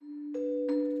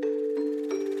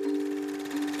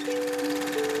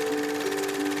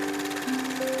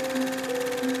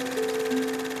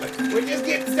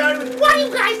getting started with, what are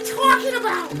you guys talking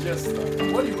about? Yes,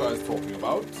 what are you guys talking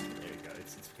about? There you go.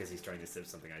 It's because he's trying to sip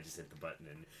something. I just hit the button.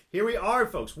 And here we are,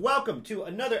 folks. Welcome to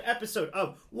another episode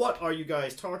of What Are You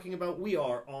Guys Talking About? We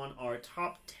are on our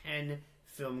top 10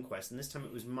 film quest. And this time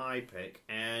it was my pick.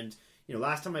 And, you know,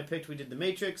 last time I picked, we did The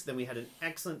Matrix. Then we had an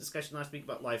excellent discussion last week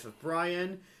about Life of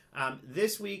Brian.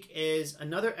 This week is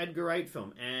another Edgar Wright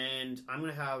film, and I'm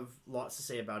going to have lots to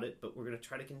say about it, but we're going to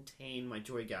try to contain my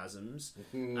joygasms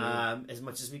as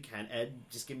much as we can. Ed,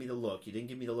 just give me the look. You didn't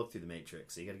give me the look through The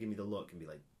Matrix, so you got to give me the look and be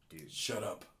like, dude. Shut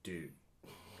up. Dude.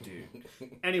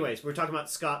 Anyways, we're talking about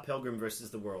Scott Pilgrim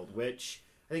versus the World, which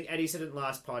I think Eddie said in the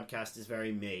last podcast is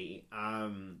very me.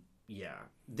 Yeah.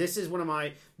 This is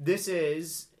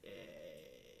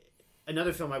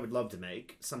another film I would love to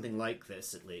make, something like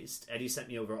this at least. Eddie sent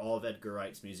me over all of Edgar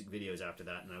Wright's music videos after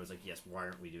that, and I was like, yes, why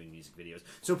aren't we doing music videos?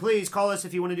 So please call us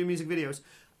if you want to do music videos.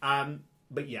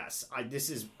 But yes, this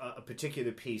is a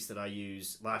particular piece that I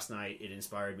used last night. It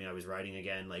inspired me. I was writing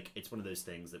again. Like, it's one of those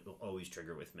things that will always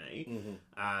trigger with me. Mm-hmm.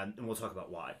 And we'll talk about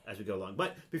why as we go along.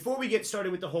 But before we get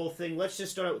started with the whole thing, let's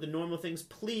just start out with the normal things.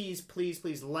 Please, please,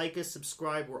 please like us,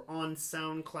 subscribe. We're on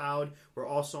SoundCloud. We're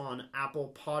also on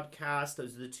Apple Podcasts.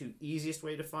 Those are the two easiest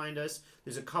way to find us.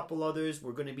 There's a couple others.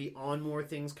 We're going to be on more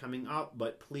things coming up.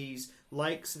 But please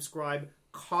like, subscribe,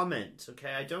 comment.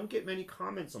 Okay, I don't get many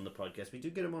comments on the podcast. We do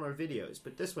get them on our videos,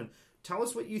 but this one, tell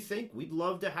us what you think. We'd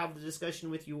love to have the discussion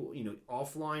with you, you know,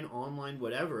 offline, online,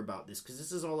 whatever, about this, because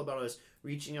this is all about us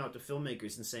reaching out to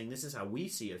filmmakers and saying this is how we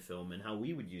see a film and how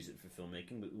we would use it for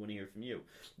filmmaking, but we want to hear from you.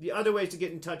 The other ways to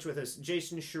get in touch with us,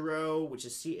 Jason Cherot, which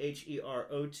is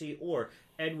Cherot, or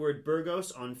Edward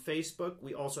Burgos on Facebook.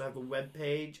 We also have a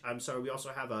webpage. We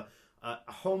also have a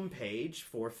homepage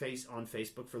on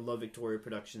Facebook for Love Victoria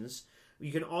Productions.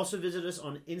 You can also visit us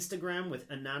on Instagram with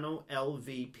Anano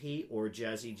LVP or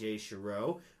Jazzy J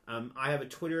Cherot. I have a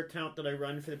Twitter account that I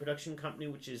run for the production company,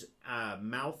 which is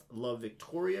Mouth Love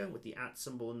Victoria with the @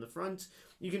 symbol in the front.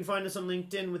 You can find us on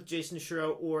LinkedIn with Jason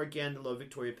Cherot or, again, the Love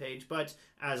Victoria page. But,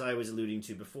 as I was alluding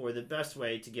to before, the best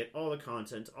way to get all the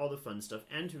content, all the fun stuff,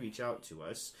 and to reach out to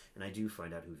us, and I do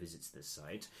find out who visits this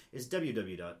site, is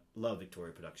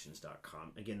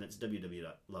www.lovevictoriaproductions.com. Again, that's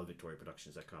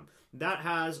www.lovevictoriaproductions.com. That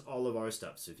has all of our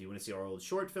stuff. So if you want to see our old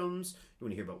short films, you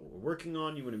want to hear about what we're working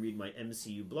on, you want to read my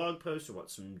MCU blog post or watch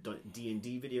some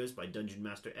D&D videos by Dungeon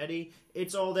Master Eddie,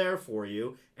 it's all there for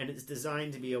you, and it's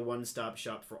designed to be a one-stop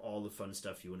shop for all the fun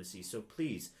stuff you want to see. So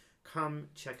please come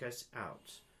check us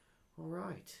out. All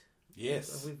right.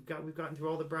 Yes. We've gotten through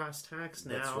all the brass tacks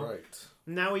now. That's right.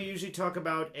 Now we usually talk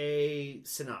about a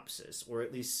synopsis, or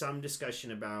at least some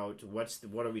discussion about what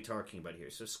are we talking about here.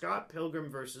 So Scott Pilgrim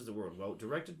versus the World, well,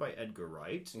 directed by Edgar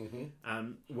Wright.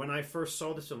 Mm-hmm. When I first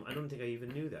saw this film, I don't think I even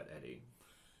knew that, Eddie.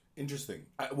 Interesting.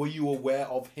 Were you aware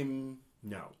of him?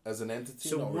 No. As an entity?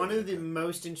 So one of the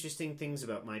most interesting things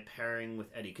about my pairing with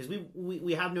Eddie, because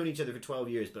we have known each other for 12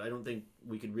 years, but I don't think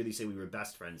we could really say we were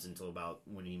best friends until about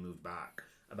when he moved back,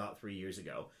 about 3 years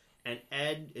ago. And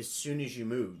Ed, as soon as you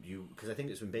moved, because I think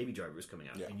it's when Baby Driver was coming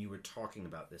out, and you were talking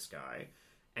about this guy.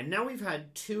 And now we've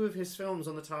had 2 of his films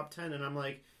on the top 10, and I'm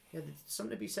like, yeah, there's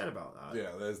something to be said about that.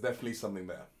 Yeah, there's definitely something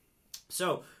there.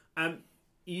 So,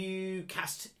 you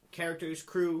cast characters,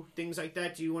 crew, things like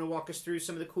that. Do you want to walk us through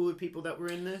some of the cooler people that were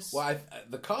in this? Well,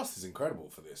 the cast is incredible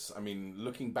for this. I mean,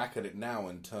 looking back at it now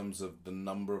in terms of the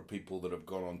number of people that have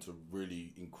gone on to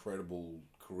really incredible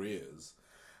careers,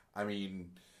 I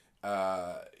mean,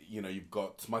 you've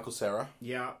got Michael Cera.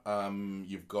 Yeah.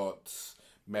 You've got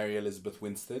Mary Elizabeth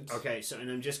Winstead. Okay, and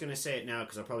I'm just going to say it now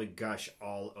because I'll probably gush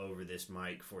all over this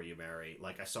mic for you, Mary.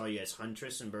 Like, I saw you as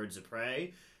Huntress in Birds of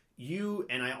Prey.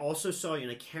 And I also saw you,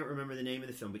 and I can't remember the name of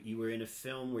the film, but you were in a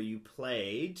film where you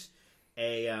played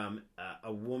a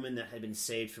woman that had been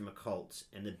saved from a cult.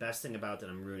 And the best thing about that,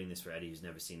 I'm ruining this for Eddie who's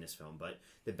never seen this film, but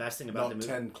the best thing about the movie...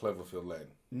 10 Cloverfield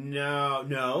Lane.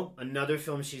 No, another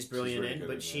film she's brilliant in,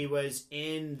 but she was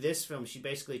in this film. She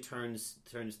basically turns.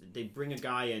 They bring a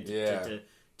guy in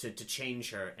to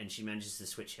change her, and she manages to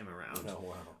switch him around. Oh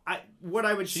wow!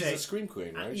 She's a scream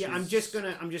queen, right? Yeah, I'm just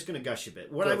gonna gush a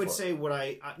bit.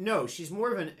 She's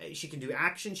more of she can do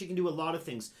action. She can do a lot of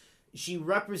things. She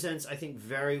represents, I think,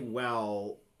 very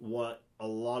well what a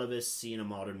lot of us see in a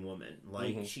modern woman.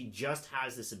 Like, she just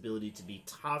has this ability to be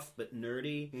tough but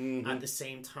nerdy at the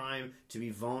same time, to be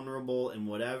vulnerable and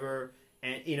whatever.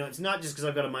 And, you know, it's not just because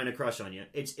I've got a minor crush on you.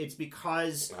 It's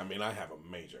because... I mean, I have a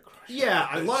major crush. Yeah,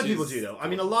 a lot of people do, though. I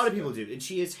mean, a lot of people do. And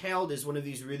she is hailed as one of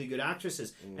these really good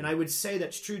actresses. And I would say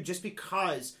that's true just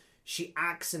because she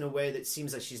acts in a way that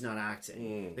seems like she's not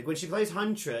acting. Like, when she plays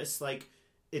Huntress, like...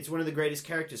 it's one of the greatest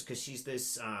characters because she's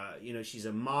this, she's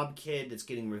a mob kid that's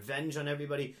getting revenge on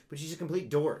everybody, but she's a complete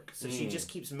dork. So she just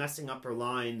keeps messing up her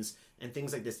lines and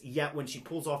things like this. Yet when she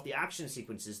pulls off the action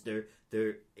sequences, they're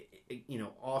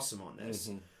awesome on this.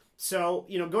 Mm-hmm. So,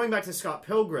 going back to Scott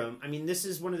Pilgrim, I mean, this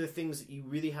is one of the things that you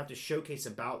really have to showcase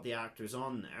about the actors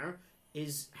on there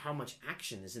is how much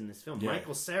action is in this film. Yeah.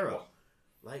 Michael Cera,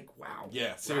 wow.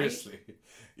 Yeah, seriously.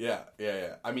 Right?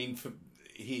 Yeah. I mean,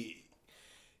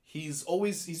 he's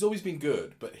always been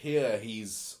good, but here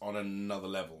he's on another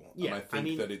level. Yeah, and I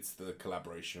think that it's the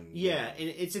collaboration. Yeah, and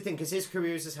it's the thing, because his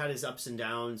career has had his ups and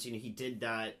downs. He did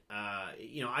that,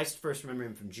 I first remember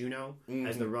him from Juno,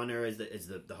 as the runner, as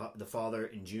the father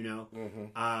in Juno.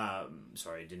 Mm-hmm.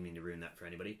 Sorry, I didn't mean to ruin that for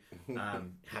anybody.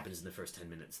 Happens in the first 10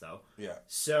 minutes, though. Yeah.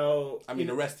 So, I mean,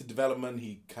 Arrested Development,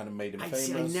 he kind of made him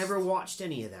famous. I never watched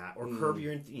any of that, or Curb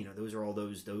Your, those are all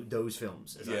those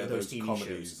films, those TV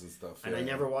comedies shows and stuff. And I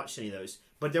never watched any of those.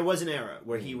 But there was an era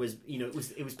where he was,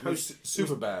 it was post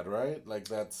Superbad, right? Like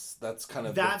that's kind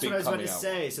of that's the big what I was about to out.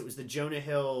 say. So it was the Jonah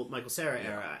Hill, Michael Cera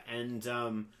era, and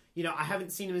I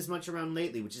haven't seen him as much around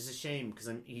lately, which is a shame because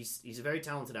he's a very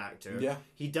talented actor. Yeah,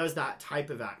 he does that type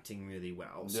of acting really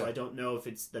well. So I don't know if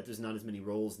it's that there's not as many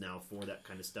roles now for that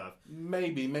kind of stuff.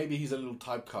 Maybe he's a little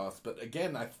typecast, but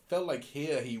again, I felt like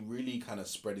here he really kind of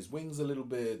spread his wings a little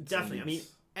bit. Definitely, I mean.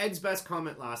 Ed's best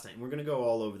comment last night, and we're going to go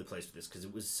all over the place with this because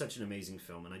it was such an amazing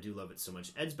film, and I do love it so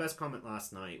much. Ed's best comment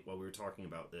last night while we were talking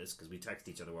about this, because we text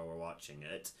each other while we're watching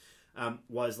it,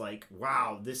 was like,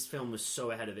 wow, this film was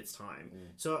so ahead of its time.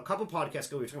 So a couple podcasts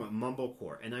ago, we were talking about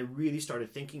Mumblecore, and I really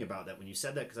started thinking about that when you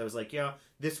said that, because I was like, yeah,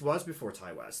 this was before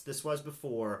Ty West. This was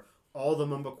before all the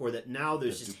Mumblecore that now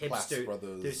there's just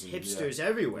hipsters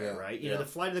everywhere, right? The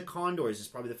Flight of the Condors is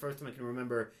probably the first time I can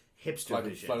remember hipster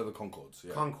vision. Flight of the Conchords,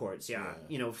 yeah. Conchords, yeah.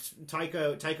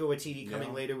 Taika Waititi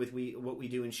coming later with What We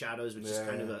Do in Shadows, which is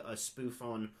kind of a spoof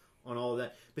on all of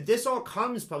that. But this all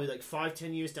comes probably like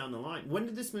 5-10 years down the line. When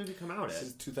did this movie come out? This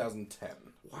is 2010.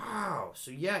 Wow. So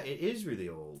yeah, it is really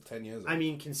old. 10 years old. I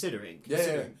mean, considering.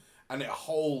 Yeah. And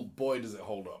boy, does it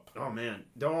hold up. Oh man,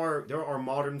 there are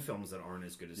modern films that aren't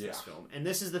as good as this film. And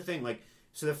this is the thing,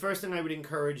 so the first thing I would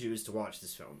encourage you is to watch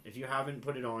this film. If you haven't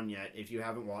put it on yet, if you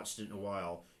haven't watched it in a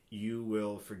while, you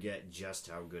will forget just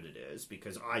how good it is,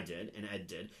 because I did, and Ed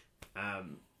did.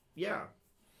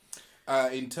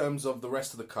 In terms of the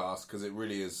rest of the cast, because it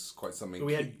really is quite something.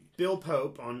 We had Bill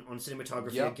Pope on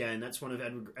cinematography again. That's one of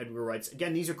Edgar Wright's.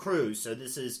 Again, these are crews, so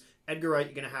this is Edgar Wright.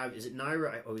 You're going to have, is it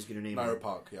Naira? I always get her name. Naira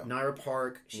Park, yeah. Naira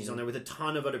Park. She's on there with a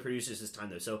ton of other producers this time,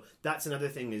 though. So that's another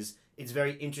thing is, it's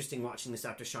very interesting watching this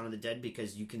after Shaun of the Dead,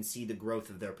 because you can see the growth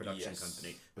of their production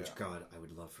company. Which, God, I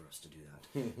would love for us to do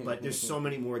that. But there's so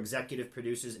many more executive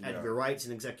producers. Edgar Wright's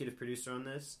an executive producer on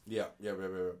this. Yeah.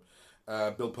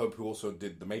 Bill Pope, who also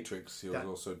did The Matrix, he was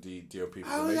also DOP for The Matrix.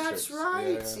 Oh, that's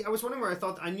right. Yeah. See, I was wondering where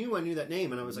I knew that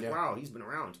name, and I was like, wow, he's been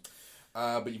around.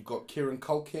 But you've got Kieran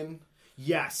Culkin.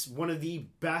 Yes, one of the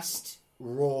best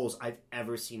roles I've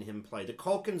ever seen him play. The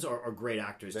Culkins are great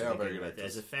actors. They are very good actors.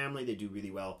 As a family, they do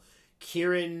really well.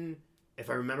 Kieran, if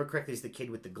I remember correctly, is the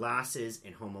kid with the glasses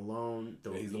in Home Alone.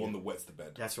 He's the one that wets the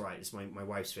bed. That's right. It's my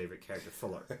wife's favorite character,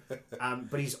 Fuller.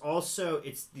 But he's also,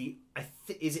 is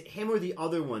it him or the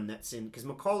other one that's in, because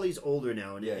Macaulay's older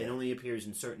now and it only appears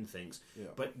in certain things. Yeah.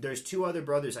 But there's two other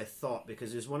brothers, I thought,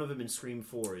 because there's one of them in Scream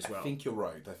 4 as well. I think you're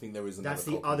right. I think there is another That's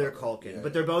the other Culkin.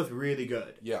 But they're both really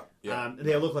good. Yeah.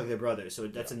 They look like they're brothers, so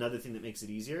that's another thing that makes it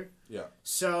easier. Yeah.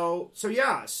 So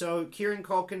Kieran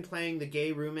Culkin playing the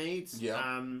gay roommates.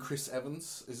 Yeah. Chris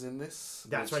Evans is in this.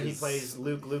 That's right. He plays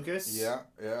Luke Lucas. Yeah.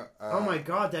 Oh my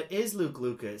God, that is Luke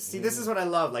Lucas. See, this is what I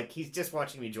love. Like, he's just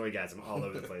watching me joygasm all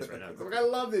over the place right now. Like, I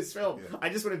love this film. Yeah. I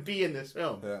just want to be in this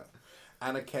film. Yeah.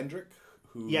 Anna Kendrick.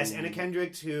 Yes, Anna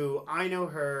Kendrick, who I know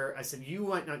her. I said, you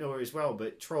might not know her as well,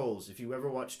 but Trolls, if you ever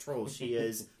watch Trolls, she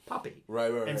is Poppy.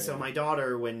 Right. And so my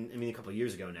daughter, a couple of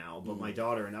years ago now, but my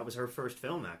daughter, and that was her first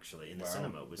film actually in the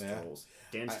cinema, was Trolls.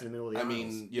 Danced in the middle of the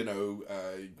aisles.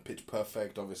 Pitch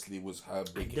Perfect obviously was her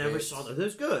big hit. Never saw those.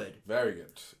 Those good. Very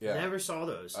good. Yeah. Never saw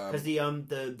those. Because the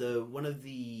one of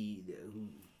the...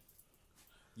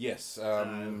 Yes.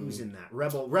 Who's in that?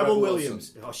 Rebel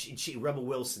Williams. Wilson. Oh, she Rebel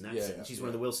Wilson. That's it. She's one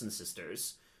of the Wilson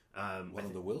sisters. One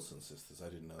of the Wilson sisters. I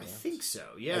didn't know that. I think so.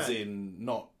 Yeah. As in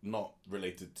not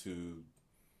related to.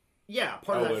 Yeah,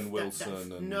 part Owen of that.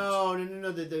 Wilson. No.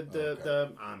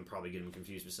 The I'm probably getting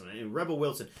confused with someone. And Rebel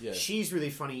Wilson. Yeah. She's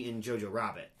really funny in Jojo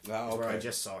Rabbit. Where I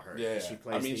just saw her. Yeah. She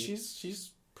plays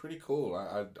she's pretty cool.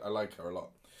 I like her a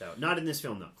lot. So, not in this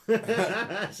film, though.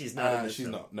 She's not in this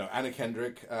film. Not. No, Anna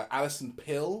Kendrick. Alison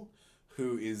Pill,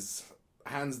 who is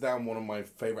hands down one of my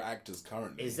favorite actors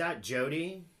currently. Is that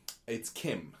Jodie? It's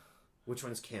Kim. Which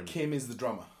one's Kim? Kim is the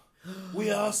drummer. We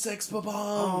are Sex Bomb.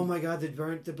 Oh my god, the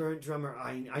burnt drummer.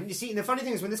 I see. And the funny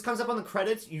thing is, when this comes up on the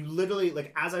credits, you literally,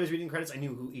 like, as I was reading credits, I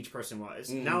knew who each person was.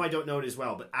 Now I don't know it as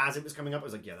well, but as it was coming up, I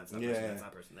was like, yeah, that's that person, that's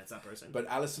that person, that's that person. But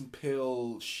Alison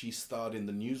Pill, she starred in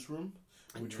The Newsroom,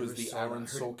 which was the Aaron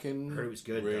Sorkin. Heard it was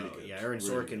good, really though. good. Yeah, Aaron really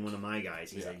Sorkin, good. one of my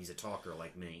guys. He's a talker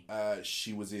like me.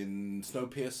 She was in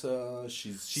Snowpiercer.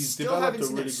 She's Still developed haven't a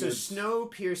seen really it. So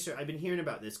good... Snowpiercer, I've been hearing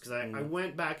about this because I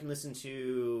went back and listened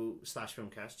to Slash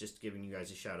Filmcast, just giving you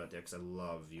guys a shout out there because I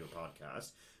love your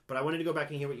podcast. But I wanted to go back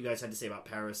and hear what you guys had to say about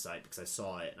Parasite because I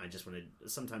saw it and I just wanted...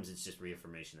 Sometimes it's just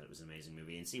reaffirmation that it was an amazing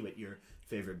movie and see what your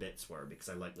favorite bits were because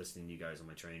I like listening to you guys on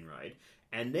my train ride.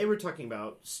 And they were talking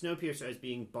about Snowpiercer as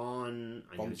being Bong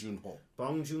Joon-ho.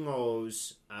 Bong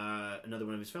Joon-ho's another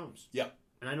one of his films. Yeah.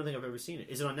 And I don't think I've ever seen it.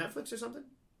 Is it on Netflix or something?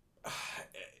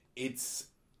 It's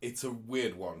a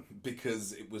weird one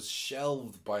because it was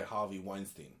shelved by Harvey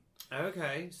Weinstein.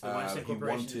 Okay. So the Weinstein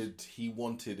Corporation he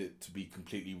wanted it to be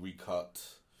completely recut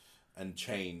and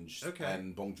changed. Okay.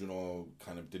 And Bong Joon-ho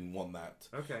kind of didn't want that.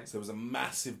 Okay. So there was a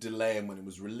massive delay in when it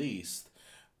was released.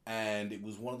 And it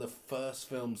was one of the first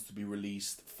films to be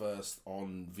released first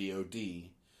on VOD.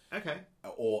 Okay.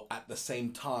 Or at the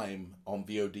same time on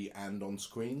VOD and on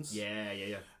screens.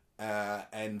 Yeah.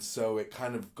 And so it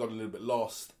kind of got a little bit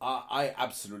lost. I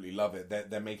absolutely love it.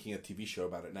 They're making a TV show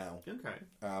about it now. Okay.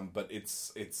 But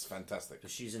it's fantastic. So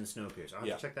she's in Snowpiercer. I'll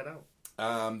have to check that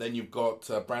out. Then you've got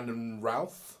Brandon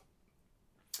Routh,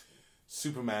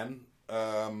 Superman.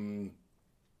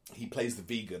 He plays the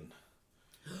vegan.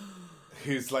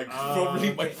 Who's like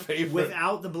probably my favorite.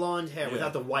 Without the blonde hair,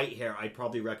 without the white hair, I'd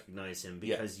probably recognize him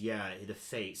because the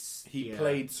face. He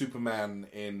played Superman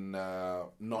in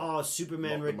Superman not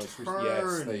the most Returns.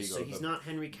 Yes, there you go. So he's not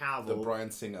Henry Cavill. The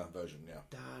Bryan Singer version, yeah.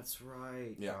 That's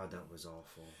right. Yeah. God, that was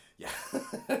awful. Yeah.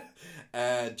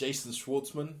 Jason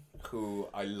Schwartzman, who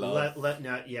I love.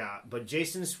 But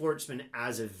Jason Schwartzman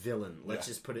as a villain. Let's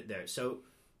just put it there. So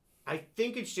I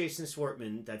think it's Jason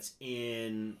Schwartzman that's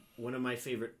in one of my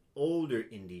favorite older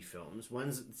indie films.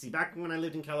 Back when I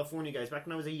lived in California, guys, back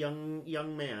when I was a young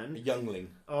man. A youngling.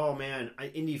 Oh, man.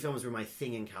 Indie films were my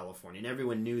thing in California, and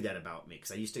everyone knew that about me,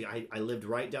 because I lived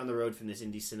right down the road from this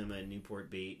indie cinema in Newport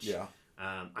Beach. Yeah.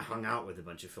 I hung out with a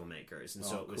bunch of filmmakers, and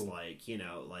so it was like,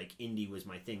 indie was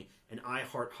my thing. And I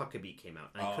Heart Huckabee came out.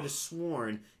 And I could have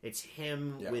sworn it's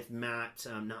him with not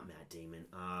Matt Damon,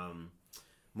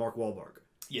 Mark Wahlberg.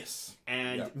 Yes.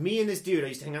 And me and this dude, I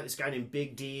used to hang out with this guy named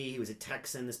Big D. He was a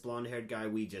Texan, this blonde-haired guy.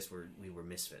 We were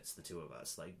misfits, the two of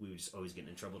us. Like, we were just always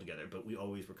getting in trouble together. But we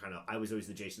always were I was always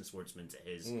the Jason Schwartzman to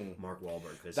his Mark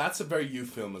Wahlberg. That's a very you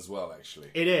film as well, actually.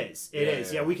 It is. It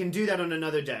is. Yeah, we can do that on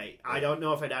another day. I don't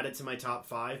know if I'd add it to my top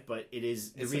 5, but it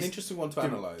is. It's an interesting one to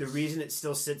analyze. The reason it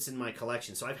still sits in my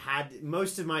collection. So I've had,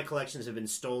 most of my collections have been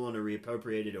stolen or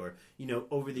reappropriated or,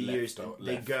 over the years,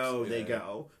 they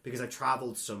go. Because I've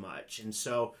traveled so much. And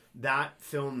so that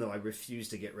film, though, I refuse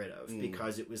to get rid of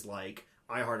because it was like,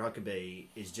 I Heart Huckabee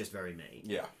is just very me.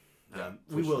 Yeah.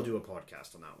 We will do a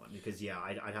podcast on that one because,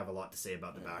 I'd have a lot to say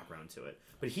about the background to it.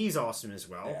 But he's awesome as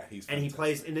well. Yeah, he's fantastic. And he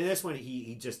plays, and in this one,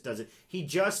 he just does it.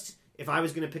 If I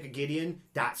was going to pick a Gideon,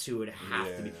 that's who it would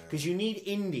have to be. Because you need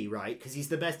indie, right? Because he's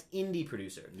the best indie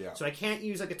producer. Yeah. So I can't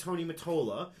use like a Tony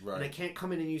Mottola, right. and I can't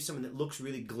come in and use someone that looks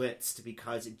really blitzed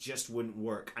because it just wouldn't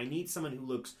work. I need someone who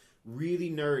looks really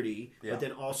nerdy, but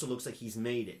then also looks like he's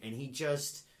made it. And he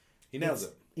nails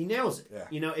it. He nails it.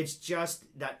 Yeah. It's just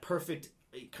that perfect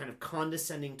kind of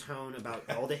condescending tone about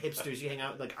all the hipsters you hang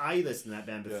out with. Like, I listened to that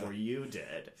band before you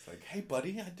did. It's like, hey,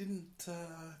 buddy, I didn't feel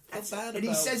bad and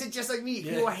he says it just like me.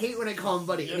 People hate when I call him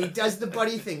buddy. And he does the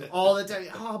buddy thing all the time.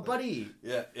 Oh, buddy.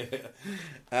 Yeah.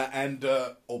 And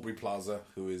Aubrey Plaza,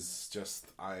 who is just,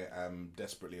 I am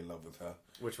desperately in love with her.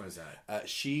 Which one's that?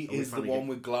 She is the one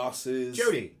with glasses.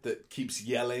 Jody. That keeps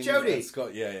yelling. Jody.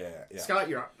 Scott, yeah. Scott,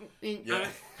 you're...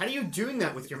 How are you doing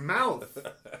that with your mouth?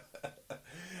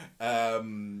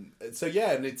 And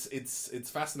it's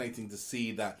fascinating to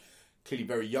see that clearly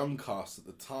very young cast at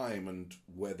the time and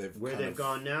where they've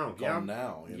gone now.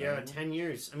 10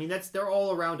 years. I mean, they're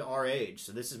all around our age.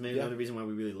 So this is maybe another reason why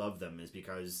we really love them is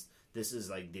because this is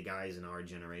like the guys in our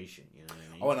generation. You know what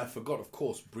I mean? Oh, and I forgot, of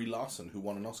course, Brie Larson, who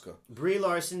won an Oscar. Brie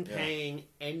Larson playing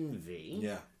Envy.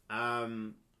 Yeah.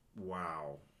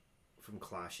 Wow. From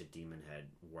Clash at Demon Head.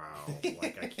 Wow.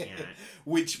 Like, I can't.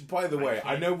 Which, by the way,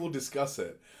 I know we'll discuss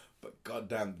it, but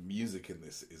goddamn, the music in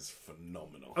this is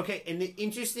phenomenal. Okay, and the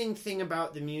interesting thing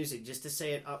about the music, just to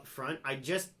say it up front, I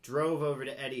just drove over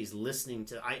to Eddie's listening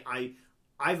to...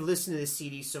 I've listened to this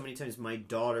CD so many times. My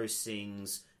daughter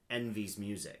sings Envy's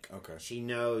music. Okay. She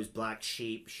knows Black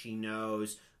Sheep. She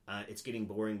knows It's Getting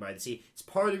Boring by the Sea. It's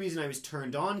part of the reason I was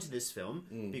turned on to this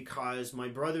film, because my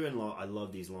brother-in-law... I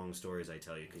love these long stories, I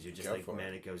tell you, because you're just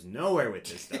man, it goes nowhere with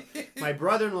this stuff. My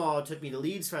brother-in-law took me to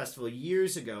Leeds Festival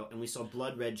years ago, and we saw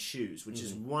Blood Red Shoes, which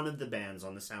is one of the bands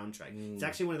on the soundtrack. It's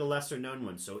actually one of the lesser-known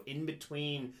ones. So in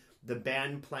between the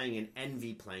band playing and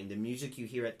Envy playing, the music you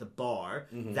hear at the bar,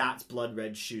 that's Blood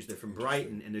Red Shoes. They're from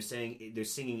Brighton, and they're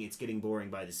singing It's Getting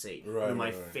Boring by the Sea. One of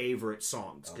my favorite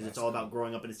songs, because it's all about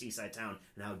growing up in a seaside town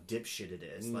and how dipshit it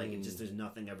is. Like, it just, there's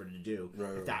nothing ever to do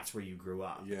if that's where you grew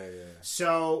up.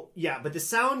 So, but the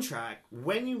soundtrack,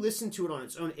 when you listen to it on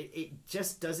its own, it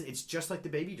just doesn't, it's just like the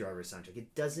Baby Driver soundtrack.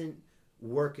 It doesn't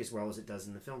work as well as it does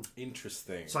in the film.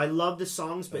 Interesting. So I love the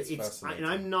songs, but and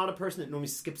I'm not a person that normally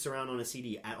skips around on a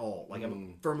CD at all. Like,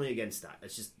 I'm firmly against that.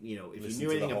 It's just, you know, if you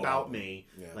knew anything about me,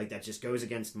 like, that just goes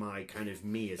against my kind of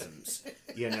me-isms.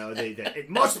 You know, it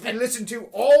must be listened to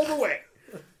all the way.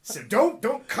 So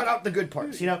don't cut out the good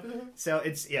parts, you know? So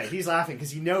it's, he's laughing because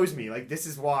he knows me. Like, this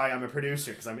is why I'm a producer,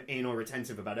 because I'm anal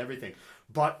retentive about everything.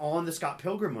 But on the Scott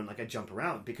Pilgrim one, like, I jump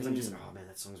around because I'm just like, oh man,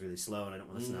 that song's really slow and I don't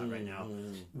want to listen to that right now.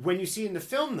 When you see it in the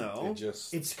film, though,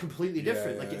 it's completely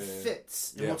different. Like, it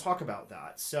fits. And we'll talk about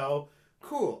that. So,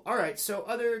 cool. All right. So,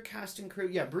 other cast and crew.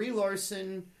 Yeah, Brie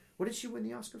Larson. What did she win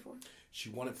the Oscar for? She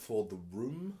won it for The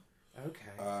Room.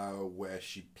 Okay. Where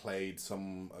she played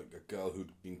a girl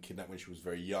who'd been kidnapped when she was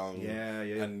very young. Yeah.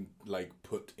 And, like,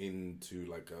 put into,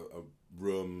 like, a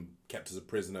room, kept as a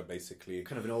prisoner, basically.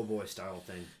 Kind of an old boy style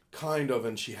thing. Kind of,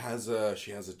 and she has a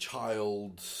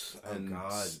child, and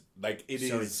like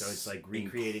so it's like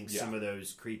recreating some of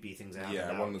those creepy things.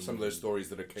 Some of those stories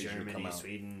that occasionally Germany, come out.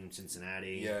 Sweden,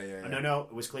 Cincinnati. No,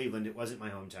 it was Cleveland. It wasn't my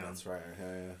hometown. That's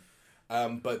right.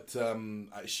 But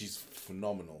she's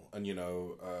phenomenal, and you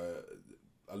know,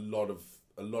 a lot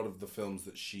of the films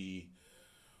that she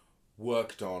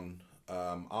worked on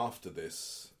after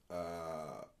this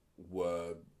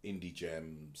were indie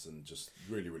gems and just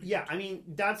really, really good. I mean,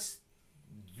 that's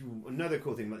another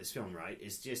cool thing about this film, right?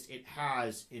 Is just it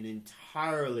has an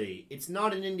entirely... It's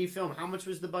not an indie film. How much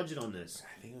was the budget on this?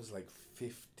 I think it was like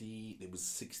 50... It was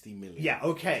 60 million. Yeah,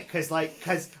 okay. Because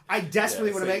I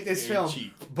desperately want to make this film.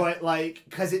 Cheap. But, like,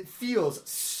 because it feels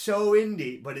so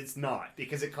indie, but it's not.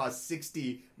 Because it cost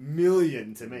 60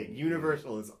 million to make.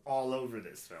 Universal is all over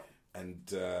this film. And,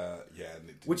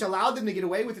 which allowed them to get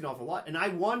away with an awful lot. And I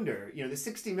wonder, you know, the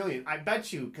 60 million, I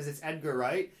bet you, because it's Edgar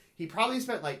Wright, he probably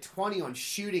spent like 20 on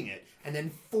shooting it, and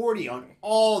then 40 on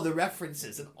all the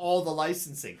references and all the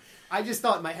licensing. I just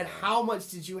thought in my head, how much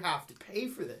did you have to pay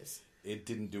for this? It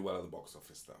didn't do well at the box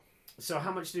office, though. So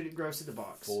how much did it gross at the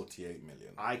box? 48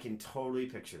 million. I can totally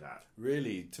picture that.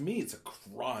 Really? To me, it's a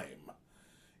crime.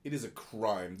 It is a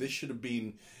crime. This should have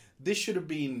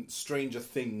been Stranger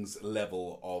Things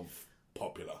level of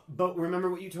popular. But remember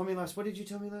what you told me what did you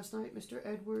tell me last night, Mr.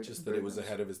 Edward? Just that it was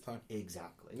ahead of its time.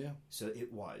 Exactly. Yeah. So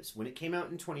it was. When it came out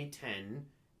in 2010,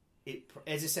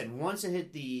 as I said, once it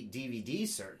hit the DVD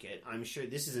circuit, I'm sure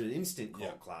this is an instant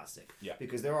cult classic. Yeah.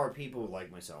 Because there are people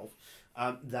like myself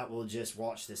that will just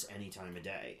watch this any time of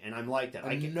day. And I'm like that.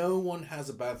 And no one has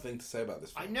a bad thing to say about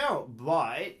this film. I know,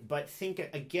 but think,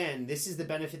 again, this is the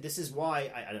benefit. This is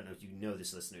why, I don't know if you know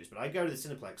this, listeners, but I go to the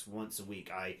Cineplex once a week.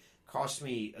 Cost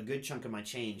me a good chunk of my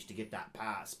change to get that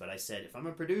pass. But I said, if I'm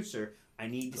a producer, I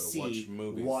need to see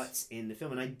what's in the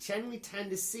film. And I generally tend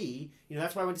to see,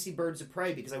 that's why I went to see Birds of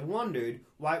Prey, because I wondered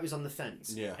why it was on the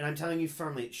fence. Yeah. And I'm telling you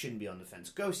firmly, it shouldn't be on the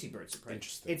fence. Go see Birds of Prey.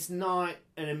 Interesting. It's not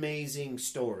an amazing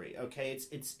story, okay?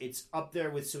 It's up there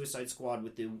with Suicide Squad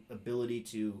with the ability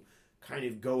to kind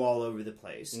of go all over the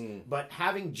place. But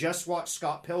having just watched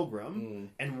Scott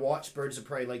Pilgrim and watched Birds of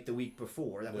Prey like the week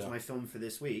before, that was my film for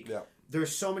this week,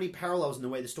 there's so many parallels in the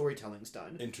way the storytelling's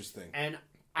done. Interesting. And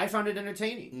I found it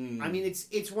entertaining. I mean,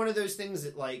 it's one of those things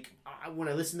that, like, when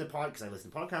I listen to because I listen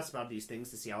to podcasts about these things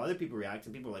to see how other people react,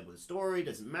 and people are like, well, the story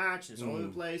doesn't match, and it's all over the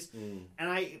place.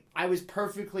 And I was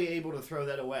perfectly able to throw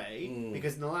that away,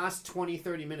 because in the last 20,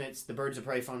 30 minutes, the Birds of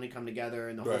Prey finally come together,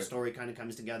 and the whole story kind of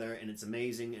comes together, and it's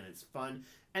amazing, and it's fun.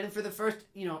 And for the first,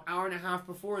 hour and a half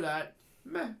before that,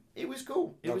 it was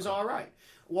cool. It was all right.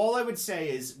 All I would say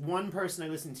is, one person I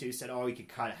listened to said, we could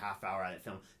cut a half hour out of the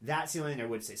film. That's the only thing I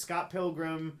would say. Scott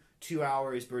Pilgrim, 2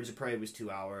 hours. Birds of Prey was 2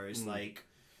 hours. Like,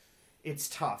 it's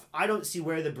tough. I don't see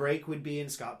where the break would be in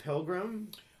Scott Pilgrim.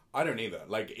 I don't either.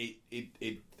 Like,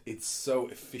 it's so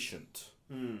efficient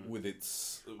with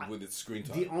its screen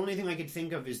time. The only thing I could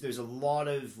think of is there's a lot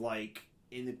of, like,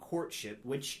 in the courtship,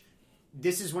 which...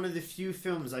 This is one of the few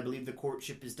films I believe the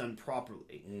courtship is done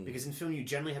properly. Because in film you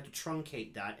generally have to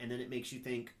truncate that, and then it makes you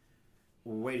think,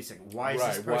 wait a second, why is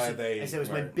Right, this person? why are they- I said it was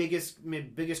right. my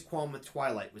biggest qualm with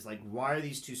Twilight was like, why are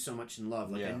these two so much in love?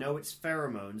 Like, I Yeah. know it's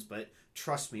pheromones, but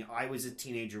trust me, I was a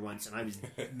teenager once, and I was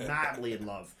madly in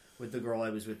love with the girl I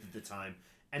was with at the time,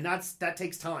 and that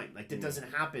takes time. Like, that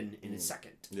doesn't happen in a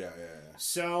second. Yeah.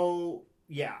 So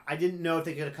yeah, I didn't know if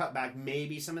they could have cut back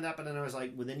maybe some of that, but then I was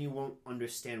like, well, then you won't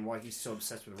understand why he's so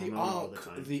obsessed with Ramona all the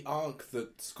time. The arc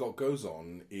that Scott goes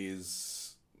on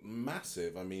is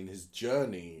massive. I mean, his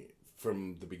journey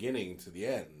from the beginning to the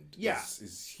end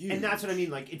is huge. And that's what I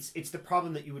mean. Like, it's the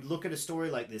problem that you would look at a story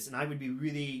like this, and I would be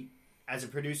really, as a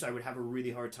producer, I would have a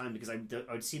really hard time because I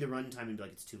would see the runtime and be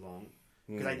like, it's too long.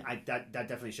 Because that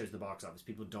definitely shows the box office.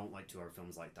 People don't like 2-hour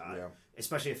films like that. Yeah.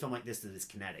 Especially a film like this that is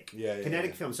kinetic. Yeah,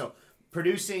 kinetic film. So,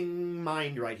 producing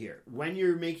mind right here. When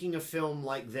you're making a film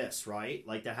like this, right?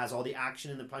 Like, that has all the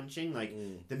action and the punching. Like,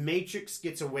 The Matrix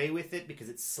gets away with it because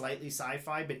it's slightly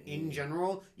sci-fi. But in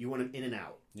general, you want them in and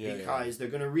out. Because they're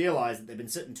going to realize that they've been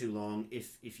sitting too long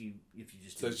if you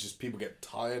just... So it's just people get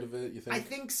tired of it, you think? I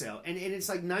think so. And it's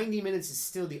like 90 minutes is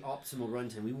still the optimal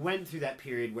runtime. We went through that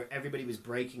period where everybody was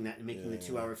breaking that and making the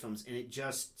 2-hour films, and it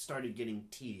just started getting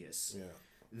tedious. Yeah.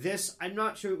 This, I'm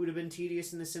not sure it would have been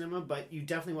tedious in the cinema, but you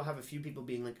definitely will have a few people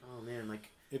being like, oh man, like,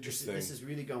 Interesting. this is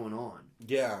really going on.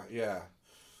 Yeah.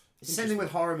 Same thing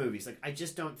with horror movies. Like, I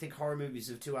just don't think horror movies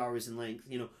of 2 hours in length,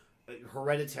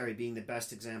 Hereditary being the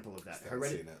best example of that. Haven't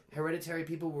seen it. Hereditary,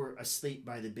 people were asleep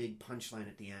by the big punchline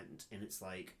at the end, and it's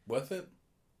like... Worth it?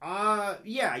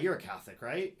 Yeah, you're a Catholic,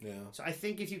 right? Yeah. So I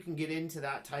think if you can get into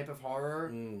that type of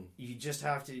horror, you just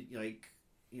have to,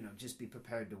 just be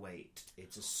prepared to wait.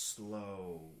 It's a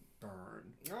slow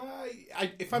burn.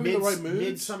 If I'm in the right mood...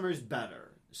 Midsummer's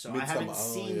better. So I haven't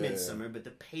seen Midsummer, but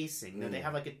the pacing. Now, they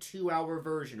have like a 2-hour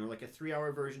version or like a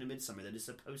 3-hour version of Midsummer that is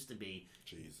supposed to be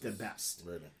the best.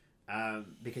 Really?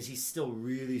 Because he's still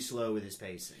really slow with his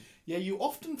pacing. Yeah, you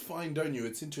often find, don't you?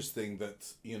 It's interesting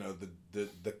that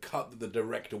the cut that the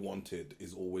director wanted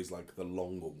is always like the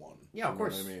longer one. Yeah, of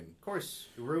course. What I mean, of course,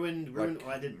 ruined. Well,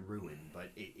 I didn't ruin,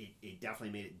 but it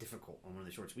definitely made it difficult on one of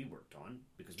the shorts we worked on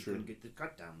because we couldn't get the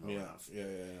cut down low enough. Yeah.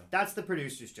 That's the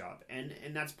producer's job, and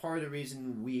that's part of the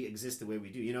reason we exist the way we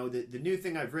do. The new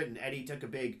thing I've written, Eddie took a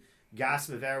big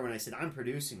gasp of air when I said, "I'm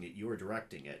producing it, you're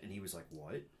directing it," and he was like,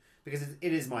 "What?" Because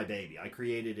it is my baby. I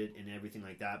created it and everything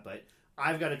like that, but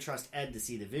I've got to trust Ed to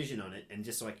see the vision on it, and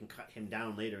just so I can cut him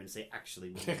down later and say, actually,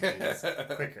 we need to do this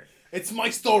quicker. It's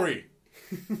my story!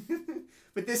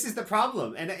 But this is the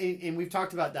problem, and we've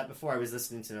talked about that before. I was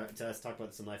listening to us talk about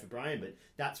this in Life of Brian, but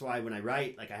that's why when I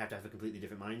write, like, I have to have a completely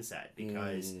different mindset,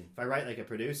 because if I write like a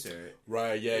producer...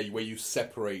 Right, yeah, where you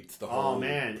separate the whole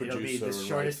it'll be the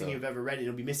shortest thing you've ever read, and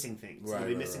it'll be missing things. Right,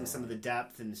 it'll be missing some of the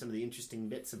depth and some of the interesting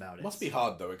bits about it. Must be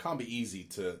hard, though. It can't be easy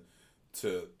to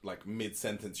like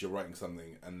mid-sentence you're writing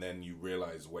something and then you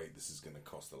realize, wait, this is going to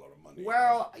cost a lot of money.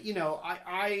 Well,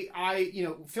 I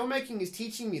filmmaking is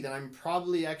teaching me that I'm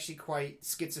probably actually quite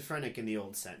schizophrenic in the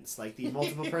old sense, like the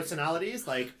multiple personalities.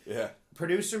 Like,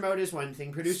 producer mode is one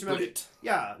thing. Producer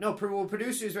mode,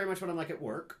 producer is very much what I'm like at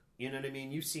work. You know what I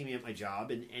mean? You see me at my job,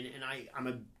 and I'm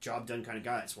a job done kind of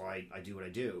guy. That's why I do what I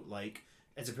do. Like,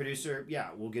 as a producer,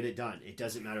 we'll get it done. It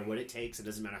doesn't matter what it takes. It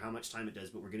doesn't matter how much time it does,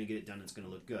 but we're going to get it done. It's going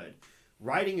to look good.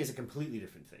 Writing is a completely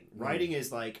different thing. Writing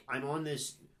is like, I'm on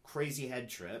this crazy head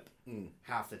trip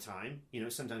half the time.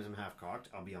 Sometimes I'm half-cocked,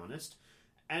 I'll be honest.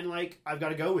 And, like, I've got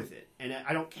to go with it. And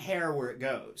I don't care where it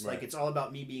goes. Right. Like, it's all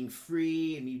about me being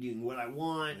free and me doing what I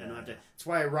want. Yeah. And I don't have to... That's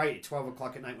why I write at 12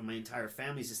 o'clock at night when my entire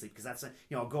family's asleep. Because that's,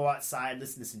 I'll go outside,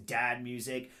 listen to some dad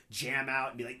music, jam out,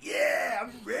 and be like, yeah,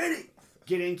 I'm ready.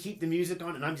 Get in, keep the music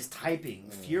on, and I'm just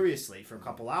typing furiously for a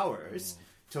couple hours.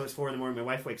 Till it's 4 a.m. My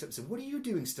wife wakes up and says, "What are you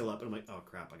doing still up?" And I'm like, "Oh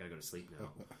crap, I gotta go to sleep now."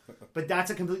 But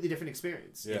that's a completely different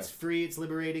experience. Yeah. It's free, it's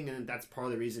liberating, and that's part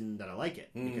of the reason that I like it,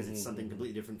 because it's something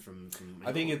completely different from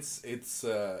I think it's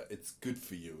good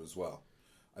for you as well.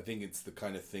 I think it's the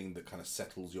kind of thing that kind of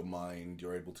settles your mind.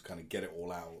 You're able to kind of get it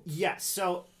all out. Yes.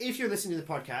 So if you're listening to the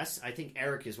podcast, I think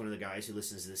Eric is one of the guys who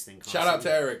listens to this thing constantly. Shout out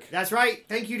to Eric. That's right.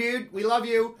 Thank you, dude. We love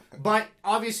you. But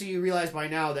obviously you realize by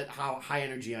now that how high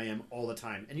energy I am all the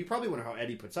time. And you probably wonder how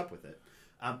Eddie puts up with it.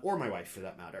 Or my wife, for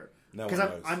that matter. Because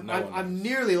I'm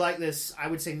nearly like this, I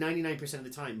would say 99% of the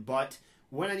time. But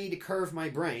when I need to curve my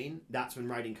brain, that's when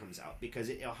writing comes out. Because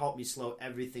it'll help me slow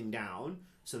everything down,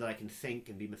 so that I can think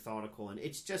and be methodical. And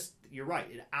it's just, you're right,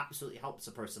 it absolutely helps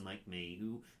a person like me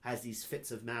who has these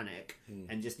fits of manic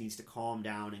and just needs to calm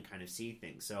down and kind of see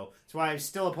things. So that's why I'm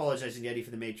still apologizing to Eddie for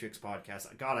the Matrix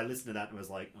podcast. God, I listened to that and was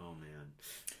like, oh man.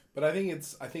 But I think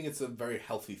it's a very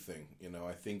healthy thing.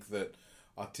 I think that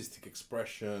artistic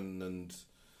expression and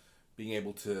being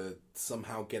able to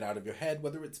somehow get out of your head,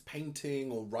 whether it's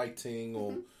painting or writing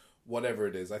or whatever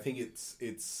it is. I think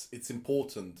it's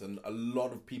important, and a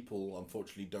lot of people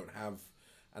unfortunately don't have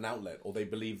an outlet, or they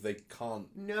believe they can't.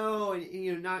 No,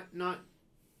 and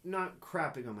not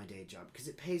crapping on my day job because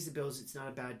it pays the bills. It's not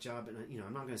a bad job, and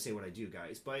I'm not going to say what I do,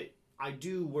 guys, but I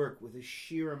do work with a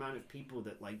sheer amount of people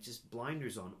that like just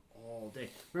blinders on all day.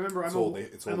 Remember, I'm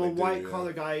a white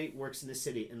collar guy, works in the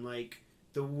city, and like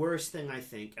the worst thing I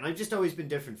think, and I've just always been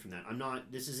different from that. I'm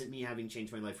not. This isn't me having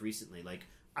changed my life recently. Like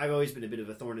I've always been a bit of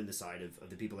a thorn in the side of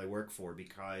the people I work for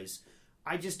because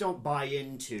I just don't buy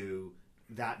into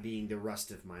that being the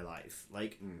rest of my life.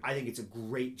 Like I think it's a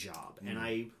great job, and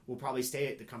I will probably stay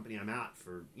at the company I'm at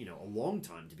for a long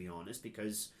time, to be honest,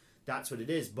 because that's what it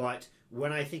is. But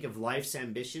when I think of life's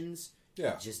ambitions,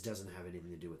 it just doesn't have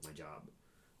anything to do with my job.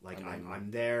 Like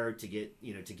I'm there to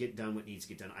get done what needs to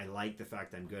get done. I like the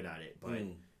fact that I'm good at it, but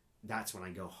that's when I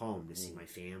go home to see my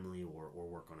family or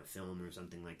work on a film or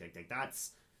something like that. Like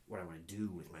that's what I want to do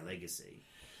with my legacy.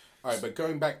 All right, but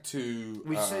going back to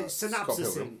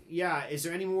synopsis. Yeah, is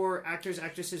there any more actors,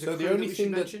 actresses, or so crew the only that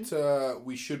thing that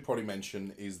we should probably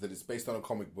mention is that it's based on a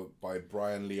comic book by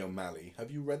Brian Lee O'Malley. Have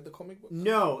you read the comic book?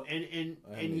 No, and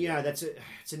yeah,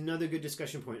 it's another good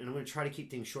discussion point, and I'm going to try to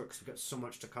keep things short because we've got so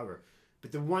much to cover.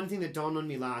 But the one thing that dawned on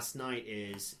me last night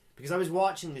is because I was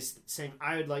watching this, saying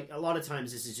I would like a lot of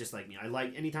times this is just like me. I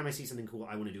like anytime I see something cool,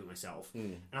 I want to do it myself,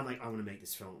 and I'm like I want to make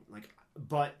this film like.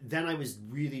 But then I was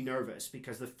really nervous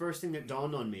because the first thing that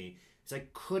dawned on me is I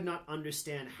could not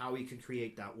understand how he could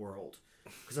create that world.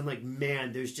 Because I'm like,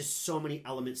 man, there's just so many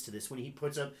elements to this. When he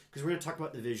puts up, because we're going to talk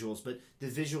about the visuals, but the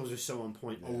visuals are so on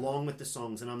point along with the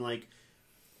songs. And I'm like,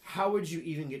 how would you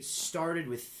even get started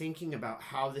with thinking about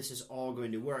how this is all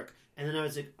going to work? And then I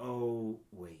was like, oh,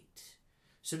 wait.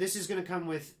 So this is going to come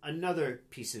with another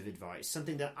piece of advice,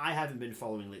 something that I haven't been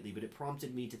following lately, but it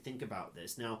prompted me to think about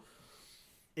this. Now,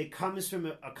 it comes from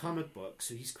a comic book,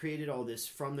 so he's created all this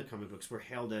from the comic books. We're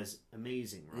hailed as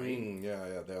amazing, right?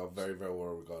 Yeah, they are very, very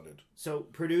well regarded. So,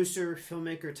 producer,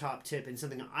 filmmaker, top tip, and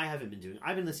something I haven't been doing.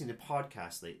 I've been listening to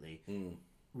podcasts lately.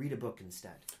 Read a book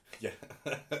instead. Yeah.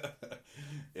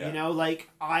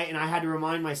 I had to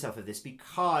remind myself of this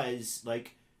because,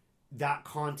 like, that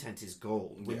content is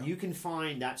gold. When you can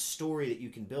find that story that you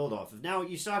can build off of. Now,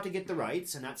 you still have to get the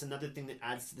rights, and that's another thing that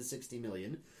adds to the 60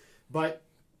 million. But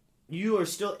you are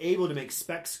still able to make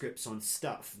spec scripts on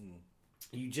stuff.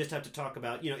 You just have to talk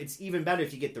about, it's even better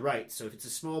if you get the rights. So if it's a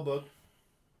small book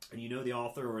and you know the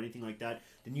author or anything like that,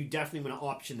 then you definitely want to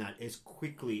option that as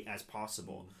quickly as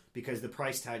possible because the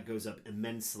price tag goes up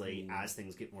immensely as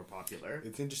things get more popular.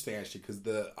 It's interesting actually because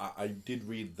I did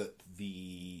read that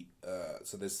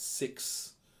so there's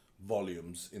 6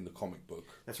 volumes in the comic book.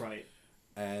 That's right.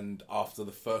 And after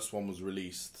the first one was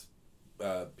released,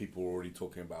 people were already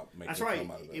talking about making a film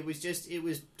out of it. It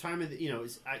was time of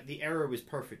the era was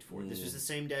perfect for it. This was the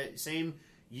same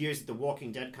years that the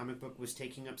Walking Dead comic book was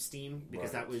taking up steam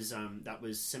because that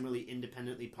was similarly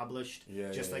independently published,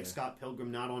 like Scott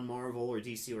Pilgrim, not on Marvel or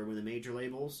DC or one of the major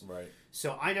labels. Right.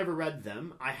 So I never read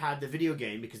them. I had the video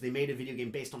game because they made a video game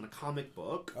based on the comic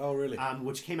book. Oh, really?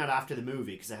 Which came out after the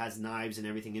movie because it has knives and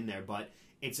everything in there, but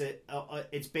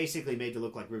it's basically made to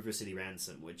look like River City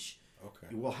Ransom, which. Okay.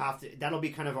 We'll have to. That'll be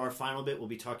kind of our final bit. We'll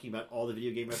be talking about all the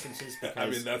video game references.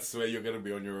 Because, that's where you're going to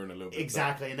be on your own a little bit.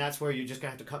 Exactly, and that's where you're just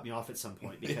going to have to cut me off at some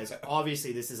point because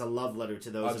obviously this is a love letter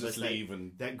to those of us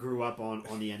that grew up on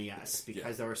the NES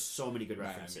because there are so many good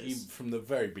references. Even from the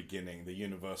very beginning, the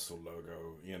Universal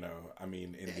logo, in the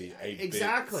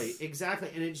 8-bits. Exactly,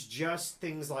 and it's just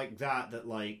things like that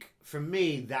like for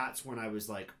me, that's when I was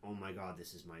like, oh my god,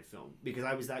 this is my film because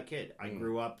I was that kid. I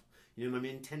grew up. My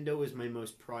Nintendo was my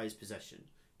most prized possession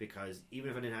because even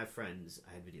if I didn't have friends,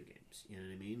 I had video games. You know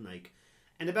what I mean? Like,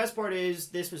 and the best part is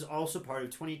this was also part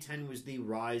of 2010 was the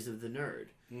rise of the nerd.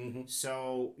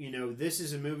 So this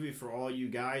is a movie for all you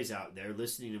guys out there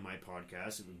listening to my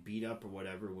podcast. It was beat up or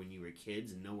whatever when you were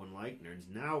kids and no one liked nerds.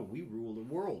 Now we rule the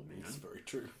world, man. That's very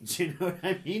true. Do you know what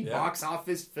I mean? Yeah. Box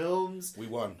office films. We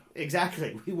won.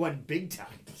 Exactly. We won big time.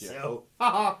 Yeah. So,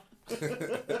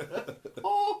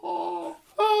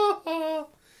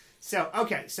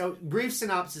 So brief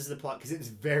synopsis of the plot because it's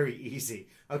very easy.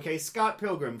 Okay, Scott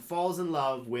Pilgrim falls in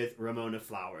love with Ramona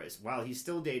Flowers while he's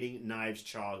still dating Knives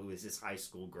Chaw, who is his high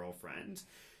school girlfriend.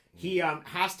 He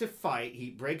has to fight. He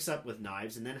breaks up with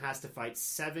Knives and then has to fight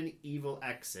 7 evil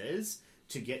exes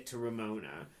to get to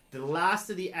Ramona. The last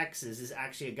of the exes is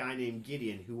actually a guy named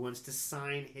Gideon who wants to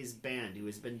sign his band, who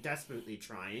has been desperately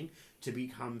trying to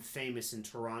become famous in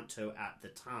Toronto at the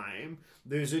time.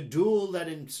 There's a duel that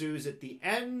ensues at the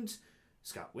end.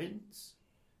 Scott wins.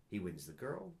 He wins the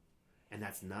girl. and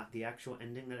that's not the actual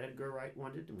ending that Edgar Wright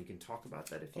wanted, and we can talk about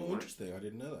that if you want. Interesting. I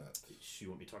didn't know that. You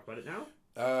want me to talk about it now?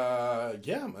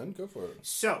 Yeah, man, go for it.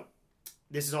 So,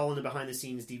 this is all in the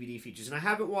behind-the-scenes DVD features, and I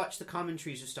haven't watched the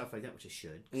commentaries or stuff like that, which I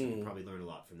should, because I can probably learn a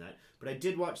lot from that. But I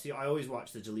did watch I always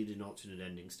watch the deleted and alternate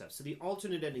ending stuff. So the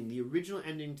alternate ending, the original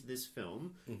ending to this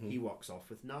film, he walks off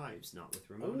with knives, not with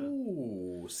Ramona.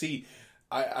 Oh, see,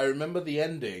 I remember the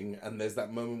ending, and there's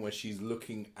that moment where she's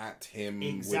looking at him.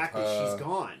 Exactly, with her... she's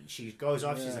gone. She goes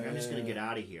off. She's like, "I'm just going to get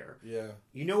out of here." Yeah.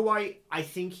 You know why I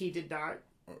think he did that?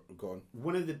 Go on.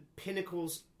 One of the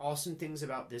pinnacles, awesome things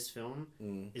about this film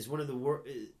is one of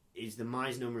the is the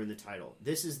misnomer in the title.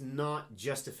 This is not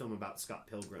just a film about Scott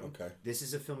Pilgrim. Okay. This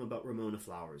is a film about Ramona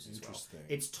Flowers as well. Interesting.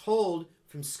 It's told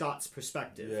from Scott's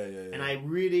perspective. Yeah. And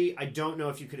I don't know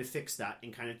if you could have fixed that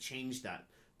and kind of changed that.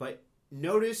 But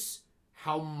notice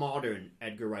how modern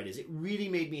Edgar Wright is. It really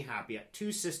made me happy. I had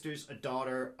 2 sisters, a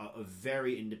daughter, a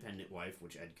very independent wife,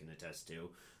 which Ed can attest to.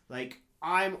 Like,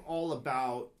 I'm all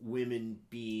about women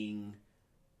being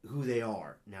who they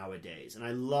are nowadays. And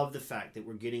I love the fact that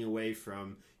we're getting away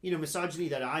from, misogyny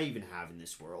that I even have in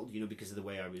this world, because of the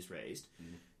way I was raised.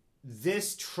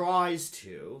 This tries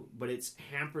to, but it's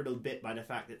hampered a bit by the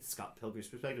fact that Scott Pilgrim's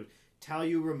perspective tell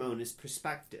you Ramona's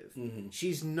perspective.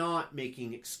 She's not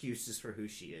making excuses for who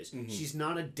she is. She's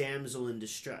not a damsel in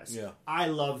distress. Yeah. I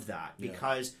love that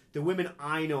because the women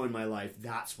I know in my life,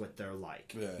 that's what they're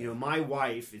like. Yeah. My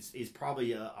wife is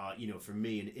probably for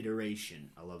me an iteration.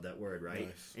 I love that word, right?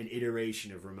 Nice. An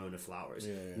iteration of Ramona Flowers.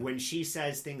 Yeah. When she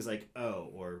says things like "oh"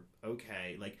 or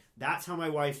 "okay," like that's how my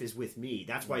wife is with me.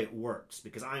 That's why it works,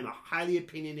 because I'm a highly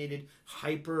opinionated,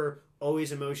 hyper,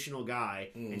 always emotional guy,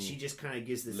 and she just kind of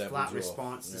gives this flat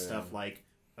response to stuff like,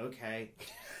 "okay."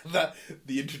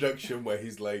 The introduction where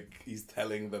he's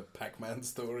telling the Pac-Man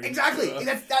story. Exactly.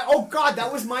 Oh God,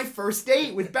 that was my first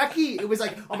date with Becky. It was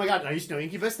like, oh my God, I used to know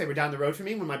Incubus. They were down the road from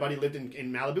me when my buddy lived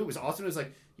in Malibu. It was awesome. It was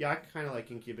like, yeah, I kind of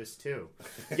like Incubus too.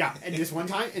 Yeah, and this one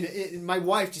time, and my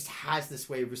wife just has this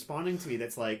way of responding to me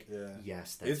that's like,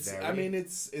 yes, that's very... I mean,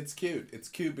 it's cute. It's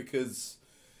cute because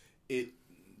it,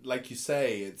 like you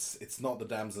say, it's not the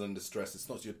damsel in distress. It's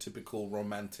not your typical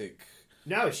romantic...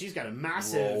 No, she's got a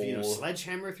massive,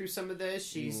 sledgehammer through some of this.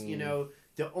 She's,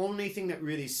 the only thing that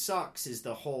really sucks is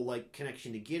the whole,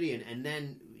 connection to Gideon. And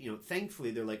then,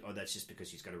 thankfully, they're like, oh, that's just because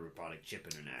she's got a robotic chip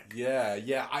in her neck. Yeah.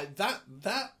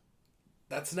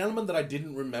 That's an element that I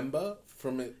didn't remember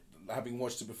from it, having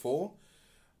watched it before.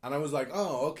 And I was like,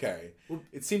 oh, okay. Well,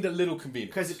 it seemed a little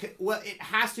convenient. It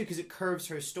has to, because it curves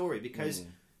her story. Because,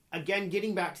 again,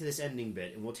 getting back to this ending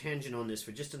bit, and we'll tangent on this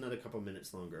for just another couple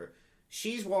minutes longer...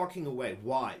 She's walking away.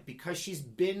 Why? Because she's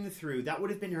been through... That would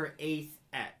have been her 8th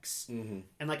ex. And,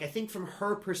 I think from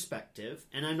her perspective...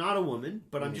 And I'm not a woman,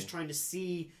 but I'm just trying to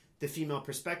see the female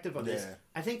perspective on this.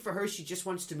 I think for her, she just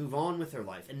wants to move on with her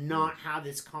life and not have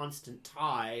this constant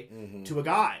tie to a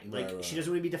guy. She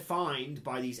doesn't want to be defined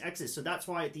by these exes. So that's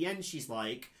why at the end, she's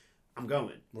like... I'm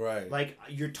going. Right.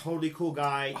 You're a totally cool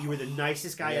guy. You were the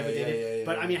nicest guy ever did it.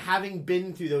 But, I mean, having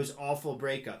been through those awful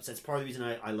breakups, that's part of the reason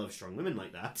I love strong women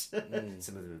like that.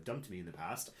 Some of them have dumped me in the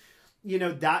past.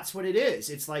 That's what it is.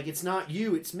 It's like, it's not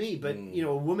you, it's me. But,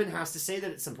 a woman has to say that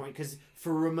at some point. Because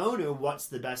for Ramona, what's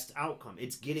the best outcome?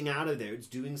 It's getting out of there. It's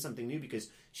doing something new because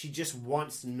she just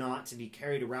wants not to be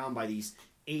carried around by these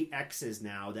 8 exes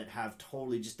now that have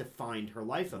totally just defined her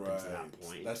life up until that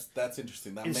point. That's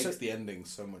interesting. That makes the ending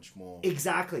so much more...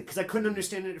 Exactly, because I couldn't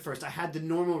understand it at first. I had the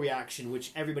normal reaction,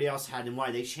 which everybody else had, and why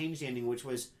they changed the ending, which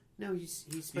was... No, he's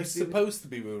supposed to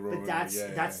be with Ramona.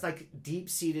 But that's like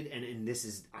deep-seated, and this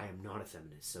is... I am not a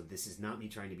feminist, so this is not me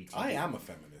trying to be... I am a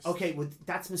feminist. Okay, well,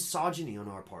 that's misogyny on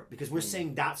our part, because we're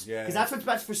saying that's... Because that's what's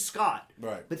best for Scott.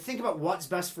 Right. But think about what's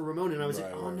best for Ramona, and I was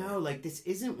no, this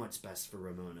isn't what's best for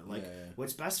Ramona.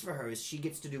 What's best for her is she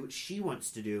gets to do what she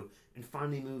wants to do, and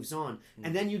finally moves on.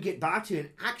 And then you get back to it, and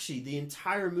actually, the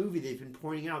entire movie, they've been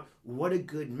pointing out what a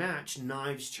good match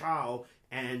Knives Chow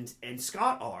and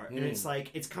Scott are, and it's like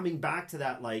it's coming back to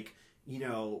that,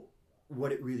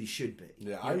 what it really should be.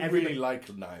 Yeah, I really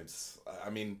like Knives. I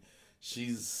mean,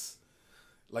 she's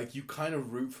you kind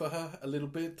of root for her a little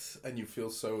bit, and you feel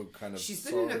so kind of. She's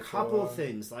been in a couple of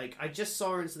things. I just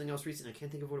saw her in something else recently. I can't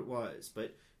think of what it was,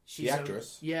 but she's the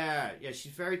actress. Yeah,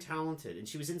 she's very talented, and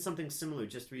she was in something similar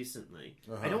just recently.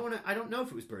 I don't know if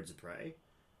it was Birds of Prey.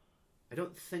 I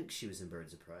don't think she was in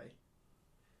Birds of Prey.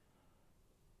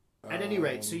 At any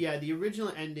rate, so the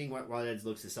original ending, while Ed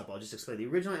looks this up, I'll just explain. The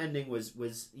original ending was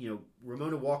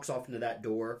Ramona walks off into that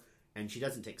door, and she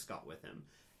doesn't take Scott with him.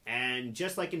 And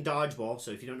just like in Dodgeball,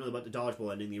 so if you don't know about the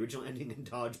Dodgeball ending, the original ending in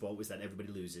Dodgeball was that everybody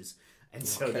loses. And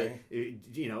so,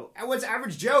 what's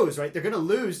average Joe's, right? They're going to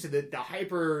lose to the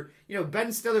hyper...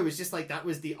 Ben Stiller was just like, that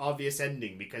was the obvious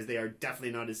ending because they are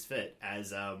definitely not as fit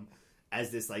as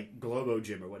this, like, Globo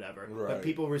Gym or whatever. Right. But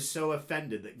people were so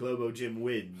offended that Globo Gym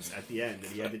wins at the end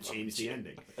that he had to change the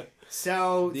ending.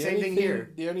 So, same thing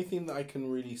here. The only thing that I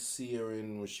can really see her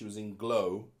in was she was in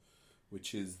Glow,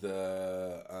 which is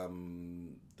the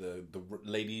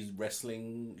ladies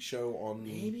wrestling show on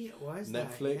Maybe it was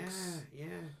Netflix. That. Yeah.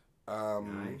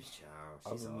 Nice job.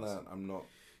 Other than that, I'm not.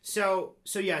 So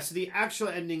the actual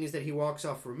ending is that he walks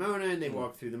off Ramona and they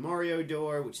walk through the Mario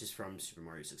door, which is from Super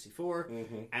Mario 64,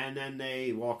 and then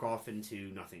they walk off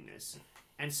into nothingness.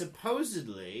 And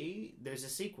supposedly there's a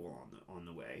sequel on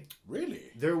the way.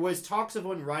 Really? There was talks of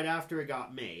one right after it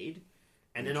got made,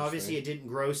 and then obviously it didn't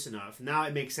gross enough. Now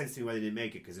it makes sense to me why they didn't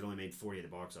make it because it only made 40 at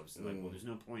the box office. They're like, well, there's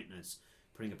no point in us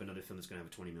putting up another film that's going to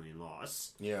have a 20 million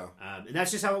loss. Yeah. And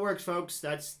that's just how it works, folks.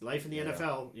 That's life in the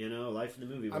NFL, life in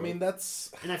the movie world. I mean, that's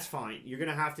fine. You're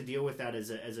going to have to deal with that as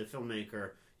a filmmaker,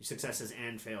 your successes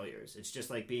and failures. It's just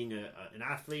like being an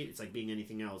athlete. It's like being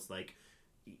anything else. Like,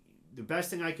 the best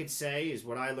thing I could say is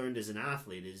what I learned as an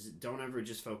athlete is don't ever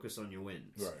just focus on your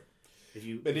wins. Right.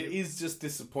 But it is just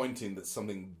disappointing that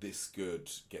something this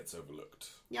good gets overlooked.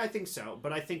 Yeah, I think so.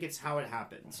 But I think it's how it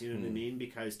happens. You know what I mean?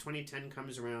 Because 2010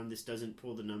 comes around, this doesn't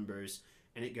pull the numbers,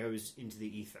 and it goes into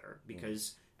the ether.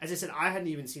 Because, as I said, I hadn't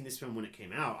even seen this film when it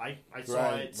came out. I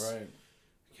saw it... Right.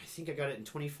 I think I got it in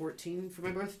 2014 for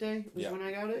my birthday was when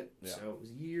I got it. Yeah. So it was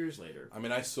years later. I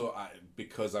mean,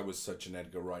 because I was such an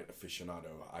Edgar Wright aficionado,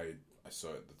 I saw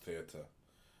it at the theatre.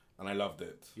 And I loved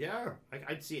it. Yeah.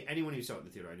 I'd see anyone who saw it in the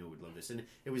theater I know would love this. And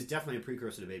it was definitely a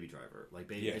precursor to Baby Driver. Like,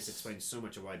 this explains so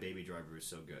much of why Baby Driver is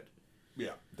so good.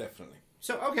 Yeah, definitely.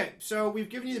 So we've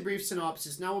given you the brief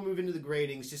synopsis. Now we'll move into the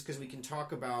gradings just because we can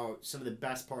talk about some of the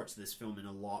best parts of this film in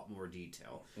a lot more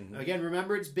detail. Again,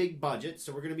 remember it's big budget,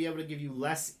 so we're going to be able to give you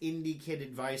less indie kid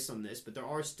advice on this, but there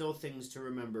are still things to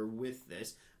remember with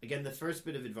this. Again, the first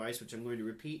bit of advice, which I'm going to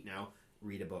repeat now,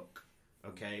 read a book.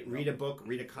 Okay? Read a book,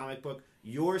 read a comic book.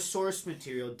 Your source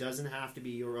material doesn't have to be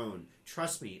your own.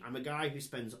 Trust me, I'm a guy who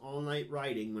spends all night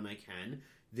writing when I can.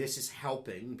 This is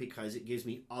helping because it gives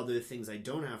me other things I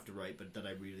don't have to write but that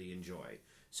I really enjoy.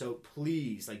 So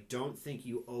please, don't think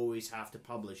you always have to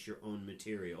publish your own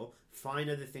material. Find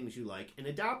other things you like and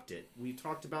adapt it. We've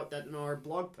talked about that in our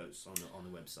blog posts on the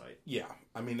website. Yeah,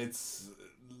 I mean it's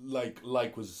like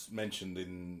was mentioned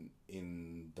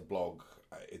in the blog.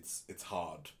 It's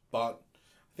hard, but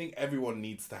I think everyone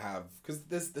needs to have, because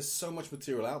there's so much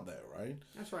material out there, right?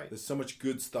 That's right. There's so much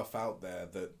good stuff out there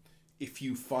that if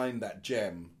you find that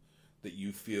gem that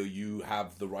you feel you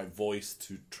have the right voice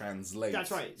to translate. That's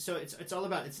right. So it's all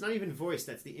about, it's not even voice.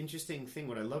 That's the interesting thing.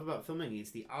 What I love about filmmaking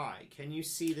is the eye. Can you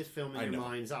see the film in your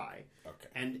mind's eye? Okay.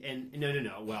 And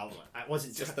no. Well, I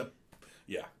wasn't just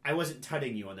I wasn't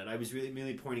tutting you on that. I was really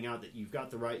merely pointing out that you've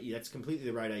got the right. That's completely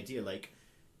the right idea.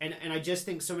 And I just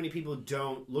think so many people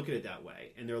don't look at it that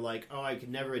way. And they're like, oh, I could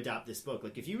never adapt this book.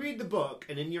 Like, if you read the book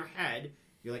and in your head,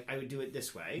 you're like, I would do it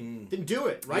this way, then do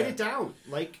it. Write it down.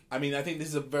 I think this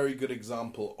is a very good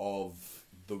example of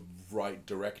the right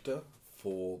director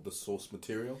for the source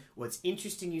material. Well, it's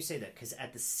interesting you say that, because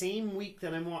at the same week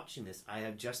that I'm watching this, I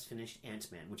have just finished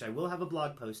Ant-Man, which I will have a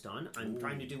blog post on. I'm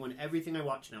trying to do on everything I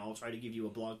watch now. I'll try to give you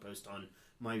a blog post on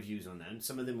my views on them.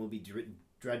 Some of them will be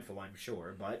dreadful, I'm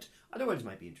sure, but other ones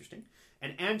might be interesting.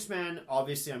 And Ant-Man,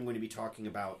 obviously I'm going to be talking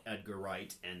about Edgar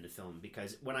Wright and the film,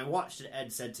 because when I watched it,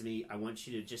 Ed said to me, I want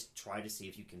you to just try to see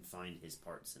if you can find his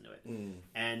parts into it.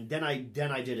 And then I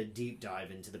did a deep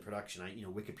dive into the production,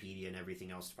 Wikipedia and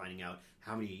everything else, finding out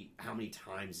how many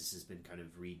times this has been kind of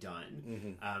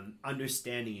redone,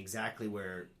 understanding exactly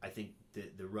where I think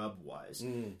the rub was.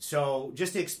 So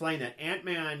just to explain that,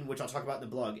 Ant-Man, which I'll talk about in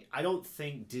the blog, I don't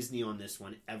think Disney on this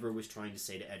one ever was trying to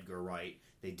say to Edgar Wright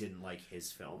they didn't like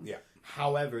his film. Yeah.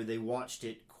 However, they watched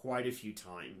it quite a few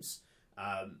times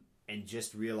and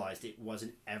just realized it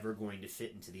wasn't ever going to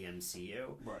fit into the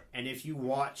MCU. Right. And if you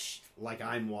watch, like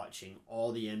I'm watching,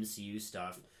 all the MCU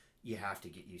stuff, you have to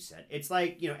get used to it. It's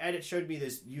like, Ed showed me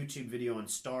this YouTube video on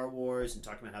Star Wars and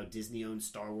talking about how Disney owns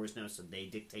Star Wars now, so they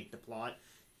dictate the plot.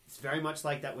 It's very much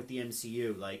like that with the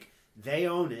MCU. They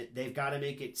own it. They've got to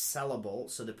make it sellable,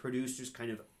 so the producers kind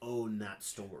of own that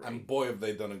story. And boy, have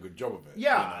they done a good job of it.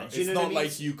 Yeah. It's not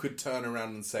like you could turn around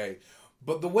and say,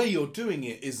 but the way you're doing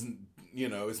it isn't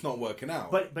it's not working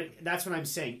out. But that's what I'm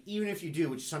saying. Even if you do,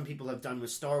 which some people have done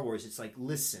with Star Wars, it's like,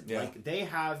 listen, like they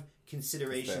have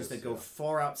considerations that go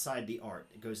far outside the art.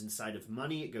 It goes inside of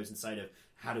money. It goes inside of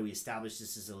how do we establish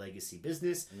this as a legacy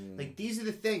business. Like, these are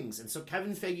the things. And so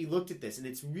Kevin Feige looked at this, and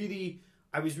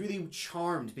I was really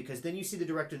charmed, because then you see the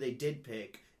director they did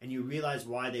pick, and you realize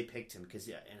why they picked him. Because,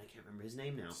 and I can't remember his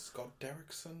name now. Scott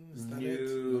Derrickson? Is that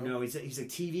it? No, he's a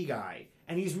TV guy.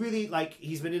 And he's really, like,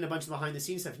 he's been in a bunch of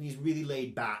behind-the-scenes stuff, and he's really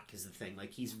laid back, is the thing.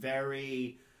 Like, he's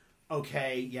very,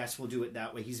 okay, yes, we'll do it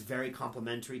that way. He's very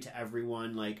complimentary to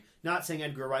everyone. Like, not saying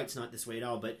Edgar Wright's not this way at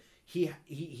all, but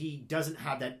he doesn't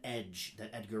have that edge that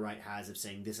Edgar Wright has of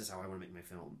saying, this is how I want to make my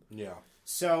film. Yeah.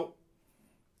 So,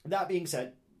 that being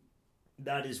said,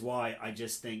 that is why I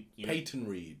just think... Peyton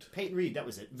Reed, that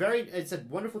was it. It's a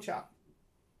wonderful chap.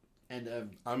 And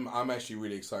I'm actually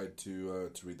really excited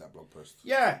to read that blog post.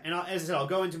 Yeah, and as I said, I'll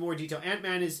go into more detail.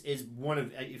 Ant-Man is one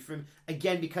of,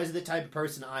 again, because of the type of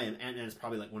person I am, Ant-Man is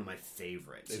probably like one of my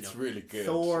favorites. It's really good.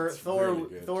 Thor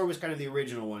was kind of the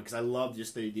original one, because I love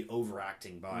just the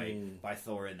overacting by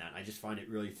Thor in that. I just find it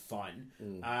really fun.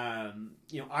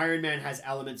 Iron Man has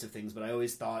elements of things, but I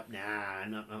always thought,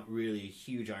 I'm not really a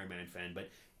huge Iron Man fan, but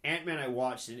Ant-Man I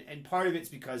watched, and part of it's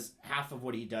because half of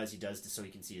what he does so he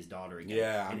can see his daughter again.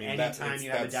 Yeah, and anytime you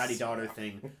have a daddy-daughter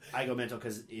thing, I go mental,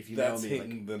 because if you know me,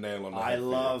 hitting the nail on the I head.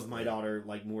 love my daughter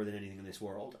like more than anything in this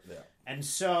world. Yeah. And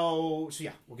so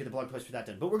yeah, we'll get the blog post for that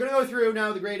done. But we're going to go through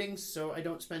now the gradings, so I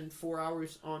don't spend 4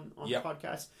 hours on the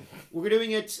podcast. We're doing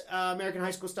it American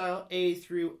high school style, A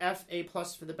through F, A+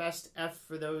 for the best, F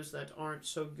for those that aren't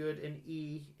so good, and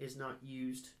E is not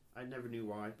used. I never knew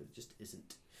why, but it just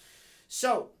isn't.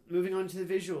 So, moving on to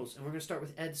the visuals, and we're going to start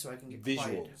with Ed so I can get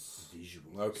quiet.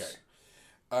 Visuals. Okay.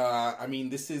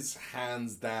 This is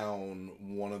hands down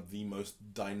one of the most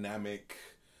dynamic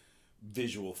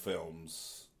visual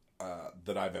films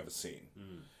that I've ever seen.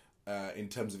 In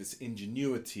terms of its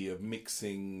ingenuity of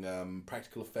mixing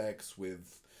practical effects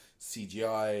with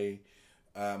CGI.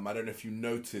 I don't know if you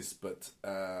noticed, but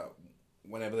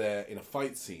whenever they're in a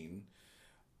fight scene,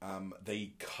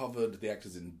 they covered the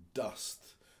actors in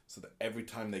dust, so that every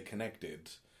time they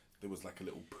connected, there was like a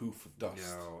little poof of dust.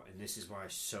 No, and this is why I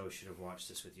so should have watched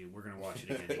this with you. We're going to watch it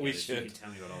again together. We should. So you can tell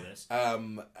me about all this.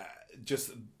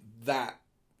 Just that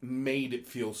made it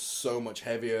feel so much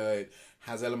heavier. It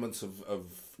has elements of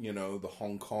the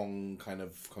Hong Kong kind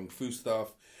of kung fu stuff.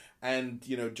 And,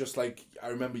 just like I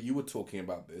remember you were talking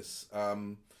about this,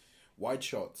 wide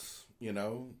shots.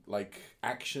 Like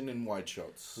action in wide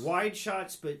shots. Wide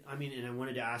shots, but and I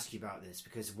wanted to ask you about this,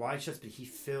 because wide shots, but he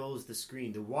fills the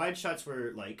screen. The wide shots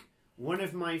were like one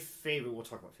of my favorite, we'll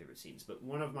talk about favorite scenes, but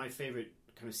one of my favorite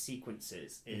kind of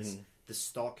sequences is the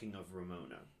stalking of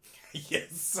Ramona.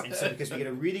 Yes. And so because we get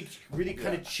a really, really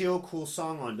kind of chill, cool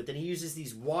song on, but then he uses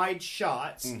these wide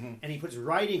shots and he puts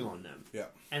writing on them. Yeah.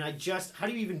 And how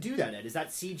do you even do that, Ed? Is that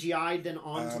CGI then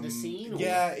onto the scene? Or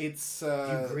yeah, it's... do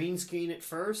you green screen it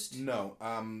first? No.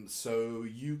 So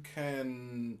you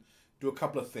can do a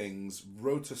couple of things.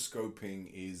 Rotoscoping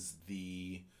is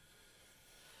the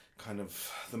kind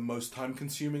of the most time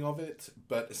consuming of it.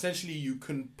 But essentially you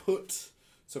can put...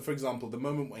 So for example, the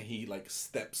moment when he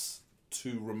steps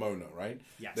to Ramona, right?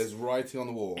 Yes. There's writing on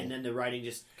the wall. And then the writing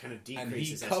just kind of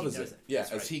decreases and he covers as he does it. it. Yeah,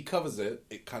 That's as he covers it,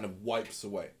 it kind of wipes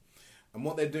away. And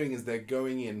what they're doing is they're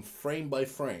going in frame by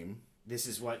frame. This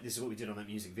is what we did on that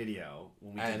music video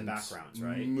when we did the backgrounds,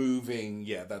 right? Moving,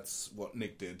 that's what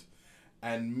Nick did.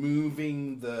 And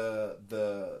moving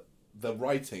the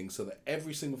writing so that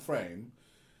every single frame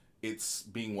it's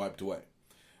being wiped away.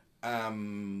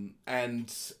 And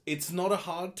it's not a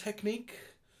hard technique,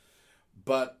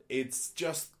 but it's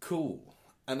just cool.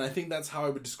 And I think that's how I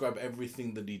would describe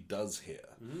everything that he does here.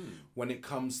 When it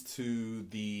comes to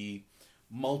the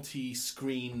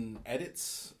multi-screen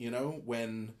edits,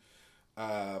 when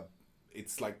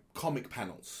it's like comic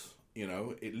panels,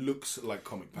 it looks like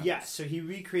comic panels. Yeah, so he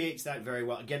recreates that very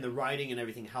well. Again, the writing and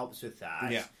everything helps with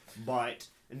that. Yeah.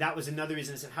 And that was another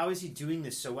reason I said, how is he doing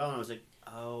this so well? And I was like,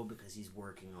 oh, because he's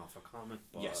working off a comic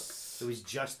book. Yes. So he's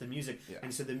just the music. Yeah.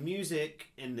 And so the music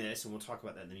in this, and we'll talk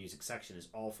about that in the music section, is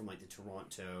all from the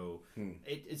Toronto...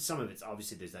 It's some of it's,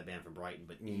 obviously there's that band from Brighton,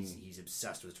 but he's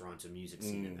obsessed with Toronto music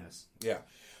scene in this. Yeah.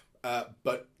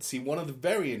 But see, one of the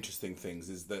very interesting things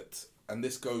is that, and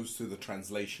this goes through the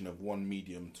translation of one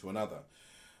medium to another,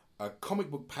 a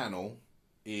comic book panel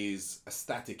is a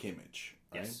static image,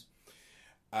 right? Yes.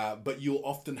 but you'll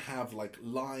often have like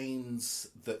lines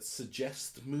that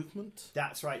suggest movement.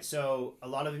 That's right. So a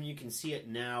lot of them you can see it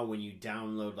now when you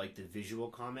download like the visual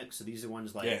comics. So these are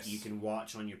ones like you can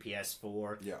watch on your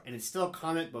PS4. Yeah. And it's still a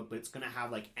comic book, but it's going to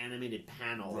have like animated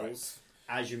panels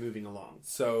as you're moving along.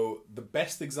 So the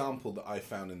best example that I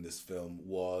found in this film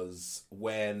was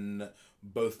when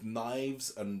both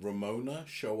Knives and Ramona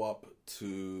show up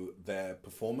to their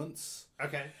performance.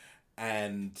 Okay.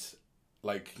 And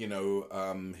like, you know,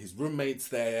 his roommate's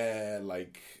there,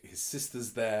 like his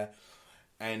sister's there,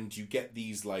 and you get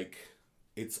these like,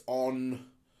 it's on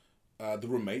the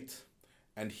roommate,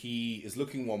 and he is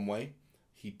looking one way,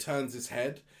 he turns his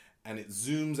head, and it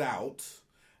zooms out,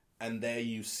 and there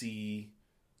you see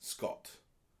Scott,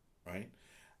 right?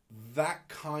 That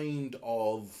kind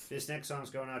of... This next song's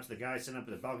going out to the guy sitting up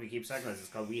at the balcony, keep cycling. It's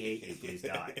called We Hate You, Please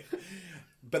Die.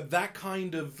 But that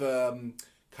kind of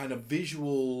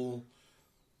visual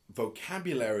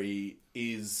vocabulary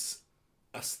is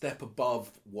a step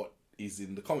above what is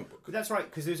in the comic book. But that's right,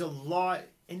 because there's a lot,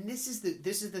 and this is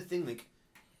the thing. Like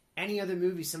any other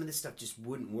movie, some of this stuff just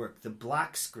wouldn't work. The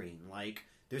black screen, like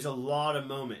there's a lot of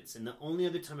moments, and the only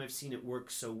other time I've seen it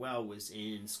work so well was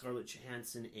in Scarlett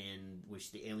Johansson in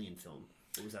the Alien film.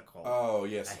 What was that called? Oh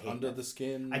yes, Under the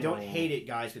Skin. I don't hate it,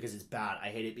 guys, because it's bad. I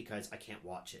hate it because I can't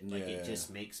watch it. Like it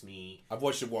just makes me. I've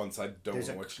watched it once. I don't want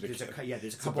to watch it again.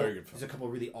 There's a couple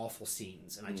really awful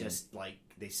scenes, and I just like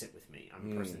they sit with me.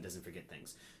 I'm a person that doesn't forget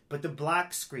things. But the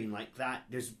black screen like that,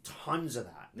 there's tons of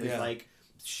that. There's like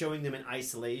showing them in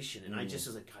isolation, and I just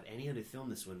was like, God, any other film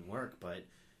this wouldn't work. But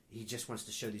he just wants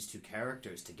to show these two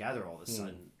characters together all of a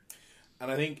sudden. And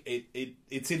I think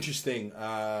it's interesting.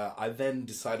 I then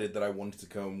decided that I wanted to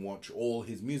go and watch all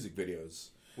his music videos.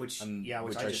 Which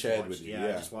I shared with you.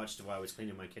 I just watched while I was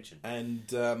cleaning my kitchen.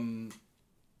 And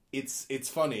it's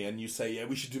funny, and you say,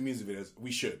 we should do music videos.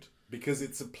 We should. Because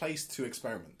it's a place to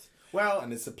experiment. Well,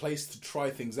 and it's a place to try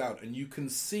things out. And you can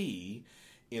see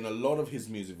in a lot of his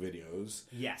music videos,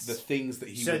 the things that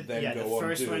he would then go on to do. The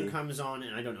first one comes on,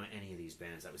 and I don't know any of these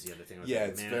bands. That was the other thing. I was like,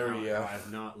 it's very... I've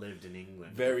not lived in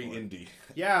England very before. indie.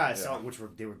 Yeah,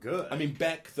 they were good. I mean,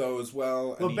 Beck, though, as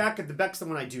well. Well, Beck's the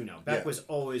one I do know. Beck was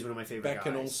always one of my favorite guys. Beck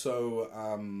and also...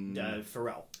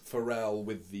 Pharrell. Pharrell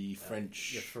with the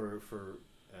French... for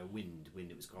Wind,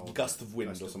 it was called. Gust of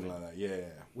Wind or something like that. Yeah.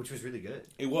 Which was really good.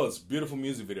 It was. Beautiful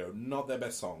music video. Not their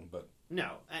best song, but...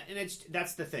 No, and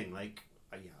that's the thing, like...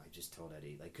 I just told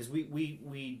Eddie, like, because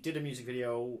we did a music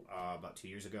video about 2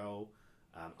 years ago.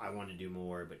 I wanted to do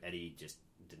more, but Eddie just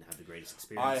didn't have the greatest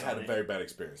experience. I had a very bad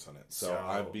experience on it, so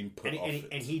I've been put off it.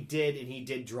 And he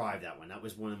did drive that one. That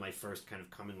was one of my first kind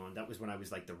of coming on. That was when I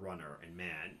was like the runner, and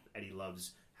man, Eddie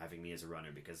loves having me as a runner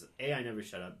because A, I never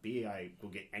shut up. B, I will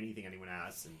get anything anyone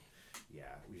asks, and yeah,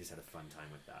 we just had a fun time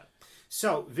with that.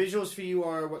 So, visuals for you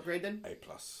are what grade then? A+.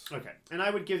 Okay. And I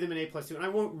would give them an A+ too. And I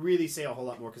won't really say a whole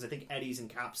lot more because I think Eddie's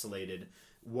encapsulated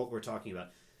what we're talking about.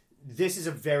 This is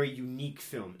a very unique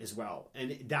film as well.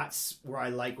 And that's where I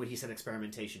like what he said,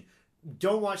 experimentation.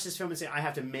 Don't watch this film and say, I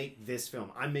have to make this film.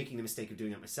 I'm making the mistake of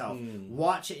doing it myself.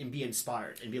 Watch it and be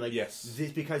inspired. And be like, this,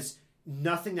 because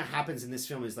nothing that happens in this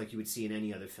film is like you would see in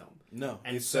any other film. No.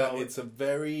 And it's a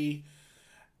very...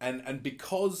 And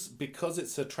because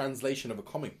it's a translation of a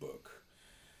comic book,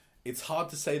 it's hard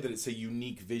to say that it's a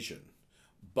unique vision,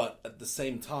 but at the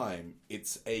same time,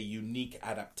 it's a unique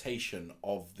adaptation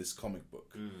of this comic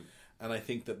book. And I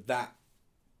think that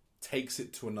takes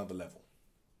it to another level.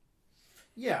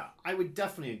 Yeah, I would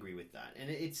definitely agree with that. And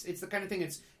it's the kind of thing,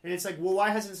 it's like, well, why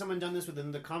hasn't someone done this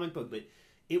within the comic book? But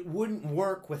it wouldn't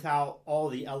work without all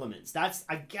the elements. That's,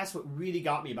 I guess, what really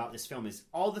got me about this film is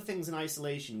all the things in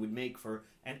isolation would make for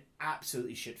an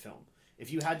absolutely shit film.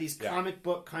 If you had these comic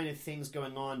book kind of things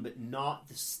going on, but not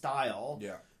the style,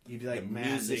 you'd be like, the man,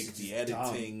 music, this is the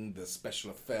editing, dumb. the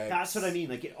special effects. That's what I mean.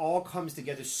 Like, it all comes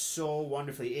together so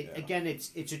wonderfully. Again,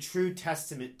 it's a true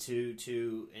testament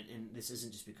to and this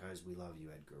isn't just because we love you,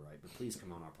 Edgar Wright, but please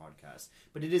come on our podcast.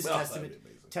 But it is a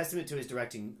testament to his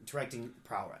directing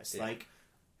prowess. Yeah. Like,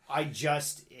 I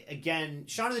just, again,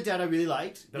 Shaun of the Dead I really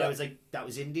liked, but I was like, that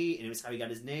was indie, and it was how he got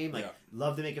his name. Like,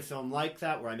 love to make a film like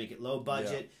that, where I make it low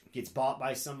budget, gets bought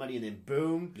by somebody, and then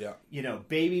boom. Yeah. You know,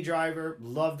 Baby Driver,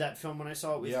 loved that film when I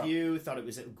saw it with you, thought it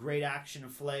was a great action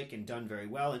flick, and done very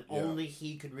well, and only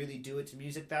he could really do it to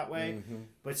music that way.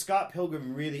 But Scott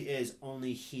Pilgrim really is,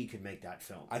 only he could make that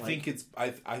film. I think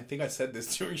I said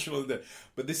this during Shaun of the Dead,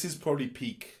 but this is probably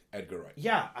peak Edgar Wright.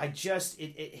 Yeah,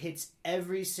 it hits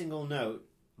every single note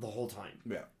the whole time.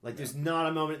 Yeah. Like, there's not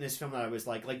a moment in this film that I was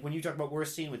like when you talk about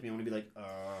worst scene with me, I'm going to be like,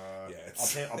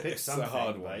 I'll pick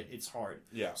something, but it's hard.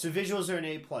 Yeah. So visuals are an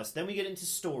A+. Then we get into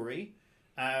story.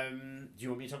 Do you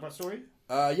want me to talk about story?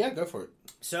 Yeah, go for it.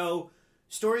 So,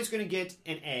 story's going to get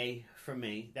an A from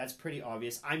me. That's pretty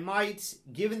obvious. I might,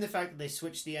 given the fact that they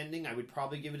switched the ending, I would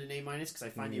probably give it an A- because I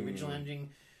find the original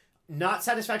ending not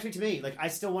satisfactory to me. Like, I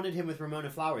still wanted him with Ramona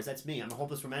Flowers. That's me. I'm a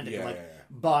hopeless romantic. Yeah,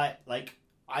 But, like,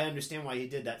 I understand why he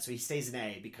did that. So he stays an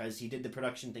A because he did the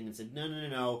production thing and said,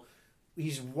 no.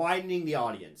 He's widening the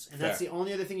audience. And that's the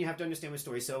only other thing you have to understand with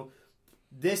story. So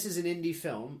this is an indie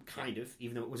film, kind of,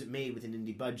 even though it wasn't made with an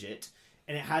indie budget.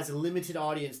 And it has a limited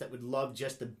audience that would love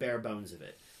just the bare bones of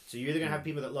it. So you're either going to have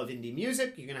people that love indie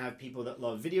music, you're going to have people that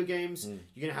love video games,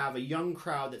 you're going to have a young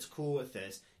crowd that's cool with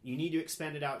this. You need to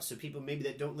expand it out so people maybe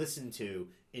that don't listen to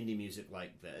indie music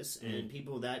like this, and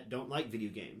people that don't like video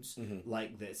games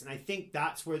like this. And I think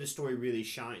that's where the story really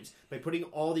shines, by putting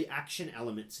all the action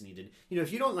elements needed. You know,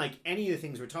 if you don't like any of the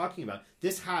things we're talking about,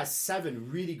 this has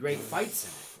 7 really great fights in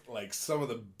it. Like some of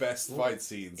the best fight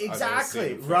scenes Exactly,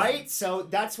 I've ever seen. right? So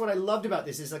that's what I loved about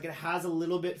this, is like it has a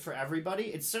little bit for everybody.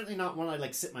 It's certainly not one I'd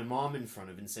like sit my mom in front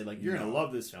of and say like, you're going to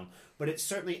love this film. But it's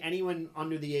certainly anyone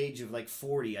under the age of like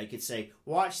 40, I could say,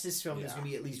 watch this film. There's going to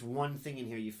be at least one thing in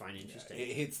here you find interesting.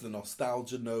 It hits the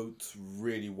nostalgia note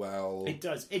really well. It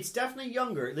does. It's definitely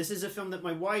younger. This is a film that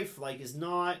my wife like is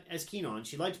not as keen on.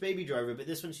 She liked Baby Driver, but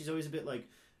this one she's always a bit like,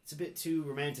 it's a bit too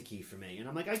romantic-y for me. And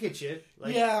I'm like, I get you.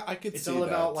 Like, yeah, I could see that. It's all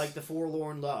about like the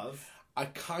forlorn love. I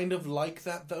kind of like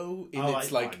that though.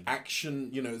 It's like action,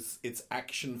 you know, it's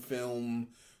action film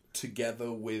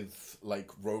together with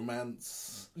like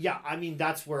romance. Yeah, I mean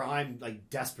that's where I'm like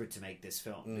desperate to make this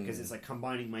film, because it's like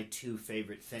combining my 2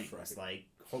 favorite things, like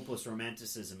hopeless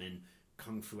romanticism and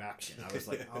kung fu action. I was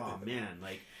like, oh man,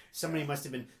 like somebody must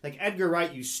have been like Edgar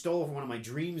Wright. You stole from one of my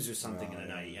dreams or something in a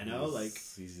night, you know? Like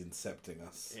he's incepting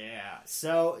us. Yeah.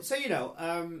 So you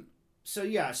know, so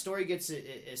yeah, story gets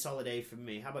a solid A from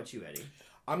me. How about you, Eddie?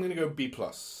 I'm gonna go B+.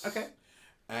 Okay.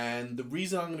 And the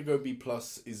reason I'm going to go B+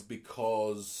 is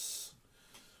because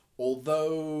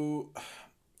although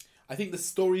I think the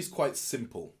story's quite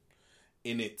simple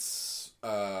in its,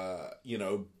 you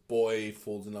know, boy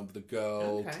falls in love with a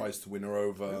girl, tries to win her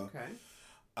over. Okay.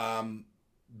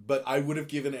 But I would have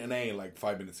given it an A like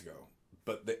 5 minutes ago.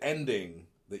 But the ending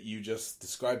that you just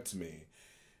described to me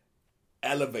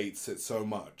elevates it so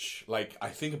much. Like, I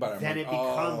think about it. Then it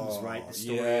becomes, right, the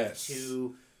story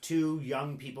of two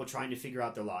young people trying to figure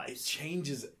out their lives. It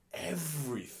changes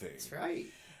everything. That's right.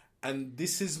 And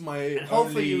this is my and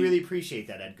hopefully you really appreciate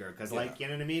that, Edgar, because like, you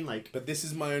know what I mean? Like, but this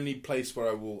is my only place where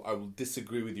I will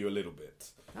disagree with you a little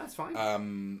bit. That's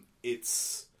fine.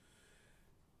 It's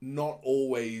not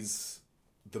always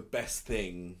the best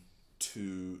thing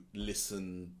to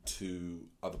listen to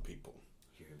other people.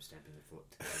 Hear him stamping the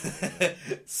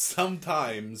foot.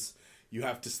 Sometimes you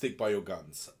have to stick by your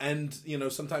guns, and you know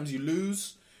sometimes you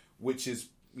lose, which is,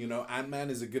 you know, Ant-Man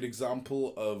is a good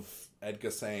example of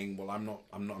Edgar saying, "Well,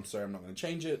 I'm sorry, I'm not going to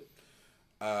change it."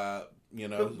 You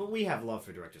know, but we have love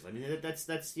for directors. I mean,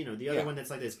 that's you know, the other one that's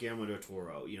like this, Guillermo del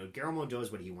Toro. You know, Guillermo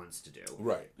does what he wants to do,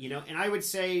 right? You know, and I would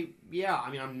say, yeah, I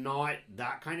mean, I'm not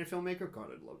that kind of filmmaker. God,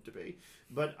 I'd love to be,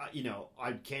 but you know,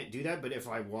 I can't do that. But if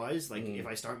I was, like, if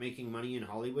I start making money in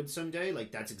Hollywood someday, like,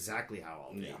 that's exactly how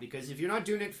I'll be. Yeah. Because if you're not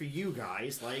doing it for you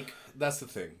guys, like, that's the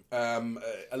thing.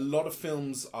 A lot of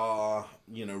films are,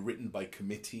 you know, written by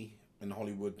committee. In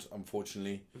Hollywood,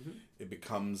 unfortunately, it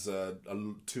becomes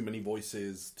too many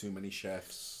voices, too many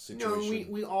chefs situation.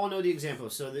 No, we all know the example.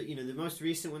 So the most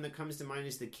recent one that comes to mind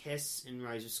is the kiss in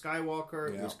Rise of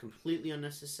Skywalker. It was completely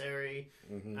unnecessary.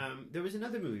 There was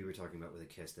another movie we were talking about with a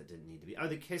kiss that didn't need to be. Oh,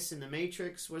 the kiss in the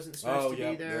Matrix wasn't supposed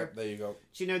to be there. Yeah, there you go.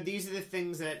 So, you know, these are the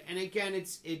things that, and again,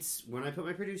 it's when I put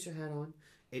my producer hat on.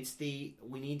 It's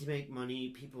we need to make money.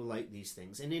 People like these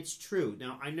things, and it's true.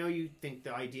 Now, I know you think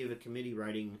the idea of a committee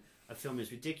writing a film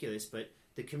is ridiculous, but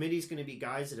the committee's going to be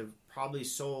guys that have probably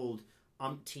sold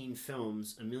umpteen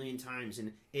films a million times,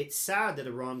 and it's sad that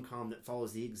a rom-com that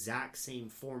follows the exact same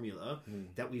formula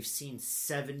that we've seen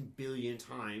 7 billion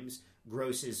times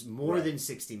grosses more than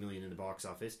 60 million in the box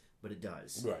office, but it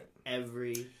does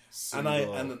every single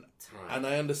time. And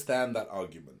I understand that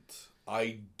argument.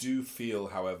 I do feel,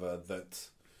 however, that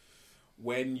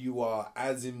when you are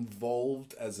as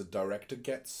involved as a director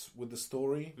gets with the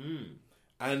story,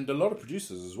 and a lot of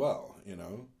producers as well, you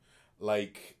know,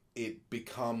 like, it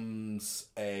becomes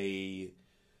I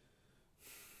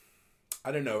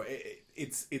don't know,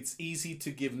 it's easy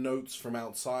to give notes from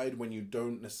outside when you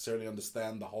don't necessarily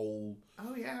understand the whole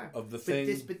of the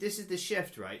thing. But this is the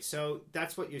shift, right? So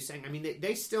that's what you're saying. I mean,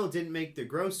 they still didn't make the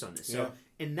gross on this. So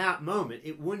in that moment,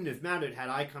 it wouldn't have mattered had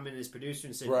I come in as producer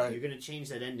and said, Right. you're going to change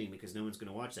that ending because no one's going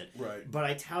to watch that. Right. But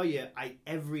I tell you,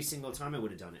 every single time I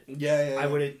would have done it. Yeah. I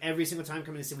would have every single time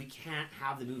come in and said, we can't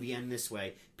have the movie end this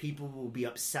way. People will be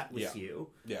upset with you.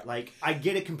 Yeah. Like, I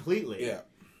get it completely. Yeah.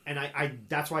 And I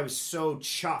that's why I was so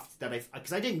chuffed that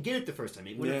because I didn't get it the first time.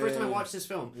 When the first time I watched this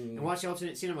film and watched the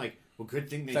alternate scene, I'm like, well, good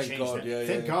thing they changed that.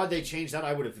 Thank God they changed that.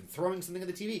 I would have been throwing something at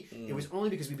the TV. It was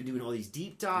only because we've been doing all these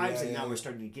deep dives and now we're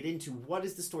starting to get into what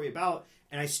is the story about.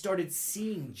 And I started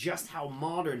seeing just how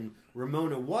modern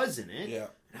Ramona was in it. Yeah.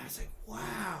 And I was like,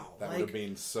 wow. That would have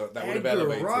been so... That would have Edgar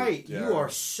elevated. Wright, Yeah. you are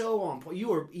so on point.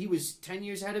 He was 10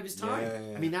 years ahead of his time.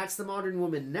 Yeah. I mean, that's the modern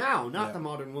woman now, not the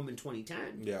modern woman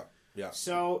 2010. Yeah.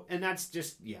 So, and that's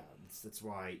just, that's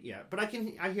why, But I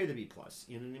hear the B+,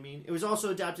 you know what I mean? It was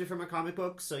also adapted from a comic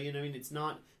book, so, you know what I mean? It's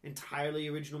not entirely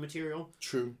original material.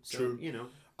 True. You know.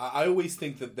 I always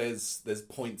think that there's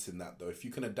points in that, though. If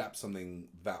you can adapt something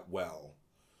that well,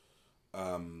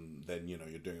 then, you know,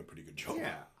 you're doing a pretty good job.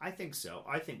 Yeah, I think so.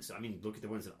 I mean, look at the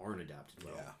ones that aren't adapted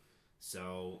well. Yeah.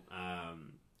 So,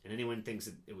 and anyone thinks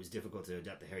that it was difficult to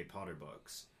adapt the Harry Potter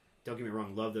books. Don't get me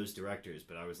wrong, love those directors,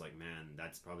 but I was like, man,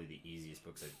 that's probably the easiest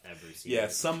books I've ever seen. Yeah,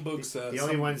 some books... The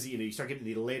only ones, you know, you start getting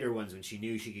the later ones when she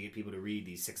knew she could get people to read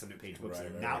these 600-page books,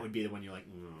 and that would be the one you're like,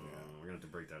 we're going to have to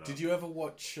break that up. Did you ever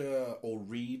watch or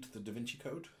read The Da Vinci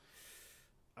Code?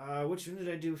 Which one did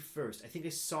I do first? I think I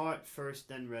saw it first,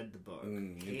 then read the book.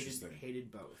 Interesting.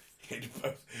 Hated both. Hated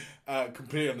both.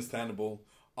 Completely understandable.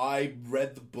 I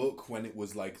read the book when it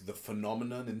was like the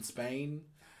phenomenon in Spain.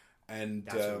 And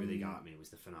that's what really got me,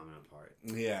 was the phenomenon part.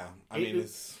 Yeah,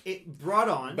 it brought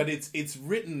on, but it's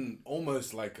written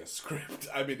almost like a script.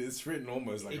 I mean, it's written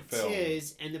almost like a film. It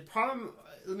is, and the problem.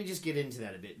 Let me just get into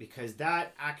that a bit, because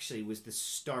that actually was the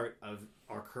start of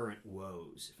our current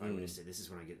woes. If I were to say, this is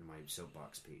when I get into my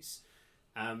soapbox piece.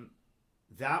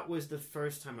 That was the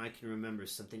first time I can remember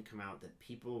something come out that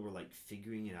people were like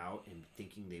figuring it out and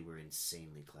thinking they were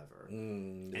insanely clever.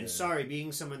 And sorry,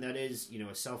 being someone that is, you know,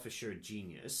 a self-assured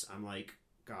genius, I'm like,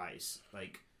 guys,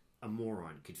 like a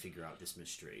moron could figure out this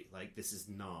mystery. Like, this is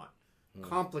not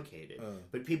complicated.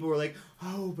 But people were like,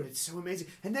 oh, but it's so amazing.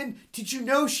 And then, did you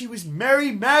know she was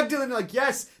Mary Magdalene? Like,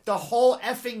 yes, the whole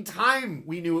effing time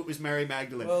we knew it was Mary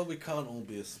Magdalene. Well, we can't all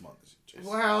be as smart as you,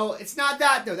 Jason. Well, it's not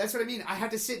that, though. That's what I mean. I have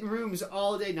to sit in rooms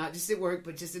all day, not just at work,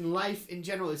 but just in life in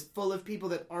general. It's full of people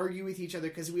that argue with each other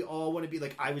because we all want to be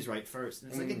like, I was right first.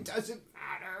 And it's like, it doesn't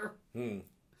matter.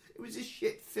 It was a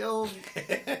shit film.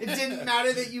 It didn't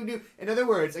matter that you knew. In other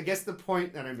words, I guess the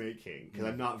point that I'm making, because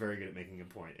I'm not very good at making a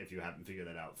point, if you haven't figured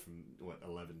that out from,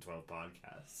 11, 12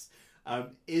 podcasts,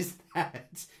 is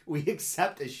that we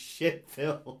accept a shit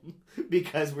film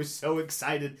because we're so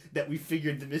excited that we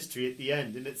figured the mystery at the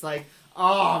end. And it's like,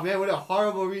 oh man, what a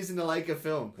horrible reason to like a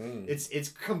film. It's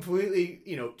completely,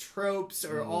 you know, tropes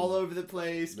are all over the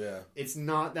place. Yeah. It's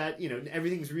not that, you know,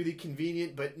 everything's really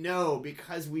convenient, but no,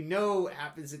 because we know what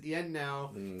happens at the end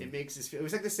now, it makes us feel... It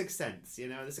was like The Sixth Sense, you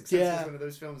know? The Sixth Sense is one of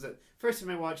those films that first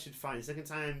time I watched it fine, second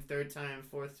time, third time,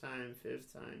 fourth time,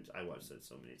 fifth time. I watched it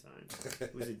so many times.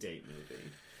 It was a date movie.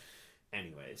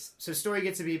 Anyways, so story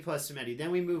gets a B+ from Eddie.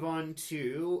 Then we move on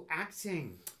to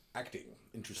acting. Acting.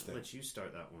 Interesting. I'll let you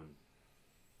start that one.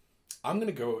 I'm going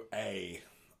to go A.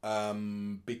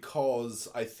 Because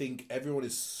I think everyone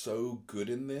is so good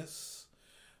in this.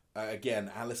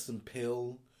 Again, Alison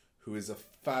Pill, who is a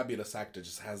fabulous actor,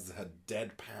 just has her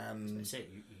deadpan. I say,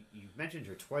 you've mentioned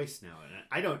her twice now,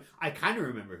 and I kind of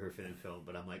remember her from the film,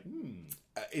 but I'm like,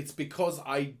 It's because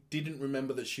I didn't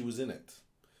remember that she was in it.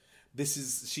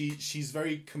 She's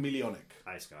very chameleonic.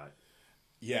 Hi, Scott.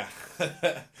 Yeah.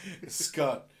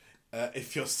 Scott,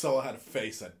 if your soul had a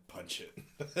face, I'd punch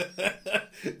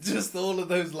it. Just all of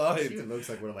those lines. She even looks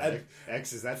like one of my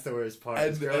exes. That's the worst part.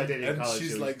 And, girl I dated in college,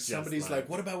 she's like, somebody's like,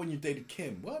 what about when you dated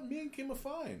Kim? Well, me and Kim are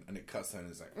fine. And it cuts down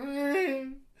and it's like,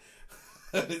 and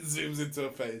it zooms into her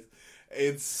face.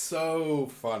 It's so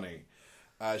funny.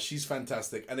 She's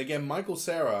fantastic. And again, Michael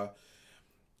Cera,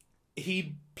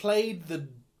 he played the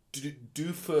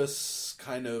doofus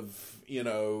kind of, you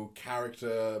know,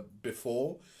 character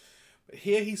before. But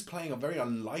here he's playing a very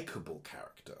unlikable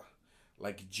character.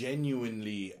 Like,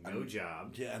 genuinely... No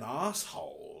job. Yeah, an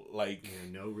asshole. Like...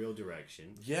 Yeah, no real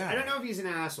direction. Yeah. I don't know if he's an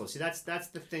asshole. See, that's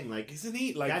the thing. Like, isn't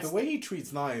he? Like, the way he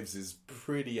treats knives is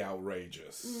pretty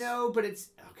outrageous. No, but it's...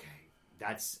 Okay.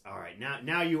 That's all right.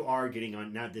 Now you are getting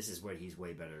on. Now this is what he's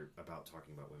way better about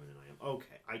talking about women than I am.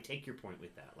 Okay, I take your point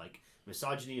with that. Like,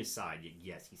 misogyny aside,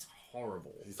 yes, he's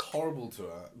horrible. He's horrible to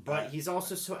her, but he's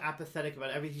also so apathetic about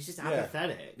everything. He's just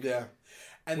apathetic. Yeah.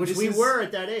 And which we were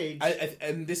at that age.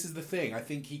 And this is the thing. I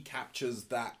think he captures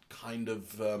that kind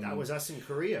of... that was us in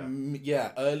Korea.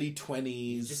 Early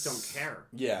 20s. You just don't care.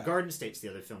 Yeah. Garden State's the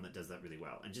other film that does that really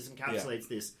well. And just encapsulates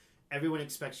this... Everyone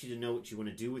expects you to know what you want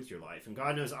to do with your life. And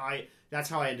God knows that's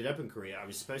how I ended up in Korea. I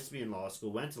was supposed to be in law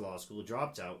school, went to law school,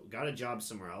 dropped out, got a job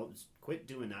somewhere else, quit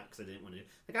doing that because I didn't want to do...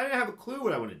 Like, I didn't have a clue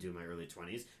what I wanted to do in my early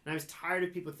 20s. And I was tired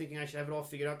of people thinking I should have it all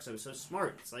figured out because I was so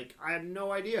smart. It's like, I have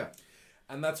no idea.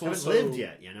 And that's also... haven't lived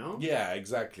yet, you know? Yeah,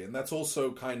 exactly. And that's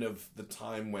also kind of the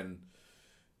time when,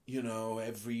 you know,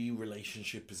 every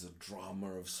relationship is a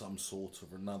drama of some sort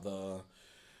or another.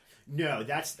 No,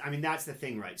 that's the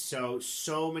thing, right?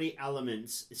 So many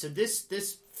elements. So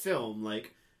this film,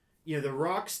 like, you know, the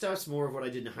rock stuff's more of what I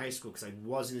did in high school because I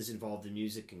wasn't as involved in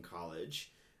music in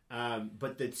college.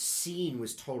 But the scene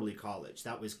was totally college.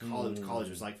 That was college. College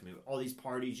was like for me. All these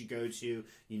parties you go to,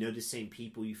 you know the same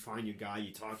people. You find your guy.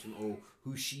 You talk to him. Oh,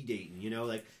 who's she dating? You know,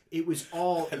 like it was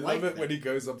all. I love it when he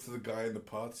goes up to the guy in the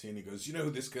party and he goes, "You know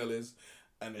who this girl is?"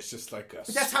 And it's just like a but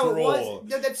that's how it was.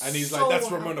 No, and he's like, "That's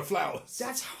Ramona Flowers."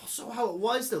 That's how it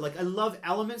was, though. Like, I love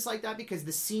elements like that because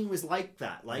the scene was like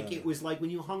that. Like, it was like when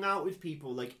you hung out with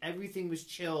people, like, everything was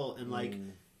chill and, like,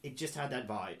 it just had that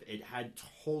vibe. It had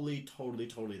totally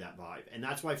that vibe. And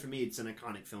that's why, for me, it's an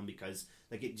iconic film because,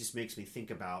 like, it just makes me think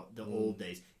about the old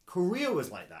days. Korea was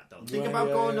like that, though. Think about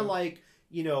going to, like,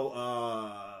 you know,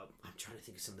 I'm trying to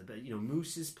think of some of the, you know,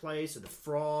 Moose's Place or The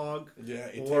Frog. Yeah,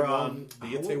 Itaewon.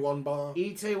 The Itaewon bar.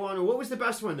 Itaewon. Or what was the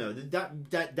best one, though?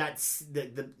 That's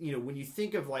you know, when you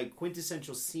think of, like,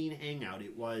 quintessential scene hangout,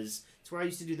 it's where I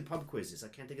used to do the pub quizzes. I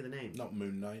can't think of the name. Not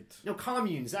Moon Knight. No,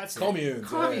 Communes, that's Communes. it.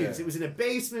 Communes. Yeah. It was in a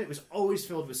basement. It was always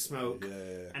filled with smoke.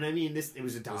 Yeah. And I mean, it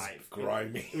was a dive. It was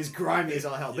grimy. It was grimy as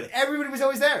all hell. But everybody was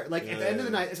always there. Like, at the end of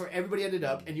the night, that's where everybody ended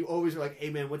up. And you always were like, hey,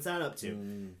 man, what's that up to?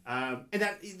 And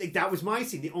that was my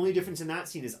scene. The only difference in that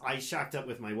scene is I shacked up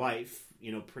with my wife,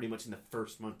 you know, pretty much in the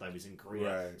first month I was in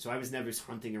Korea. Right. So I was never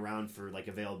hunting around for, like,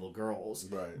 available girls.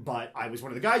 Right. But I was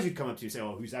one of the guys who'd come up to and say,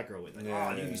 oh, who's that girl with? Like,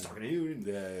 I knew he's talking to you.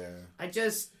 And I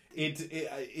just...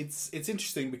 It's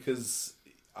interesting because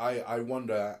I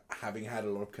wonder, having had a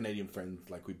lot of Canadian friends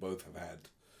like we both have had,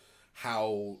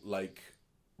 how, like,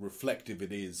 reflective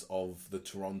it is of the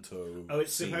Toronto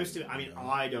scene, supposed to. I mean,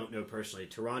 I don't know personally.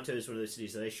 Toronto is one of those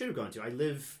cities that I should have gone to. I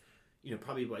live, you know,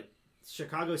 probably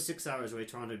Chicago's 6 hours away.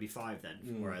 Toronto would be 5 then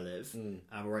from where I live,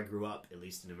 where I grew up, at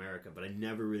least in America. But I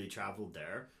never really traveled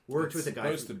there. Worked with a guy.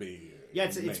 Supposed to be. Yeah,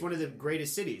 it's one of the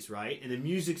greatest cities, right? And the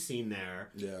music scene there.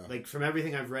 Yeah. Like, from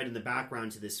everything I've read in the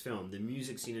background to this film, the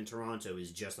music scene in Toronto is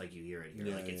just like you hear it here.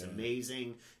 Yeah, it's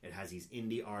amazing. It has these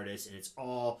indie artists, and it's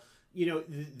all. You know,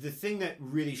 the thing that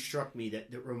really struck me that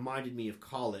reminded me of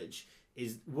college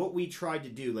is what we tried to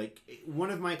do. Like, one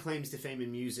of my claims to fame in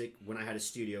music when I had a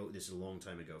studio, this is a long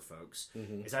time ago, folks,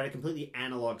 is I had a completely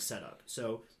analog setup.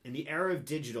 So in the era of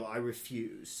digital, I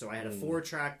refused. So I had a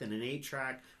 4-track, then an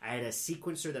 8-track. I had a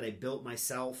sequencer that I built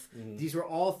myself. These were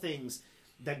all things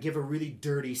that give a really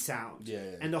dirty sound. Yeah.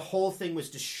 And the whole thing was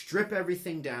to strip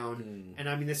everything down. And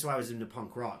I mean, this is why I was into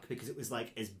punk rock, because it was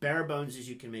like as bare bones as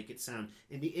you can make it sound.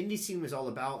 And the indie scene was all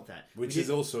about that. Which is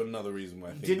also another reason why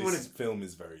I think this film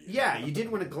is very... Yeah, you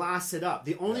didn't want to glass it up.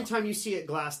 The only time you see it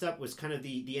glassed up was kind of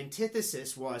the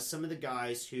antithesis was some of the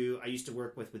guys who I used to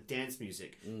work with dance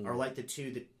music are like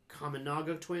the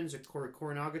Kaminaga twins or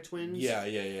Korinaga twins. Yeah.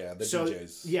 The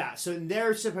DJs. Yeah, so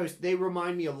they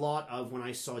remind me a lot of when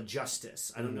I saw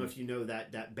Justice. I don't know if you know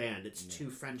that band. It's 2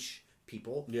 French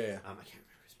people. Yeah. I can't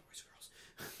remember if it's boys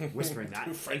or girls. Whispering that.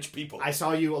 2 French people. I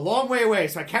saw you a long way away,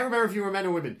 so I can't remember if you were men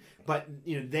or women. But,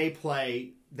 you know, they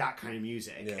play that kind of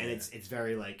music. Yeah, and it's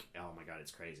very like, oh my god,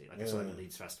 it's crazy. Like I saw them at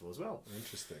Leeds Festival as well.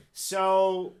 Interesting.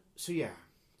 So yeah.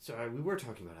 So we were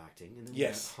talking about acting, and then we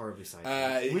got horribly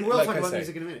sidetracked. We will talk about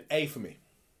music in a minute. A for me.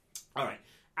 All right.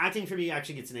 Acting for me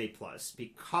actually gets an A+,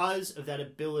 because of that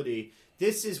ability.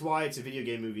 This is why it's a video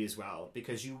game movie as well,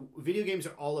 because video games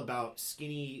are all about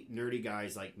skinny, nerdy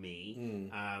guys like me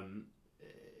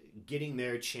getting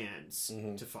their chance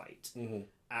to fight.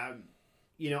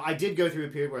 You know, I did go through a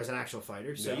period where I was an actual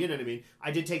fighter, so you know what I mean? I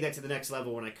did take that to the next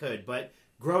level when I could, but...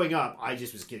 Growing up, I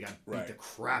just was getting beat the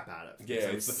crap out of. Yeah,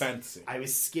 it's the fantasy. I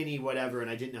was skinny, whatever, and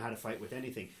I didn't know how to fight with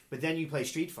anything. But then you play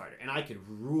Street Fighter, and I could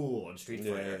rule on Street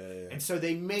Fighter. Yeah. And so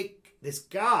they make this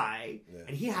guy,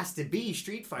 and he has to be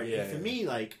Street Fighter. And for me,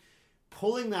 like,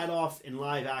 pulling that off in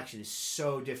live action is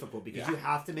so difficult because you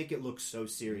have to make it look so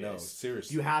serious. No,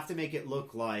 seriously. You have to make it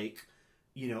look like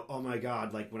oh my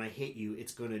god, like when I hit you,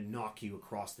 it's going to knock you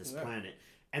across this planet.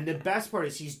 And the best part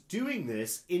is he's doing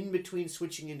this in between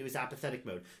switching into his apathetic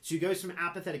mode. So he goes from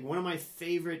apathetic. One of my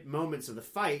favorite moments of the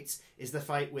fights is the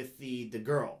fight with the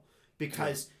girl.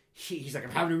 Because he's like,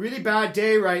 I'm having a really bad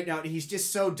day right now. And he's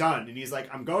just so done. And he's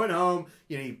like, I'm going home.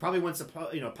 He probably wants a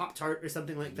Pop-Tart or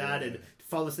something like that. And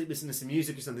fall asleep listening to some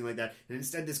music or something like that. And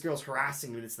instead this girl's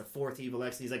harassing him and it's the fourth evil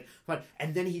X. And he's like, fine.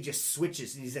 And then he just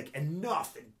switches and he's like,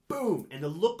 enough. And boom. And the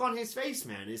look on his face,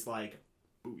 man, is like,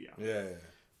 booyah. Yeah.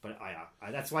 But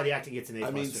that's why the acting gets an A+. I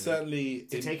mean, certainly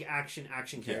to take action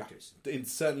characters.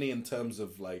 Certainly in terms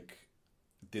of like,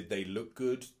 did they look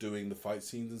good doing the fight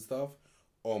scenes and stuff?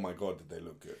 Oh my god, did they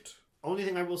look good? Only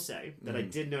thing I will say that I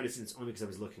did notice, and it's only because I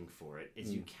was looking for it,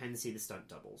 is you can see the stunt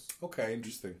doubles. Okay,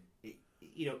 interesting.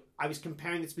 I was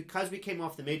comparing this because we came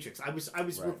off the Matrix.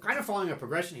 We're kind of following a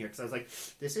progression here because I was like,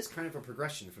 this is kind of a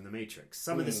progression from the Matrix.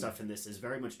 Some of the stuff in this is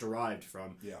very much derived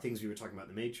from things we were talking about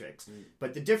in the Matrix.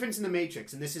 But the difference in the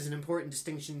Matrix, and this is an important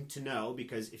distinction to know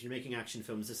because if you're making action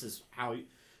films, this is how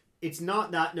it's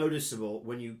not that noticeable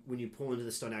when you pull into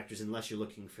the stunt actors unless you're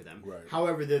looking for them. Right.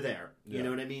 However, they're there. You know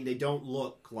what I mean? They don't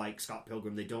look like Scott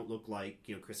Pilgrim. They don't look like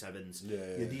Chris Evans.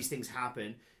 These things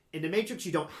happen. In The Matrix,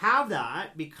 you don't have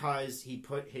that because he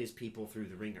put his people through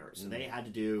the ringer. So they had to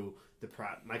do the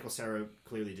prep. Michael Cera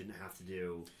clearly didn't have to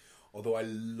do... Although I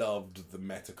loved the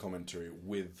meta commentary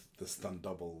with the stunt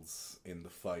doubles in the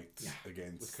fight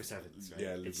against... With Chris Evans, right?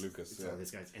 Yeah, Lucas. It's all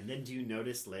these guys. And then do you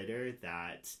notice later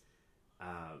that...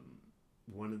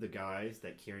 one of the guys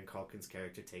that Kieran Culkin's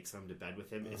character takes home to bed with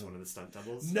him is one of the stunt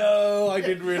doubles. No, I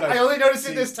didn't realize. I only noticed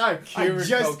it this time.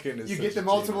 Culkin is you get the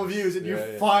multiple views and you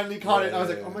finally caught it. I was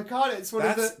like, oh my god, it's one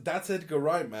of the... That's Edgar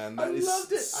Wright, man. That is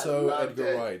loved it. so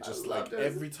Edgar Wright. Just like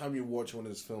every time you watch one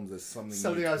of his films, there's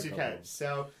something else you catch.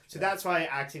 So that's why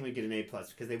acting would get an A+,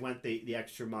 because they went the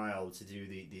extra mile to do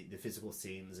the physical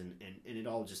scenes and it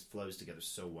all just flows together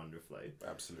so wonderfully.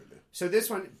 Absolutely. So this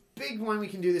one, big one, we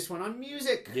can do this one on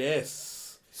music. Yes.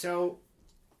 So,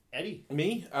 Eddie.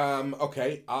 Me?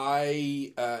 Okay.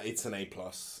 It's an A+.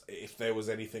 If there was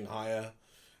anything higher,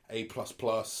 A++,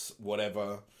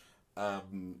 whatever.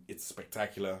 It's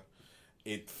spectacular.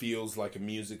 It feels like a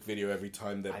music video every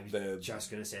time that they're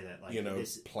just going to say that, like,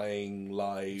 playing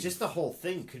live. Just the whole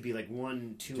thing could be like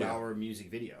 1-2 hour music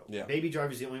video. Yeah. Baby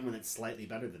Driver's the only one that's slightly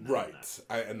better than that. Right.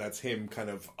 And that's him kind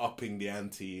of upping the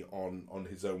ante on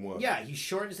his own work. Yeah, he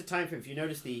shortens the time frame. If you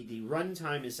notice, the run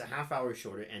time is a half hour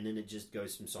shorter, and then it just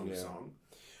goes from song to song.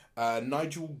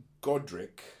 Nigel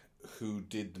Godrich, who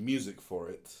did the music for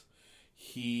it,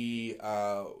 he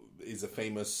is a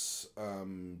famous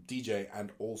DJ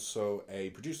and also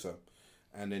a producer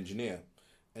and engineer.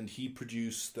 And he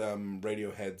produced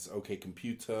Radiohead's OK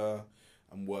Computer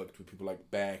and worked with people like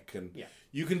Beck. And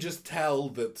you can just tell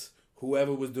that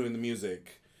whoever was doing the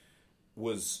music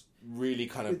was really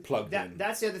kind of plugged in.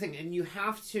 That's the other thing. And you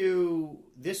have to...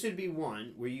 This would be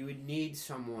one where you would need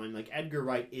someone... Like Edgar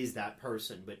Wright is that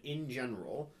person. But in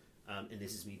general... and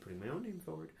this is me putting my own name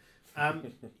forward...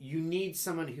 you need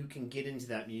someone who can get into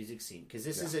that music scene because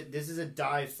this is a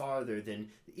dive farther than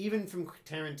even from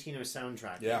Tarantino's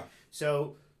soundtrack. Yeah.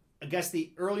 So I guess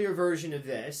the earlier version of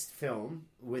this film,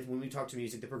 with when we talk to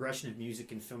music, the progression of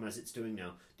music in film as it's doing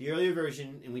now, the earlier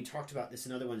version, and we talked about this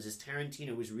in other ones, is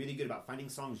Tarantino was really good about finding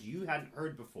songs you hadn't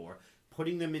heard before,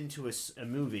 putting them into a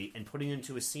movie, and putting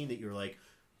into a scene that you're like,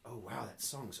 oh wow, that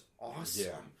song's awesome.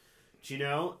 Yeah. Do you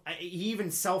know? He even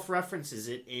self-references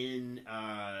it in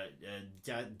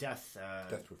Death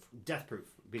Proof.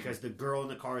 Because the girl in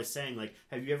the car is saying, like,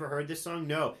 have you ever heard this song?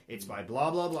 No. It's by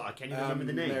blah, blah, blah. I can't even remember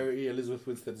the name. Mary Elizabeth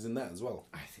Winstead is in that as well.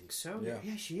 I think so.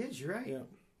 Yeah, she is. You're right.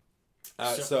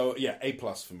 Yeah. So, A+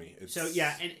 for me. So,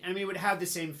 yeah, and I mean, it would have the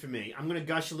same for me. I'm going to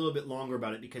gush a little bit longer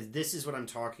about it because this is what I'm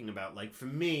talking about. Like, for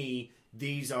me,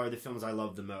 these are the films I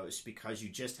love the most because you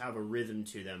just have a rhythm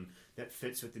to them that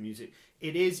fits with the music.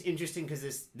 It is interesting because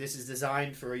this is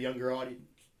designed for a younger audience.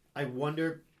 I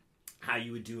wonder how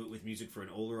you would do it with music for an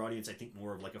older audience. I think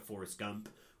more of like a Forrest Gump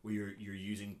where you're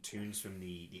using tunes from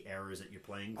the eras that you're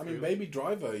playing through. I mean, Baby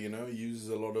Driver, uses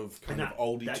a lot of kind of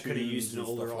oldie tunes. That could have used an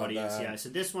older audience, yeah. So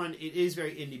this one, it is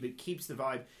very indie, but keeps the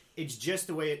vibe. It's just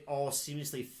the way it all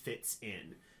seamlessly fits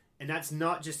in. And that's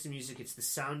not just the music, it's the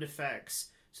sound effects.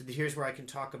 So here's where I can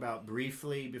talk about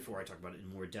briefly, before I talk about it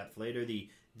in more depth later, the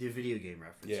video game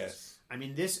references. Yes. I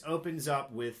mean, this opens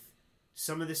up with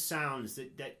some of the sounds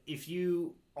that if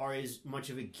you are as much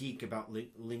of a geek about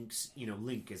Link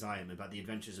as I am, about the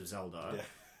Adventures of Zelda,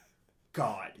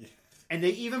 God. Yeah. And they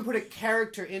even put a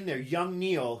character in there, young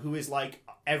Neil, who is like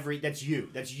that's you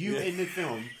in the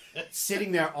film,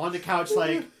 sitting there on the couch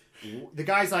like, the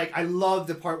guy's like, I love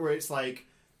the part where it's like,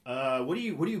 what do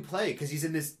you play? Because he's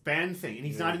in this band thing, and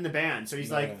he's not in the band, so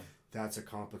he's like, that's a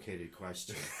complicated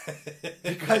question.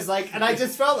 Because and I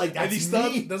just felt like that's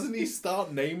me. Doesn't he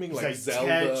start naming like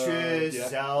Zelda, Tetris,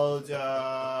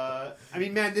 Zelda? I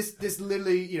mean, man, this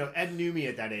literally, Ed knew me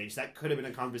at that age. That could have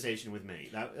been a conversation with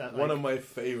me. One of my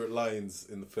favorite lines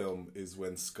in the film is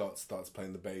when Scott starts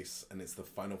playing the bass, and it's the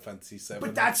Final Fantasy VII.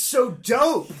 But that's so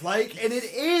dope. And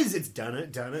it is. It's done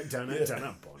it. Then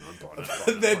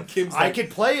Kim's I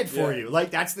could play it for you.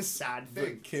 That's the sad thing.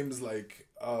 But Kim's like,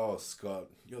 oh, Scott,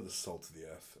 you're the salt of the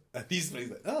earth. And he's like,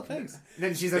 oh, thanks. And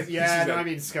then she's like, I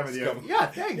mean scum of the earth. Yeah,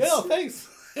 thanks. Yeah, thanks.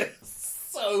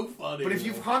 So funny. But if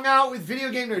you've hung out with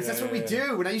video game nerds, that's what we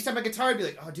do. When I used to have my guitar, I'd be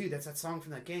like, oh, dude, that's that song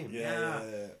from that game. Yeah.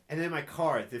 And then in my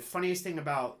car, the funniest thing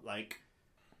about,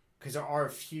 because there are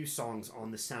a few songs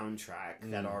on the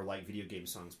soundtrack that are, video game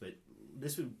songs, but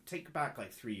this would take back,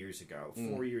 3 years ago,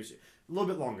 4 years, a little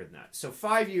bit longer than that. So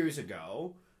 5 years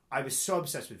ago, I was so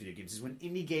obsessed with video games. This is when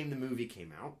Indie Game the movie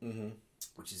came out,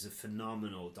 which is a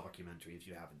phenomenal documentary if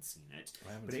you haven't seen it.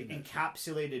 But it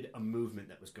encapsulated a movement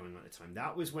that was going on at the time.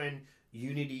 That was when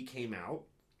Unity came out.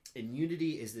 And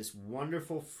Unity is this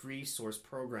wonderful free source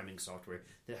programming software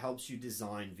that helps you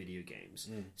design video games.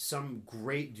 Some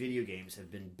great video games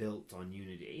have been built on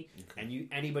Unity, and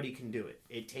anybody can do it.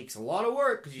 It takes a lot of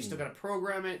work because you still got to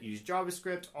program it, use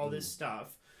JavaScript, all this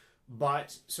stuff.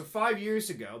 But, so 5 years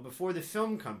ago, before the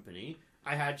film company,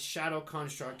 I had Shadow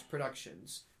Construct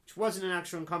Productions, which wasn't an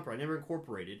actual company. I never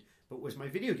incorporated, but was my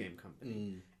video game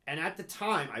company. And at the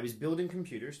time, I was building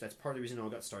computers. That's part of the reason it all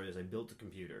got started, is I built a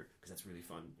computer, because that's really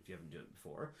fun if you haven't done it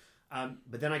before.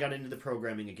 But then I got into the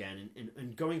programming again,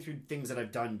 and going through things that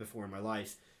I've done before in my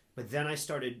life. But then I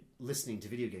started listening to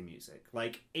video game music,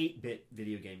 8-bit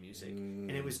video game music.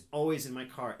 And it was always in my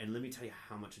car. And let me tell you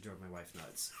how much it drove my wife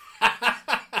nuts.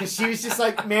 Because she was just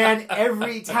like, man,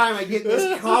 every time I get in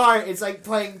this car, it's like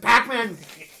playing Pac-Man.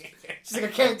 She's like,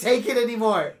 I can't take it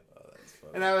anymore. Oh, that's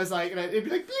funny. And I was like, it'd be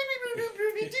like,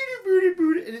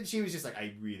 and then she was just like,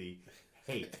 I really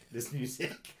hate this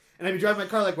music. And I'd be driving my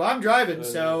car well, I'm driving,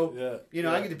 so, I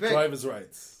get to pick. Driver's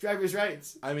rights. Driver's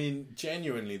rights. I mean,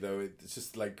 genuinely, though, it's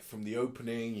just from the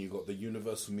opening, you got the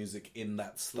Universal music in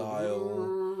that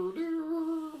style,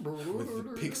 with the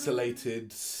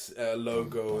pixelated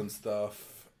logo and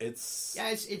stuff. It's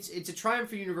a triumph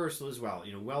for Universal as well.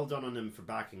 Well done on them for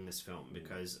backing this film,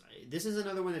 because this is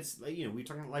another one that's, we were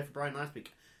talking about Life of Brian last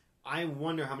week. I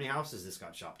wonder how many houses this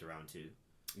got shopped around to.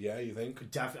 Yeah, you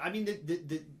think? Definitely. I mean,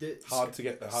 the hard to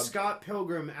get Scott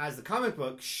Pilgrim as the comic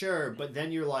book, sure, but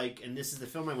then you're like, and this is the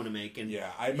film I want to make, and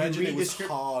yeah, I imagine it was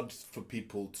hard for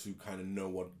people to kind of know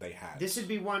what they had. This would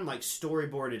be one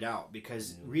storyboarded out,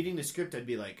 because reading the script, I'd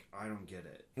be like, I don't get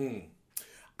it.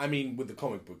 I mean, with the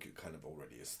comic book, it kind of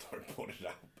already is storyboarded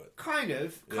out, but kind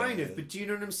of. But do you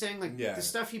know what I'm saying? The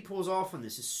stuff he pulls off on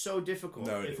this is so difficult.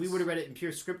 No, if we would have read it in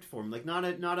pure script form, not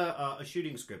a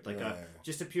shooting script,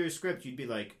 just a pure script, you'd be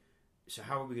like, so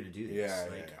how are we going to do this?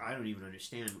 I don't even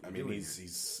understand what we're doing.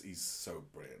 He's so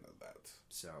brilliant at that.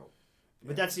 So,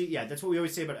 but that's what we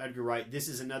always say about Edgar Wright. This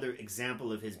is another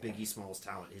example of his Biggie Smalls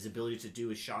talent, his ability to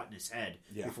do a shot in his head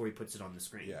before he puts it on the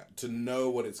screen. Yeah, to know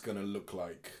what it's going to look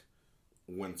like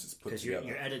once it's put together. Because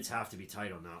your edits have to be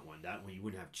tight on that one. That one you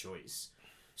wouldn't have choice.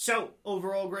 So,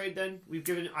 overall grade then, we've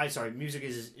given... music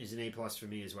is an A+ for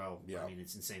me as well. Yeah. I mean,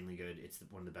 it's insanely good. It's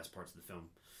one of the best parts of the film.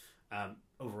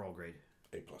 Overall grade.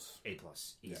 A+. A+.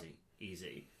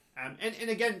 Easy. And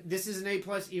again, this is an A+,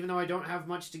 even though I don't have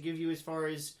much to give you as far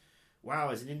as, wow,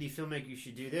 as an indie filmmaker, you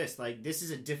should do this. This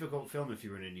is a difficult film if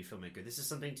you were an indie filmmaker. This is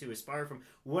something to aspire from.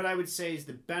 What I would say is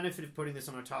the benefit of putting this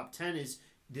on our top 10 is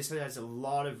this has a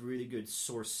lot of really good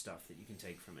source stuff that you can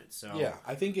take from it. So yeah,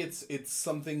 I think it's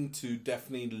something to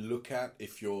definitely look at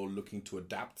if you're looking to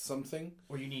adapt something,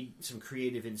 or you need some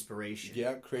creative inspiration.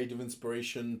 Yeah, creative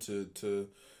inspiration to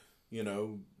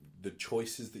the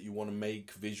choices that you want to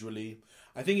make visually.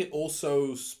 I think it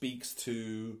also speaks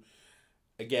to,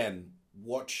 again,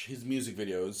 watch his music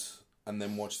videos and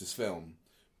then watch this film,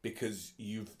 because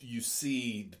you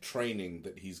see the training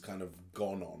that he's kind of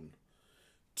gone on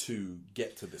to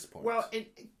get to this point. Well,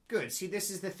 good. See,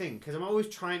 this is the thing, because I'm always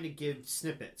trying to give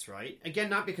snippets, right? Again,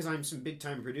 not because I'm some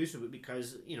big-time producer, but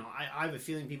because, I have a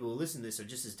feeling people who listen to this are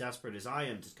just as desperate as I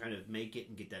am to kind of make it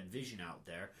and get that vision out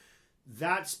there.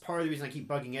 That's part of the reason I keep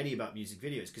bugging Eddie about music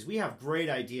videos, because we have great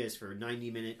ideas for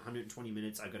 90-minute, 120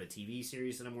 minutes. I've got a TV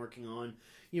series that I'm working on.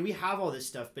 We have all this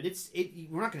stuff, but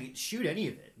we're not going to shoot any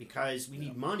of it because we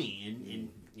need money, and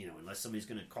unless somebody's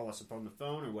going to call us up on the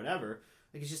phone or whatever.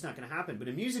 Like, it's just not going to happen. But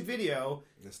a music video,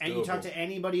 It's and you doable. talk to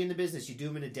anybody in the business, you do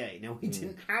them in a day. Now, we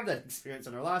didn't have that experience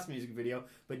on our last music video,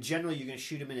 but generally you're going to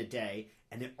shoot them in a day,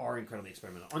 and they are incredibly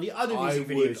experimental. On the other music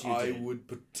videos you I did... would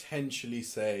potentially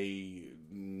say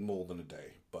more than a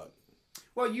day, but...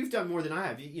 Well, you've done more than I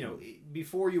have. You know,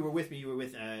 before you were with me, you were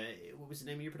with... what was the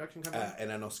name of your production company?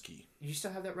 Enanoski. You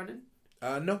still have that running?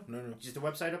 No. Just a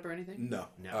website up or anything? No.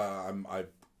 No. I've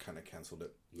kind of cancelled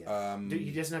it. Yeah.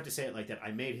 He doesn't have to say it like that.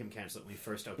 I made him cancel it when we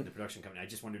first opened the production company. I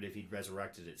just wondered if he'd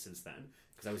resurrected it since then,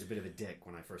 because I was a bit of a dick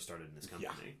when I first started in this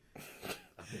company. Yeah.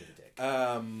 A bit of a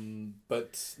dick.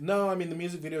 But no, I mean, the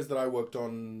music videos that I worked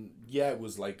on, it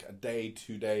was like a day,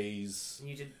 2 days. And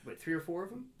you did, what, 3 or 4 of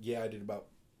them? Yeah, I did about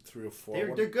 3 or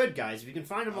 4. They're good, guys. If you can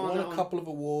find them I won a couple of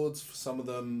awards for some of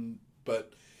them,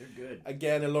 but they're good.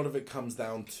 Again, a lot of it comes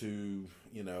down to,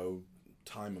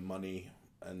 time and money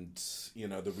and,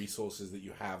 the resources that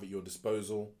you have at your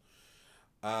disposal.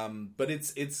 But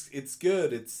it's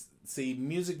good.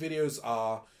 Music videos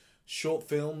are short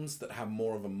films that have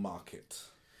more of a market.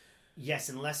 Yes,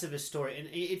 and less of a story. And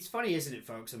it's funny, isn't it,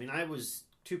 folks? I mean, I was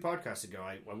 2 podcasts ago,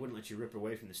 I wouldn't let you rip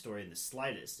away from the story in the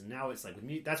slightest. And now it's like,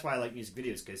 that's why I like music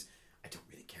videos, because I don't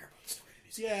really care about the story.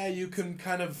 Yeah, you can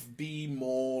kind of be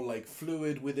more like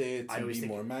fluid with it and be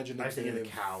more imaginative. I was thinking of the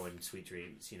cow and Sweet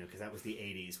Dreams, because that was the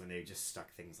 80s when they just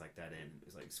stuck things like that in. It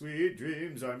was like, Sweet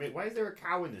Dreams are made. Why is there a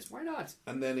cow in this? Why not?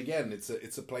 And then again, it's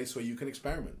a place where you can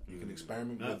experiment. You can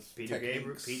experiment with Peter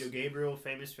techniques. Gabriel,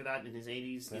 famous for that in his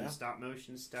 80s, stop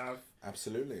motion stuff.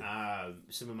 Absolutely.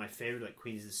 Some of my favorite, like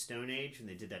Queens of the Stone Age, when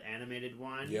they did that animated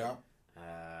one. Yeah.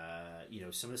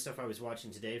 Some of the stuff I was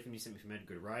watching today from you sent me from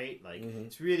Edgar Wright, like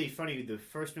it's really funny. The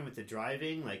first one with the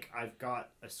driving, like I've got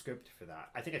a script for that.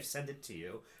 I think I've sent it to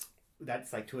you.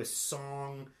 That's like to a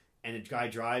song and a guy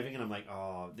driving, and I'm like,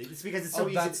 oh, it's because it's so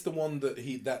easy. That's the one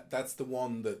that that's the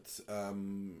one that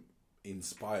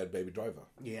inspired Baby Driver.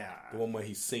 Yeah, the one where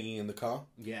he's singing in the car.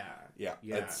 Yeah.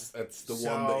 That's the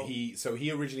one that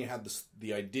he originally had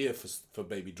the idea for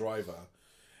Baby Driver,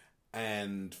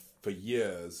 and for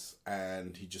years,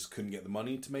 and he just couldn't get the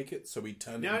money to make it, so he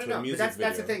turned it into a music video.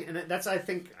 That's the thing, and that's why I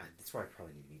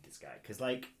probably need to meet this guy, because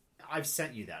like I've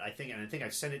sent you that, I think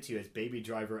I've sent it to you as Baby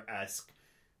Driver-esque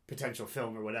potential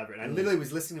film or whatever, and I literally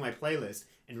was listening to my playlist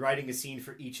and writing a scene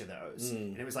for each of those,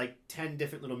 and it was like 10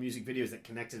 different little music videos that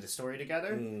connected a story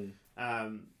together, and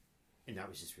that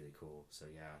was just really cool. So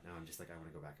yeah, now I'm just like, I want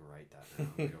to go back and write that now.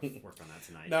 I'm going to work on that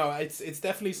tonight. No, it's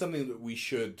definitely something that we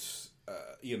should,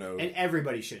 and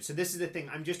everybody should. So this is the thing.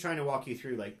 I'm just trying to walk you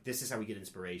through, like, this is how we get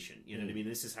inspiration. You know what I mean?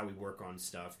 This is how we work on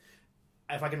stuff.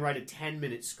 If I can write a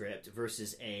 10-minute script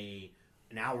versus an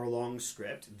hour-long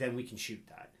script, then we can shoot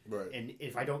that. Right. And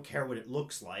if I don't care what it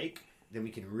looks like, then we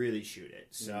can really shoot it.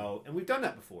 So, and we've done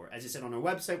that before. As I said, on our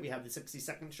website, we have the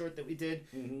 60-second short that we did.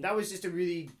 That was just a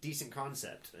really decent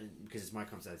concept. And because it's my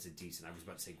concept, I said decent. I was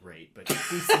about to say great, but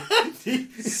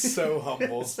so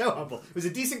humble. So humble. It was a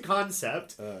decent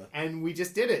concept, and we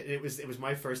just did it. And it was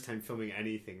my first time filming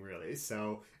anything, really.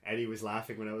 So Eddie was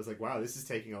laughing when I was like, wow, this is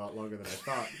taking a lot longer than I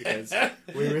thought, because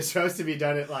we were supposed to be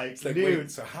done at like noon. Wait,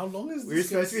 so how long is this? We were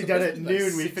supposed to be done at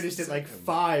noon. We finished at like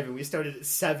 5, and we started at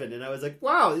 7. And I was like,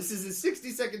 wow, this is a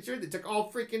 60-second short that took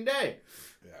all freaking day.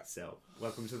 Yeah. So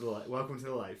welcome to the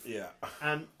life. Yeah.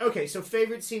 Okay. So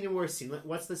favorite scene and worst scene.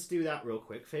 Let's do that real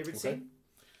quick. Favorite scene.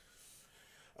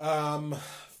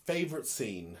 Favorite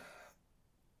scene.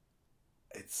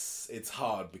 It's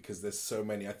hard because there's so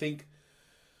many. I think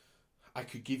I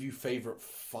could give you favorite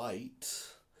fight.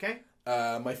 Okay.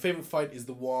 My favorite fight is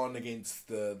the one against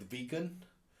the vegan.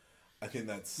 I think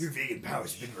that's... Your vegan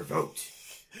powers have been revoked.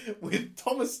 With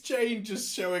Thomas Jane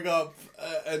just showing up,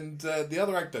 and the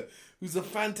other actor, who's a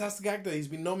fantastic actor. He's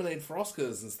been nominated for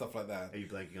Oscars and stuff like that. Are you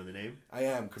blanking on the name? I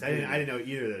am. I didn't know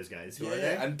either of those guys. Who are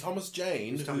they? And Thomas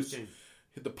Jane, who's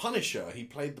the Punisher. He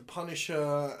played the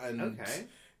Punisher and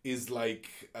is like...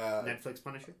 Netflix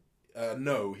Punisher?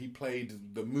 No, he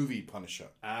played the movie Punisher.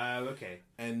 Okay.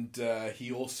 And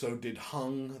he also did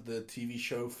Hung, the TV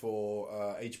show for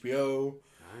HBO.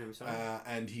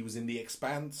 And he was in The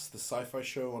Expanse, the sci-fi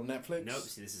show on Netflix. Nope,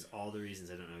 see, this is all the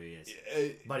reasons I don't know who he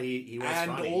is. But he was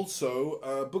funny. And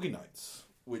also Boogie Nights,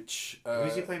 which...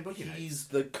 Who's he playing Boogie Nights? He's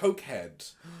the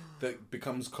cokehead that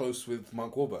becomes close with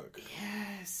Mark Wahlberg.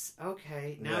 Yes,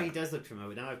 okay. Now he does look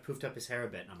familiar. Now I've poofed up his hair a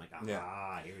bit, and I'm like,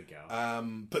 here we go.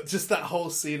 But just that whole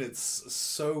scene, it's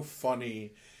so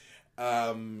funny.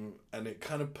 And it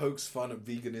kind of pokes fun at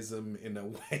veganism in a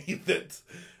way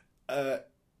that...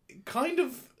 kind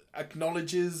of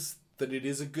acknowledges that it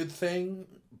is a good thing,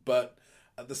 but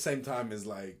at the same time is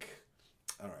like,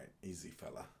 all right, easy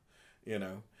fella, you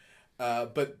know.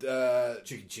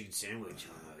 Chicken sandwich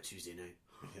on Tuesday night.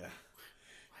 Yeah.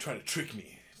 Trying to trick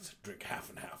me to drink half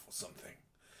and half or something.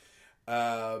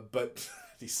 But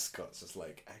Scott's just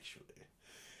like, actually.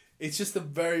 It's just a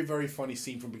very, very funny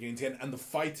scene from beginning to end. And the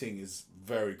fighting is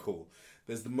very cool.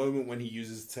 There's the moment when he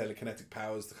uses telekinetic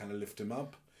powers to kind of lift him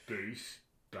up. Base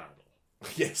battle.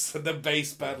 Yes, the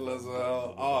bass battle as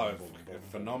well. Oh,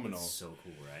 phenomenal. It's so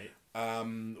cool, right?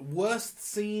 Worst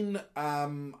scene,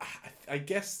 I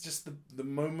guess just the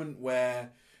moment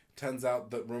where it turns out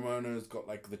that Ramona's got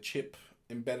like the chip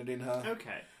embedded in her.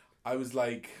 Okay. I was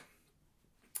like,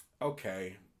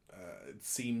 okay, it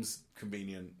seems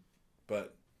convenient,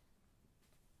 but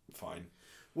fine.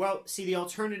 Well, see, the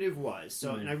alternative was,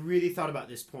 and I really thought about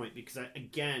this point because,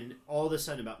 again, all of a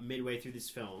sudden about midway through this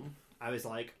film, I was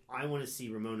like, I want to see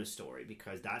Ramona's story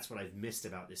because that's what I've missed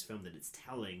about this film, that it's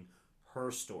telling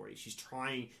her story. She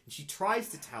tries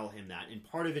to tell him that, and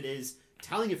part of it is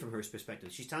telling it from her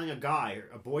perspective. She's telling a guy,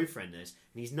 a boyfriend, this,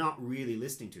 and he's not really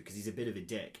listening to it because he's a bit of a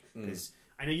dick. Because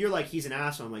I know you're like, he's an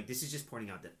asshole. I'm like, this is just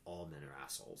pointing out that all men are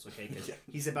assholes, okay? Because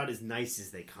he's about as nice as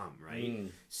they come,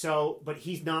 right? So, but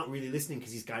he's not really listening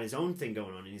because he's got his own thing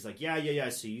going on. And he's like, yeah,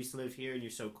 so you used to live here and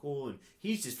you're so cool. And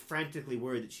he's just frantically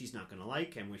worried that she's not going to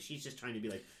like him, where she's just trying to be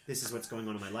like, this is what's going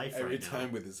on in my life Every right now.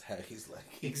 time with his hair, he's like...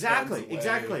 Exactly,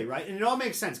 right? And it all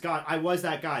makes sense. God, I was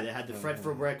that guy that had the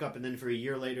fretful breakup and then for a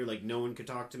year later, like, no one could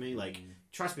talk to me. Like,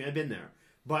 trust me, I've been there.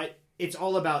 But it's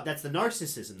all about, that's the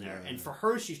narcissism there. And for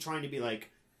her, she's trying to be like,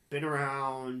 been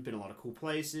around, been a lot of cool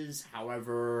places.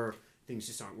 However, things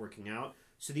just aren't working out.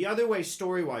 So the other way,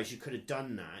 story-wise, you could have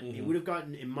done that. It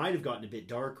might have gotten a bit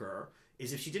darker.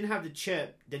 Is if she didn't have the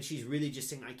chip, then she's really just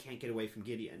saying, "I can't get away from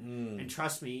Gideon." And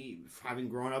trust me, having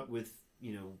grown up with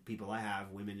people I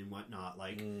have, women and whatnot,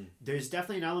 like there's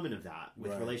definitely an element of that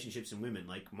with relationships and women.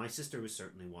 Like my sister was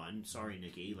certainly one. Sorry,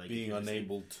 Nikki. Like being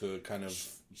unable to kind of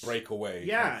break away.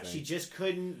 Yeah, kind of she just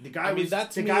couldn't. The guy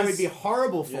would be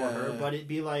horrible for her, but it'd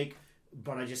be like,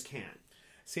 but I just can't.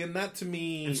 See, and that to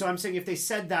me... And so I'm saying if they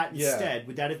said that instead,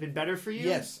 would that have been better for you?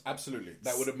 Yes, absolutely.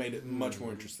 That would have made it much more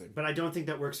interesting. But I don't think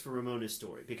that works for Ramona's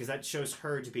story, because that shows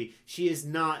her to be... She is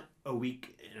not a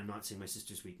weak... And I'm not saying my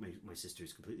sister's weak. My sister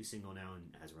is completely single now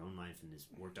and has her own life and has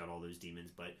worked out all those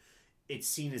demons, but it's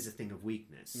seen as a thing of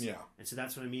weakness. Yeah. And so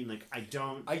that's what I mean. Like, I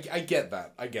don't... I get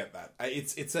that.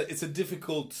 It's a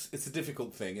difficult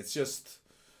thing. It's just...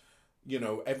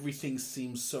 everything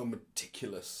seems so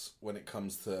meticulous when it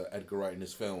comes to Edgar Wright and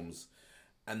his films,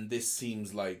 and this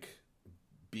seems like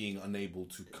being unable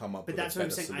to come up with a better solution.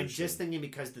 But that's what I'm saying. I'm just thinking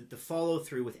because the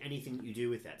follow-through with anything that you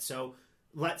do with that. So,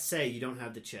 let's say you don't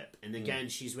have the chip, and again,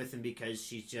 she's with him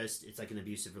because it's like an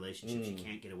abusive relationship. She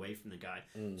can't get away from the guy.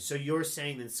 So you're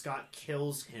saying that Scott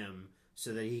kills him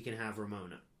so that he can have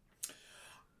Ramona.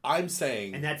 I'm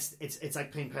saying... And it's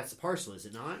like playing Pass the Parcel, is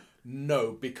it not?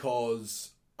 No, because...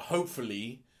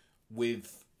 Hopefully,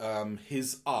 with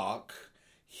his arc,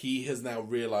 he has now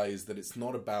realized that it's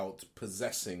not about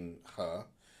possessing her,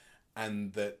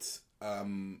 and that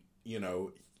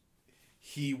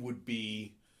he would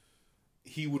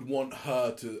want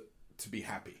her to be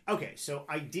happy. Okay, so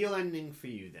ideal ending for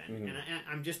you then, and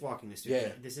I'm just walking this through. Yeah.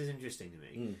 This is interesting to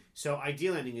me. So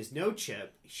ideal ending is no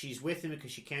chip. She's with him because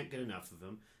she can't get enough of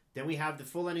him. Then we have the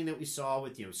full ending that we saw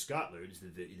with, Scott learns the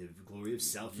glory of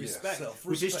self-respect.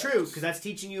 Which is true, because that's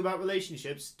teaching you about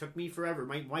relationships. Took me forever.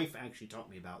 My wife actually taught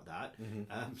me about that,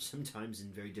 sometimes in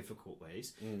very difficult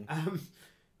ways.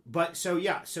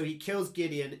 So he kills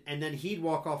Gideon, and then he'd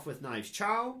walk off with Knives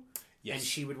Chow, and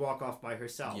she would walk off by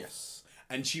herself. Yes,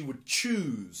 and she would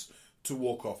choose to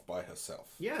walk off by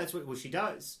herself. Yeah, that's what she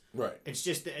does. Right. It's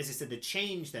just, as I said, the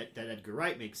change that Edgar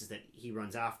Wright makes is that he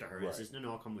runs after her and says, no,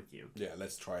 I'll come with you. Yeah,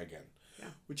 let's try again. Yeah.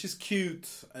 Which is cute,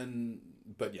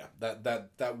 but yeah,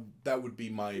 that would be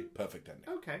my perfect ending.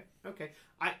 Okay.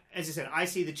 As I said, I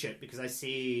see the chip because I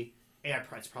see...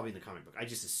 it's probably in the comic book. I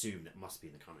just assumed it must be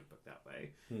in the comic book that way.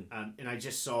 And I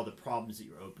just saw the problems that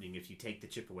you're opening if you take the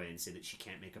chip away and say that she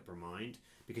can't make up her mind,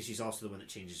 because she's also the one that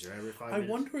changes her every 5 minutes.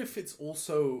 I wonder if it's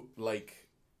also like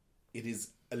it is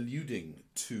alluding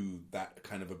to that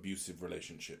kind of abusive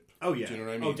relationship. Oh yeah. Do you know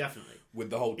what I mean? Oh, definitely. With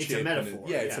the whole chip. It's a metaphor.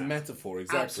 It's a metaphor,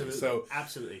 exactly.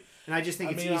 Absolutely. And I just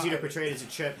think it's easier to portray it as a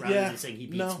chip rather than saying he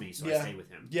beats me, so I stay with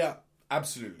him. Yeah,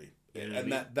 absolutely. You know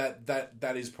and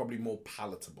that is probably more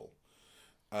palatable.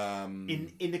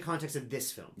 In the context of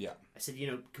this film. Yeah. I said,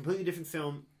 completely different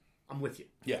film, I'm with you.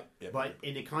 Yeah. But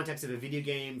in the context of a video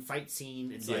game fight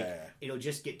scene, it's like, it'll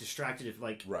just get distracted if,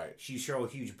 like, you show a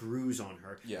huge bruise on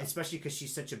her. Yeah. Especially because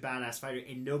she's such a badass fighter,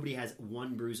 and nobody has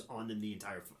one bruise on them the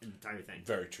entire thing.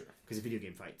 Very true. Because of video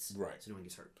game fights. Right. So no one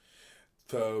gets hurt.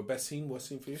 So, best scene, worst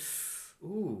scene for you?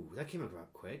 Ooh, that came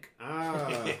about quick.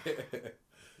 Trying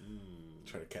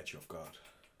to catch you off guard.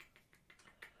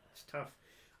 It's tough.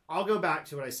 I'll go back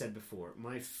to what I said before.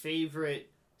 My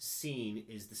favorite scene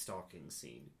is the stalking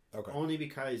scene. Okay. Only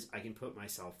because I can put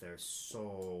myself there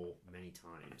so many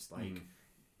times. Like,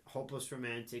 hopeless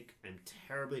romantic. I'm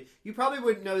terribly... You probably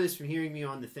wouldn't know this from hearing me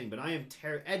on the thing, but I am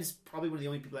Ed's probably one of the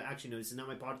only people that actually knows this, and not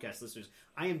my podcast listeners.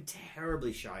 I am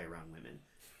terribly shy around women.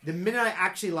 The minute I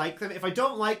actually like them, if I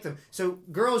don't like them... So,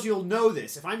 girls, you'll know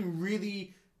this. If I'm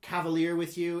really cavalier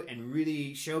with you and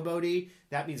really showboaty,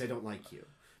 that means I don't like you.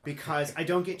 Because I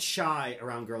don't get shy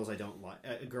around girls I don't like.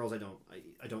 I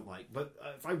don't like. But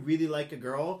if I really like a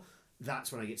girl,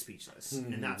 that's when I get speechless,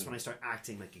 and that's when I start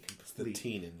acting like a complete. It's the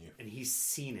teen in you, and he's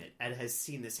seen it. Ed has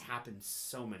seen this happen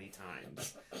so many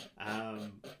times.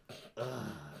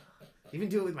 Even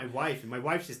do it with my wife, and my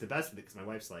wife's just the best with it because my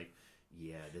wife's like,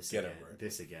 "Yeah,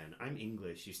 this again. I'm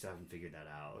English. You still haven't figured that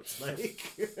out." Like.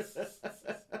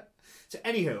 So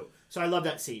anywho, I love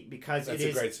that scene because That's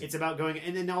a great scene. It's about going,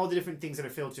 and then all the different things that are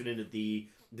filtered into the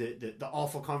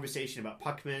awful conversation about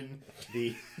Puckman,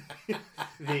 the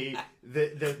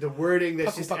wording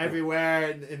that's just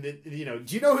everywhere, and the, do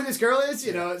you know who this girl is?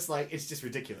 You know, it's like it's just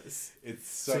ridiculous. It's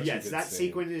such a good that scene.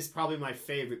 sequence is probably my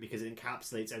favorite because it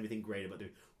encapsulates everything great about the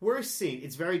worst scene.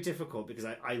 It's very difficult because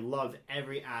I love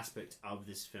every aspect of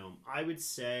this film. I would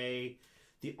say.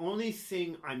 The only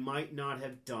thing I might not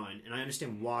have done, and I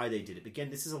understand why they did it, but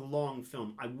again, this is a long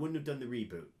film, I wouldn't have done the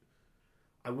reboot.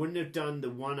 I wouldn't have done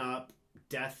the one-up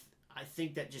death. I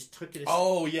think that just took it...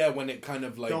 Oh, yeah, when it kind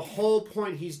of like... The whole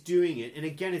point he's doing it, and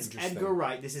again, it's Edgar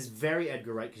Wright. This is very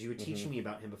Edgar Wright, because you were teaching me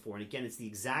about him before, and again, it's the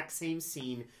exact same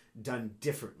scene done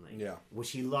differently. Yeah. Which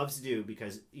he loves to do,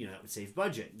 because, that would save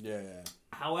budget. Yeah.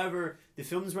 However, the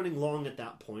film's running long at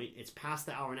that point. It's past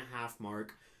the hour-and-a-half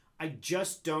mark. I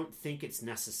just don't think it's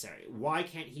necessary. Why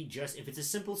can't he just, if it's a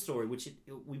simple story, which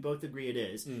we both agree it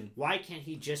is, why can't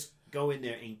he just go in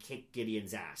there and kick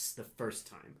Gideon's ass the first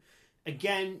time?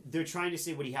 Again, they're trying to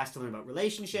say what he has to learn about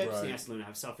relationships, he has to learn to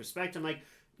have self-respect. I'm like,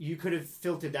 you could have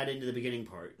filtered that into the beginning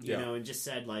part, you know, and just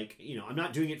said, like, I'm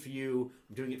not doing it for you,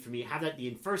 I'm doing it for me. Have that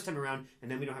the first time around,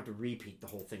 and then we don't have to repeat the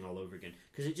whole thing all over again.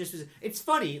 Because it just was, it's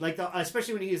funny, like,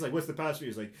 especially when he's like, what's the password?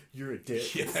 He's like, you're a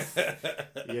dick.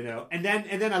 Yeah. And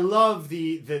then I love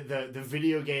the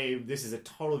video game, this is a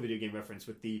total video game reference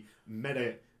with the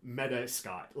meta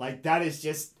Scott. Like, that is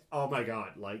just, oh my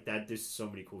god, like, that, there's so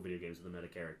many cool video games with a meta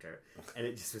character. And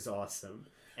it just was awesome.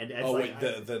 And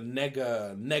Ed's the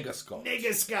Nega Scott.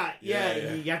 Nega Scott,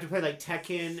 yeah. You have to play like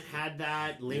Tekken had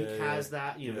that, Link has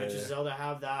that, Adventure of Zelda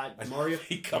have that. Mario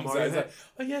he comes out he's like,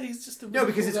 oh yeah, he's just a no,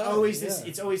 because it's always this.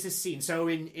 It's always this scene. So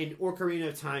in Ocarina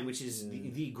of Time, which is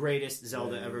the greatest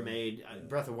Zelda ever made,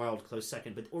 Breath of the Wild close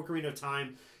second, but Ocarina of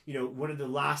Time. One of the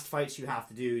last fights you have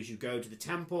to do is you go to the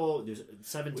temple. There's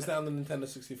 7. Was that on the Nintendo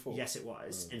 64? Yes, it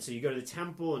was. And so you go to the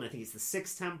temple, and I think it's the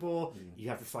 6th temple. You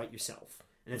have to fight yourself.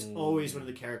 And it's always one of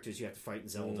the characters you have to fight in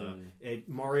Zelda.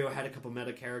 Mario had a couple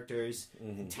meta characters.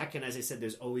 In Tekken, as I said,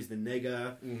 there's always the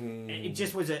Nega. And it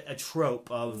just was a trope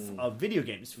of video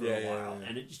games for a while.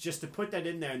 And it's just to put that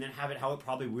in there and then have it how it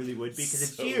probably really would be, because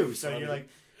it's you. So you're like,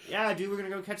 yeah, dude, we're going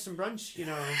to go catch some brunch, in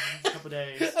a couple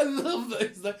days. I love that.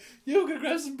 It's like, you're going to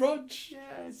grab some brunch. Yeah,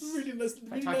 it's really nice.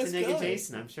 If I talk to Nega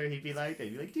Jason, I'm sure he'd be like that.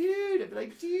 He'd be like, dude. I'd be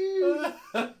like,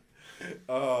 dude.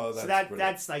 Oh, that's so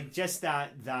that's like just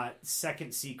that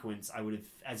second sequence. I would have,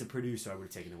 as a producer, I would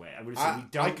have taken away. I would have said, we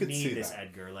don't need this,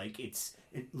 Edgar. Like, it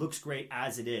looks great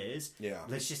as it is. Yeah,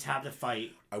 let's just have the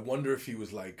fight. I wonder if he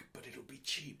was like, but it'll be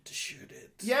cheap to shoot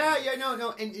it. Yeah,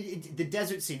 no, and the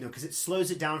desert scene though, because it slows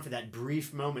it down for that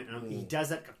brief moment, and he does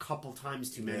that a couple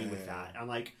times too many with that. I'm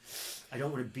like, I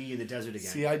don't want to be in the desert again.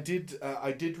 See, I did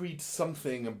read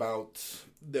something about.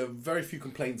 There are very few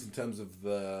complaints in terms of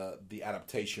the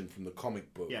adaptation from the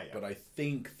comic book, but I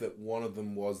think that one of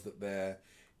them was that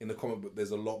in the comic book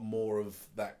there's a lot more of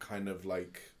that kind of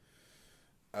like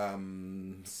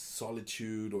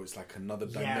solitude, or it's like another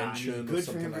dimension. I mean, good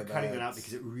for him for cutting that out,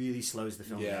 because it really slows the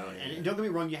film down. And don't get me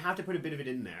wrong, you have to put a bit of it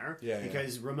in there,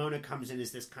 because Ramona comes in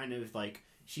as this kind of like.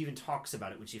 She even talks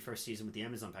about it when she first sees him with the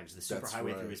Amazon package, the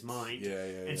superhighway through his mind.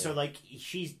 And so, like,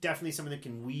 she's definitely someone that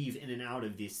can weave in and out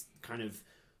of this kind of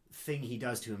thing he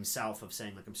does to himself of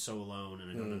saying, like, I'm so alone and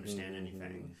I don't understand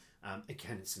anything.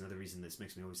 Again, it's another reason this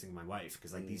makes me always think of my wife,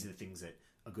 because, like, these are the things that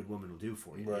a good woman will do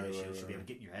for you. She'll be able to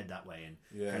get in your head that way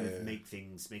and kind of make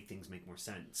things make more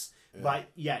sense. But,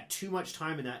 too much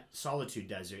time in that solitude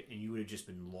desert and you would have just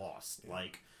been lost.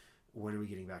 Like, when are we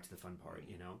getting back to the fun part,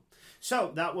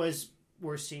 So, that was...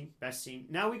 worst scene, best scene.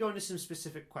 Now we go into some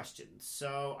specific questions.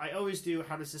 So I always do,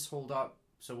 how does this hold up?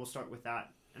 So we'll start with that.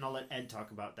 and I'll let Ed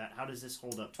talk about that. How does this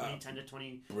hold up? 2010 to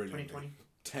 2020?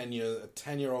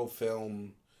 10-year-old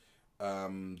film.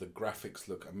 The graphics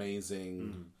look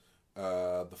amazing.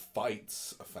 The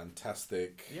fights are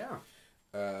fantastic. Yeah.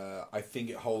 I think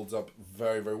it holds up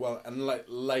very, very well. And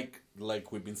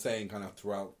like we've been saying kind of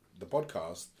throughout the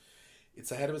podcast,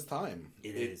 it's ahead of its time.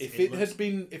 It is. If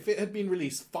it had been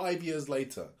released 5 years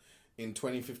later in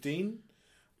 2015,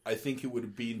 I think it would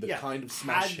have been the kind of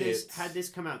smash hit. Had this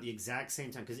come out the exact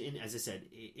same time, because as I said,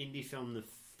 indie film,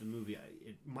 the movie,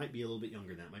 it might be a little bit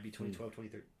younger than that. It might be 2012,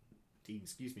 2013,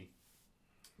 excuse me.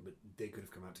 But they could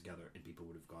have come out together and people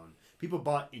would have gone. People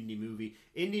bought indie movie.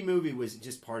 Indie movie was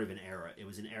just part of an era. It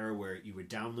was an era where you were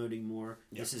downloading more.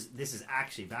 Yep. This is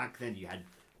actually, back then you had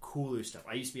cooler stuff.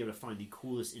 I used to be able to find the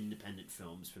coolest independent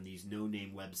films from these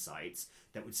no-name websites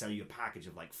that would sell you a package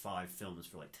of like 5 films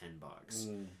for like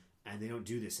 $10. And they don't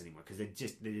do this anymore because they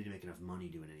didn't make enough money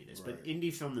doing any of this. Right. But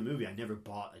Indie Film the movie, I never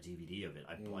bought a DVD of it.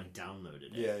 I downloaded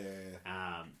it.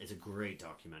 Yeah. It's a great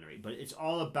documentary, but it's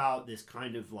all about this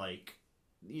kind of like,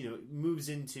 moves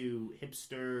into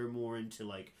hipster, more into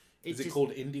like. Is it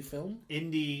called Indie Film?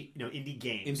 Indie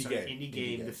Game. Indie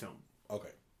Game, the film.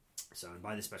 Okay. So, and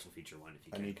buy the special feature one if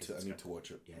you can. I need to watch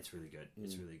it. Yeah, it's really good.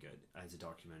 It's really good as a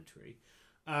documentary.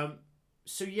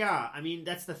 So yeah, I mean,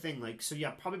 that's the thing. Like, so yeah,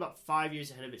 probably about 5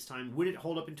 years ahead of its time. Would it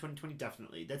hold up in 2020?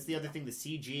 Definitely. That's the other thing. The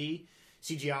CGI,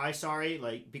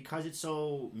 like, because it's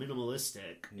so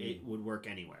minimalistic, it would work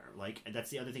anywhere. Like, that's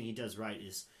the other thing he does right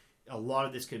is a lot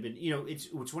of this could have been,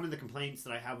 it's one of the complaints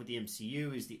that I have with the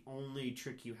MCU is the only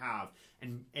trick you have.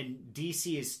 And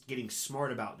DC is getting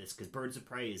smart about this because Birds of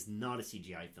Prey is not a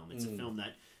CGI film. It's a film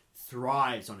that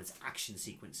thrives on its action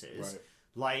sequences. Right.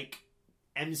 Like,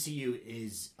 MCU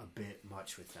is a bit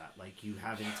much with that. Like, you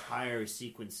have entire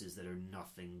sequences that are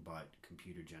nothing but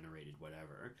computer generated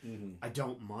whatever. I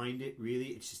don't mind it, really.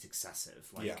 It's just excessive.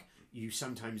 Like, you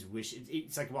sometimes wish...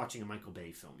 It's like watching a Michael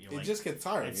Bay film. It just gets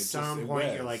tiring. At some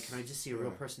point, you're like, can I just see a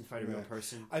real person fight a real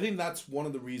person? I think that's one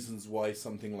of the reasons why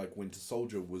something like Winter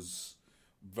Soldier was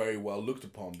very well looked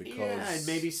upon, because... Yeah, and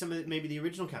maybe the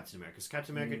original Captain America. Because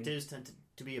Captain America does tend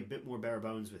to be a bit more bare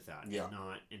bones with that, and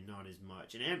not as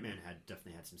much. And Ant-Man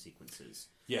definitely had some sequences.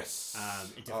 Yes,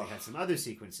 it definitely had some other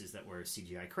sequences that were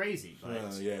CGI crazy.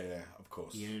 But yeah, of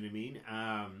course. You know what I mean?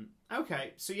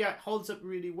 Okay, so yeah, it holds up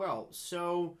really well.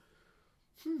 So,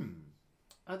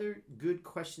 other good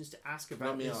questions to ask about.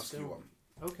 Let me this ask film. you one.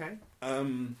 Okay.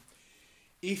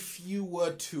 If you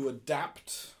were to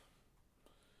adapt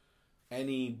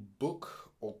any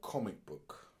book or comic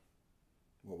book,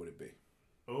 what would it be?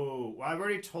 Oh, well, I've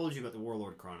already told you about the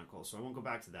Warlord Chronicles, so I won't go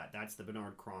back to that. That's the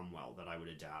Bernard Cromwell that I would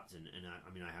adapt, and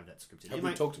I have that scripted. Have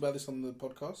we talked about this on the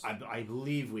podcast? I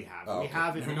believe we have. Oh, we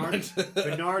have it.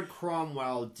 Bernard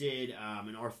Cromwell did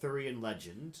an Arthurian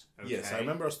legend. Okay? Yes, I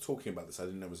remember us talking about this. I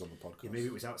didn't know it was on the podcast. Yeah, maybe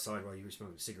it was outside while you were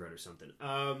smoking a cigarette or something.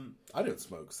 I don't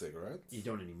smoke cigarettes. You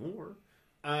don't anymore.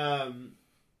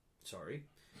 Sorry.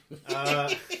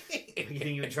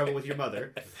 Getting you in trouble with your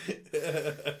mother.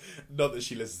 Not that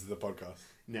she listens to the podcast.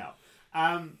 No,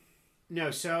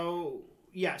 so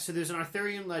there's an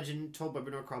Arthurian legend told by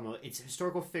Bernard Cromwell. It's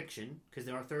historical fiction, because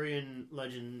the Arthurian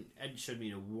legend, Ed showed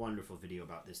me a wonderful video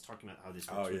about this, talking about how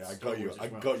this works. Oh yeah, I got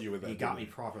you with that. You got me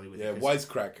properly with it. Yeah,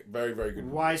 Wisecrack, very, very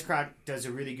good. Wisecrack does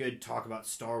a really good talk about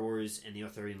Star Wars and the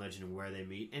Arthurian legend and where they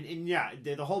meet. And yeah,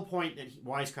 the whole point that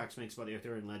Wisecrack makes about the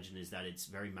Arthurian legend is that it's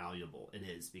very malleable. It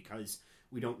is, because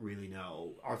we don't really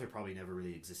know. Arthur probably never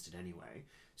really existed anyway.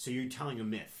 So you're telling a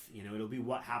myth. It'll be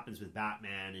what happens with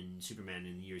Batman and Superman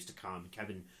in the years to come.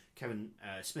 Kevin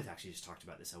Smith actually just talked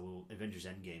about this. Avengers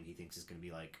Endgame, he thinks is going to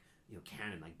be like,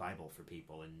 canon, like Bible for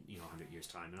people in 100 years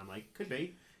time. And I'm like, could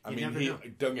be.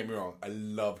 Don't get me wrong. I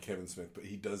love Kevin Smith, but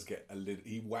he does get a little.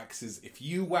 He waxes. If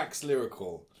you wax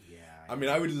lyrical. Yeah. I mean,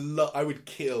 I would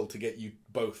kill to get you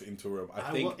both into a room.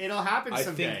 I think it'll happen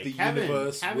someday. I think the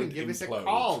universe would give implode. us a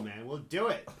call, man. We'll do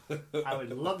it. I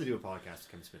would love to do a podcast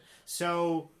with Kevin Smith.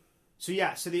 So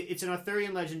it's an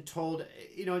Arthurian legend told.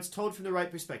 It's told from the right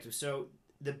perspective. So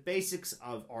the basics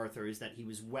of Arthur is that he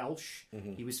was Welsh.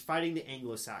 Mm-hmm. He was fighting the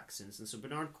Anglo-Saxons, and so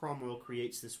Bernard Cromwell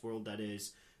creates this world that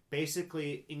is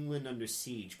basically England under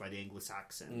siege by the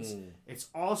Anglo-Saxons. It's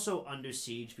also under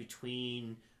siege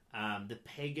between the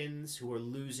pagans who are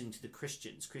losing to the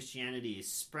Christians. Christianity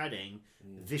is spreading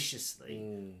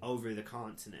viciously over the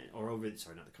continent, over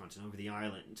the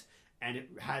island. And it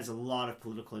has a lot of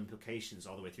political implications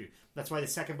all the way through. That's why the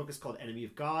second book is called Enemy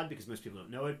of God, because most people don't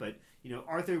know it. But,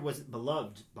 Arthur wasn't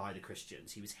beloved by the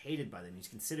Christians. He was hated by them. He's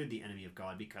considered the enemy of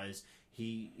God because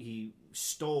he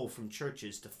stole from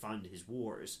churches to fund his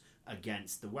wars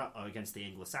against the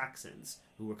Anglo-Saxons,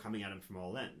 who were coming at him from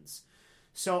all ends.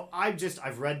 So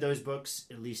I've read those books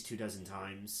at least 24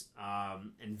 times,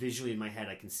 and visually in my head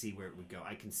I can see where it would go.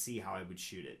 I can see how I would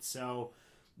shoot it. So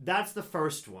that's the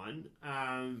first one.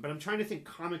 But I'm trying to think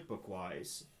comic book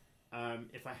wise.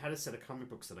 If I had a set of comic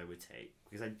books that I would take,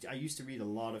 because I used to read a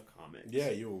lot of comics.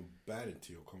 Yeah, you're bad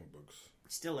into your comic books.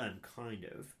 Still am, kind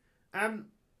of.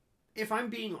 If I'm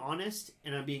being honest,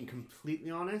 and I'm being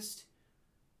completely honest,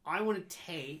 I want to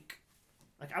take...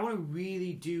 Like, I want to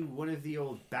really do one of the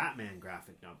old Batman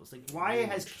graphic novels. Like, why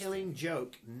has Killing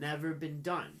Joke never been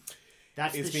done?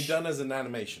 It's been done as an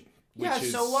animation. Which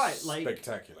is so what? Like,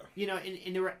 spectacular. You know,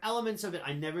 and there were elements of it.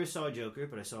 I never saw Joker,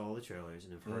 but I saw all the trailers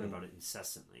and I've heard about it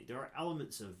incessantly. There are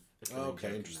elements of Killing Joke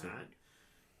interesting. in that.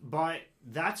 But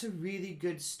that's a really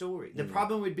good story. The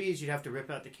problem would be is you'd have to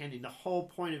rip out the candy. The whole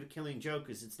point of a Killing Joke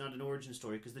is it's not an origin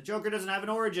story because the Joker doesn't have an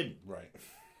origin. Right.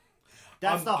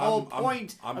 That's the whole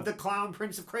point of the Clown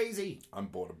Prince of Crazy. I'm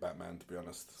bored of Batman, to be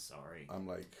honest. Sorry. I'm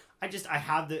like... I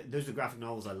have those are graphic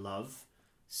novels I love.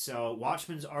 So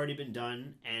Watchmen's already been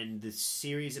done, and the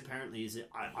series apparently is...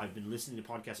 I've been listening to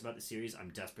podcasts about the series. I'm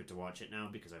desperate to watch it now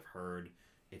because I've heard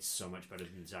it's so much better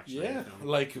than Zack Snyder film.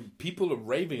 Like, people are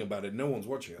raving about it. No one's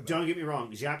watching it. Don't get me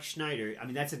wrong. Zack Snyder, I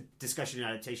mean, that's a discussion and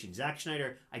adaptation. Zack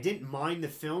Snyder, I didn't mind the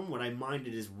film. What I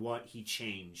minded is what he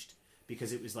changed.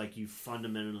 Because it was like you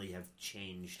fundamentally have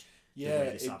changed the way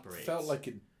this operates. It felt like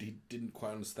he didn't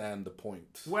quite understand the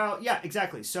point. Well, yeah,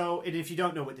 exactly. So, and if you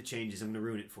don't know what the change is, I'm going to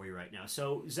ruin it for you right now.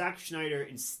 So, Zack Snyder,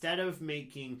 instead of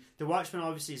making... The Watchmen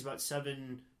obviously is about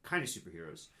 7 kind of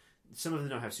superheroes. Some of them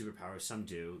don't have superpowers, some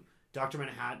do. Dr.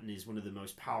 Manhattan is one of the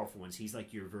most powerful ones. He's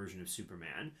like your version of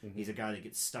Superman. Mm-hmm. He's a guy that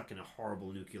gets stuck in a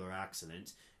horrible nuclear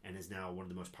accident and is now one of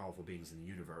the most powerful beings in the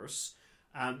universe.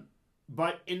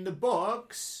 But in the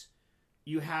books...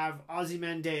 You have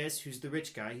Ozymandias, who's the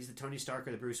rich guy. He's the Tony Stark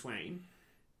or the Bruce Wayne.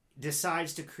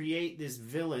 Decides to create this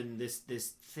villain, this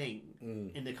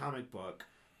thing in the comic book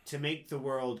to make the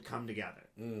world come together.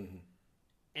 Mm-hmm.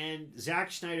 And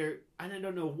Zack Snyder, and I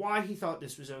don't know why he thought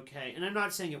this was okay. And I'm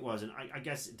not saying it wasn't. I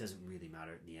guess it doesn't really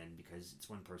matter in the end because it's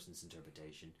one person's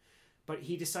interpretation. But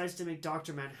he decides to make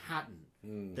Dr.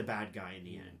 Manhattan the bad guy in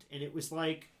the end. And it was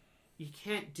like, you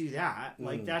can't do that.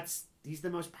 Like, he's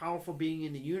the most powerful being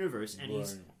in the universe, and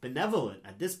he's benevolent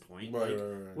at this point. Right.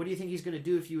 What do you think he's going to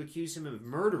do if you accuse him of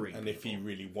murdering people? If he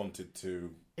really wanted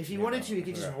to... If he wanted to, he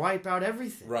could just wipe out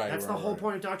everything. That's the whole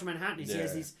point of Dr. Manhattan. He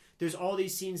has there's all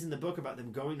these scenes in the book about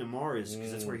them going to Mars,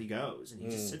 because that's where he goes, and he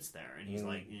just sits there, and he's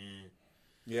like, eh.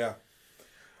 Yeah.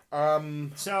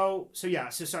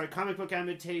 Sorry, comic book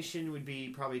adaptation would be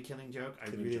probably Killing Joke.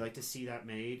 I'd really like to see that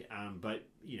made. But,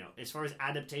 you know, as far as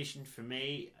adaptation for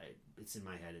me, it's in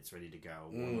my head. It's ready to go.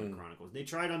 Warlord Chronicles. They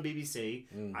tried on BBC.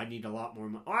 I need a lot more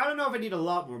money. I don't know if I need a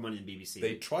lot more money than BBC.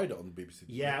 They tried it on the BBC?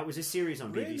 Yeah, it was a series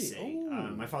on BBC.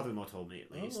 Oh. My father-in-law told me,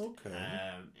 at least. Oh, okay.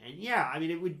 And yeah, I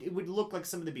mean, it would look like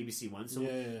some of the BBC ones. So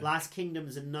Last Kingdom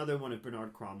is another one of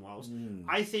Bernard Cromwell's.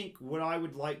 I think what I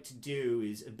would like to do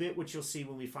is a bit what you'll see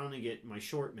when we finally get my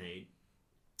short made.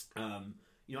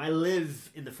 You know, I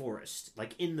live in the forest,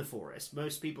 like in the forest.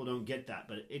 Most people don't get that,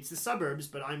 but it's the suburbs,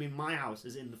 but my house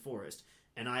is in the forest,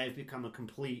 and I have become a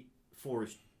complete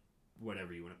forest,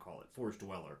 whatever you want to call it, forest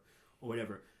dweller, or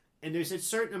whatever. And there's a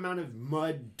certain amount of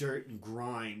mud, dirt, and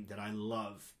grime that I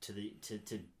love to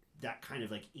that kind of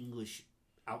like English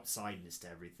outsideness to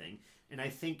everything. And I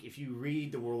think if you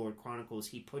read the Warlord Chronicles,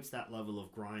 he puts that level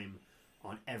of grime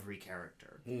on every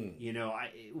character. You know,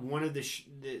 one of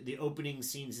the opening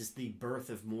scenes is the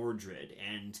birth of Mordred,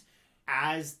 and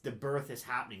as the birth is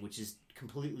happening, which is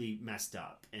completely messed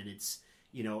up, and it's,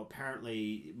 you know,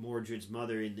 apparently Mordred's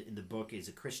mother in the book is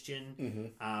a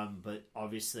Christian, but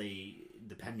obviously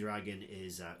the Pendragon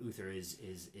is Uther is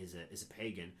a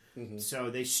pagan.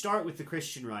 So they start with the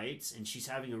Christian rites, and she's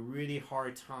having a really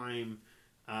hard time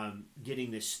getting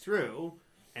this through.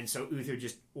 And so Uther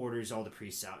just orders all the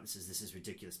priests out and says, "This is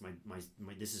ridiculous.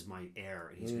 This is my heir,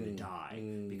 and he's going to die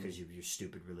because of your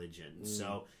stupid religion."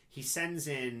 So he sends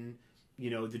in, you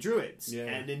know, the druids,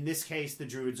 and in this case, the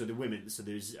druids are the women. So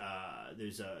there's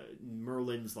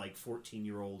Merlin's like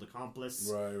 14-year-old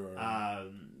accomplice,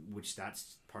 which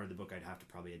that's part of the book I'd have to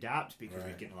probably adapt because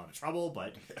we'd get in a lot of trouble.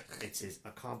 But it's his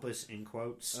accomplice in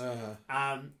quotes.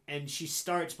 And she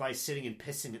starts by sitting and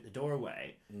pissing at the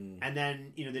doorway, and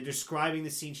then, you know, they're describing the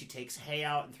scene. She takes hay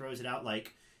out and throws it out.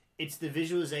 Like, it's the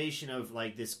visualization of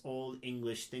like this old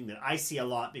English thing that I see a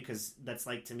lot because that's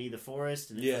like, to me, the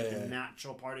forest, and it's the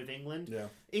natural part of England. Yeah.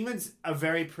 England's a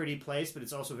very pretty place, but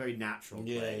it's also a very natural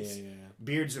place.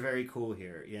 Beards are very cool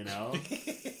here, you know?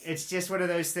 It's just one of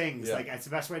those things. Like, it's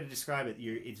the best way to describe it.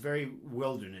 It's very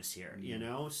wilderness here, you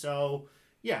know? So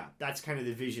yeah, that's kind of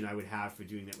the vision I would have for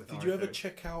doing that with Arthur. Did you ever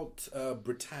check out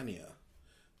Britannia,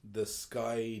 the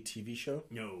Sky TV show?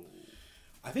 No.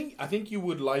 I think you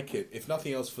would like it, if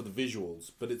nothing else for the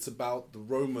visuals. But it's about the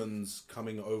Romans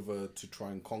coming over to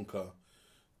try and conquer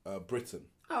Britain.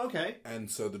 Oh, okay.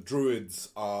 And so the Druids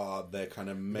are their kind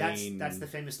of main... That's the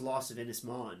famous loss of Innis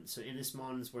Mons. So Innis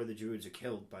Mons is where the Druids are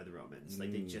killed by the Romans.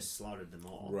 Like, they just slaughtered them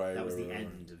all. Right, that was right, the right,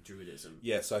 end of Druidism.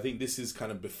 Yeah, so I think this is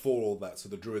kind of before all that. So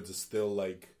the Druids are still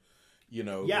like, you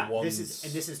know, yeah, the ones...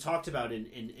 this is talked about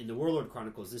in the Warlord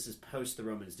Chronicles. This is post the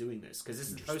Romans doing this, because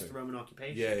this is post the Roman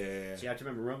occupation. Yeah. So you have to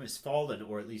remember, Rome has fallen,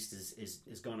 or at least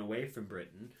is gone away from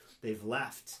Britain. They've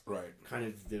left kind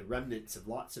of the remnants of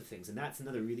lots of things, and that's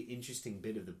another really interesting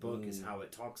bit of the book is how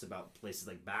it talks about places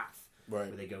like Bath,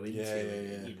 where they go into.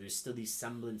 And, you know, there's still these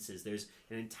semblances. There's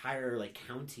an entire like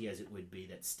county, as it would be,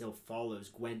 that still follows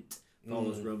Gwent,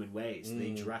 follows Roman ways.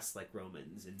 They dress like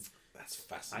Romans, and that's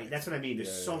fascinating. That's what I mean.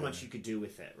 There's so much you could do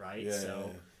with it, right? Yeah, so.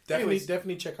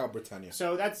 Definitely check out Britannia.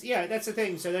 So that's the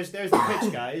thing. So there's the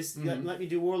pitch, guys. Let me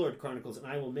do Warlord Chronicles, and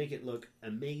I will make it look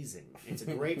amazing. It's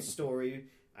a great story.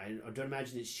 I don't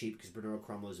imagine it's cheap, because Bernard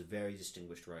Cromwell is a very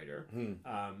distinguished writer.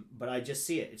 But I just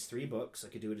see it. It's 3 books. I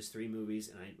could do it as 3 movies,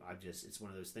 and it's one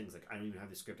of those things. Like, I don't even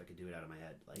have the script. I could do it out of my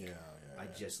head. Like, I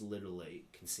just literally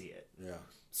can see it. Yeah.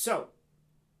 So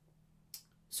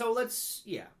let's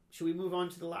Should we move on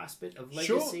to the last bit of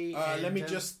legacy? Sure. Let me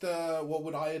just. What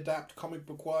would I adapt comic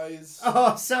book wise?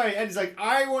 Oh, sorry. And it's like,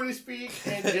 I want to speak,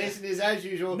 and Jason is, as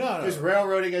usual, just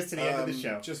railroading us to the end of the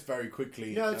show. Just very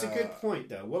quickly. No, it's a good point,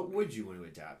 though. What would you want to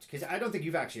adapt? Because I don't think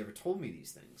you've actually ever told me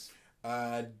these things.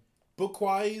 Book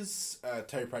wise,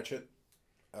 Terry Pratchett.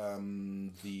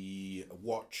 The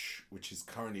Watch, which is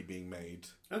currently being made.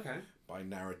 Okay. By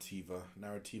Narrativa.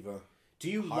 Do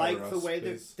you like the way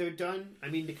that they're done? I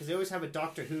mean, because they always have a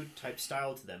Doctor Who type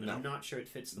style to them, and I'm not sure it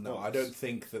fits the books. No, I don't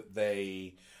think that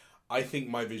they... I think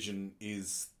my vision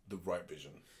is the right vision.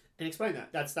 And explain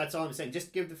that. That's all I'm saying.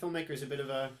 Just give the filmmakers a bit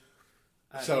of a...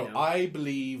 I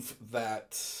believe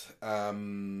that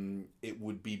it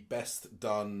would be best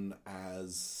done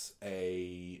as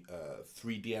a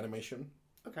 3D animation.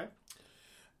 Okay.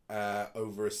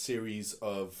 Over a series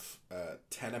of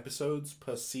 10 episodes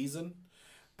per season.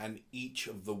 And each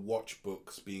of the Watch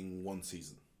books being 1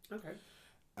 season. Okay.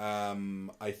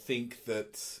 I think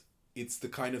that it's the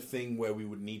kind of thing where we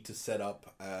would need to set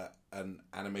up an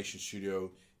animation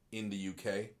studio in the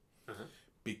UK.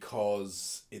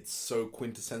 Because it's so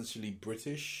quintessentially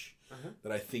British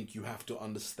that I think you have to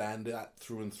understand that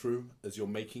through and through as you're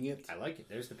making it. I like it.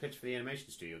 There's the pitch for the animation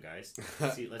studio, guys.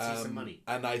 Let's see some money.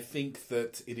 And I think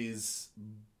that it is...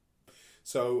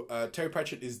 So, Terry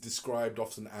Pratchett is described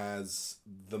often as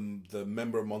the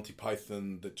member of Monty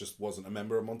Python that just wasn't a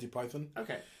member of Monty Python.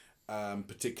 Okay.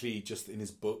 Particularly just in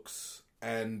his books.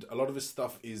 And a lot of his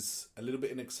stuff is a little bit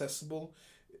inaccessible.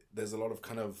 There's a lot of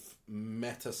kind of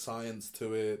meta science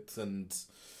to it, and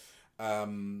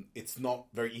it's not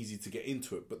very easy to get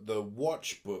into it. But the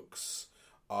Watch books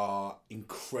are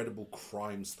incredible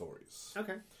crime stories.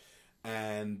 Okay.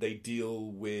 And they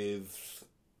deal with...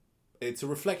 It's a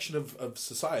reflection of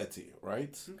society,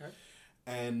 right? Okay.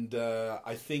 And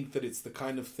I think that it's the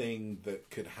kind of thing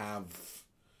that could have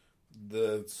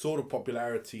the sort of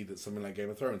popularity that something like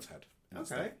Game of Thrones had.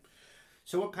 Okay.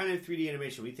 So what kind of 3D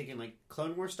animation? Are we thinking like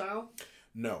Clone Wars style?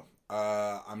 No.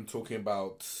 I'm talking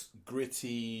about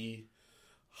gritty,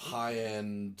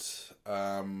 high-end...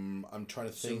 I'm trying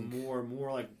to think... So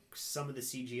more like some of the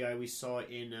CGI we saw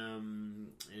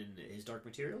in his Dark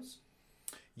Materials?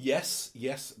 Yes,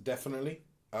 definitely.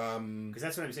 Because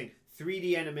that's what I'm saying.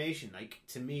 3D animation, like,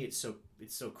 to me, it's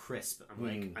so crisp. I'm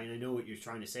like, I know what you're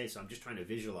trying to say, so I'm just trying to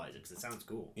visualize it because it sounds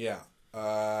cool. Yeah.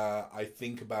 I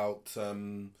think about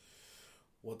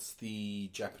what's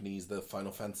the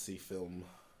Final Fantasy film?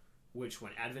 Which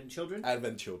one? Advent Children?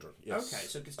 Advent Children. Yes. Okay,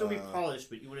 so it can still be polished,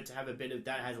 but you want it to have a bit of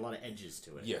that has a lot of edges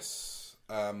to it. Yes.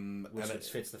 Which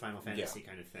fits the Final Fantasy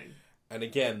kind of thing. And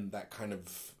again, that kind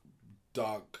of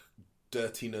dark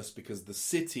dirtiness, because the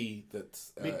city that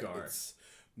Midgar. it's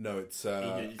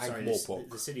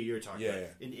Ankh-Morpork. The city you're talking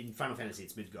about. In Final Fantasy,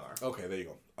 it's Midgar. Okay, there you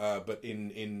go. But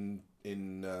in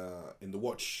the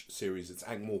Watch series, it's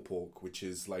Ankh-Morpork, which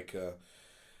is like a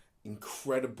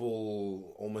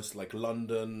incredible, almost like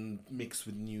London mixed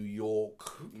with New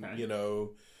York. Okay. You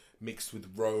know, mixed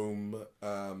with Rome.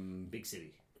 Big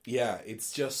city. Yeah,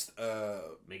 it's just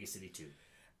Mega City 2.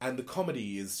 And the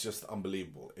comedy is just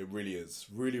unbelievable. It really is.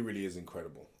 Really, really is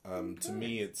incredible. To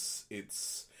me, it's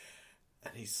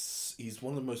and he's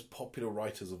one of the most popular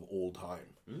writers of all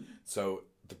time. So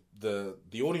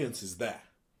the audience is there.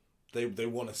 They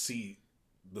want to see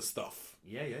the stuff.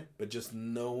 Yeah, yeah. But just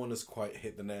no one has quite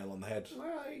hit the nail on the head.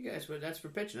 Well, I guess that's for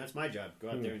pitching. That's my job. Go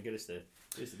out there and get us the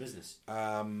business.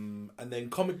 And then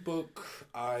comic book,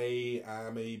 I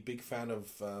am a big fan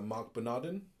of Mark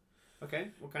Bernardin. Okay,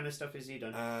 what kind of stuff has he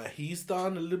done? He's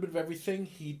done a little bit of everything.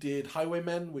 He did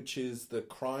Highwaymen, which is the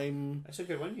crime... That's a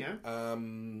good one, yeah.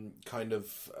 Kind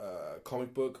of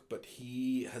comic book, but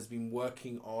he has been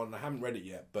working on... I haven't read it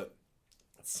yet, but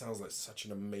it sounds like such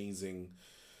an amazing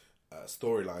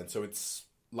storyline. So it's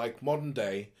like modern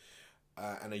day,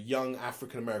 and a young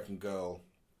African-American girl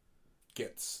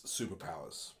gets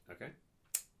superpowers. Okay.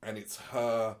 And it's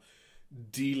her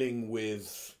dealing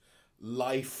with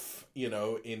life,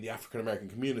 in the African-American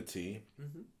community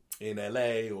in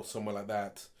LA or somewhere like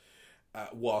that,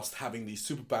 whilst having these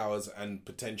superpowers and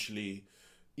potentially,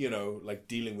 like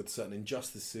dealing with certain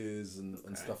injustices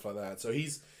and stuff like that. So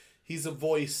he's a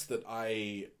voice that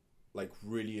I like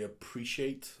really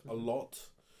appreciate a lot.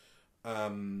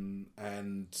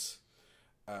 And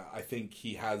I think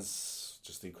he has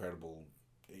just incredible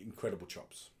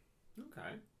chops.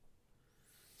 Okay.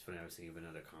 It's funny, I was thinking of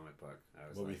another comic book.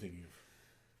 What were you thinking of?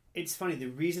 It's funny, the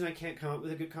reason I can't come up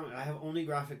with a good comic, I have only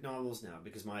graphic novels now,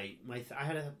 because I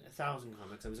had 1,000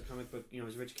 comics. I was a comic book, I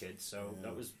was a rich kid, so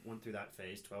that was went through that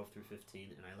phase, 12 through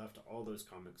 15, and I left all those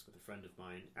comics with a friend of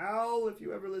mine. Al, if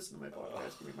you ever listen to my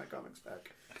podcast, give me my comics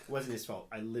back. It wasn't his fault.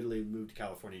 I literally moved to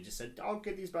California and just said, I'll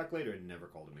get these back later, and never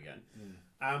called him again.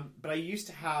 But I used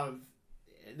to have,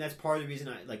 and that's part of the reason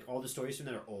all the stories from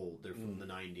that are old. They're from the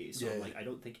 90s, so I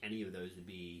don't think any of those would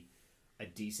be a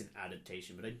decent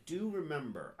adaptation. But I do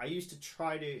remember I used to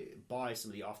try to buy some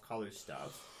of the off-color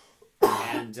stuff,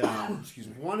 and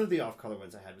one of the off-color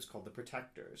ones I had was called The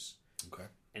Protectors. Okay.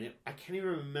 And I can't even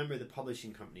remember the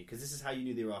publishing company, because this is how you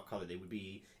knew they were off-color. They would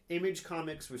be Image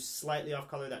Comics were slightly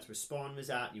off-color. That's where Spawn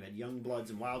was at. You had Youngbloods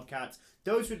and Wildcats.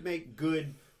 Those would make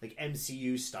good like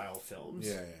MCU style films.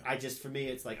 Yeah. For me,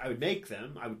 it's like I would make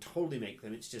them. I would totally make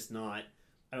them. It's just not.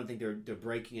 I don't think they're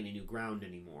breaking any new ground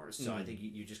anymore. So I think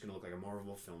you're just going to look like a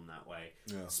Marvel film that way.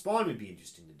 Yeah. Spawn would be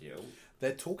interesting to do.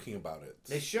 They're talking about it.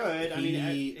 They should.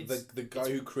 The guy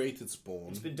who created Spawn.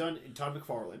 It's been done. Todd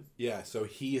McFarlane. Yeah, so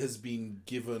he has been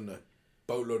given a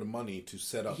boatload of money to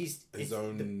set up his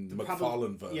own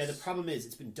McFarlane verse. Yeah, the problem is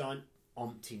it's been done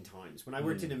umpteen times. When I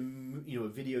worked in a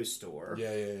video store,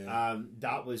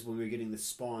 that was when we were getting the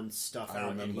Spawn stuff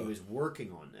out, and he was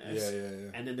working on this.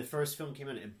 Yeah. And then the first film came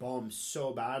out, and it bombed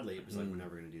so badly, it was like, we're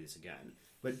never going to do this again.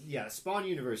 But yeah, Spawn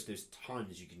universe, there's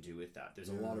tons you can do with that. There's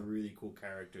a lot of really cool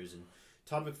characters, and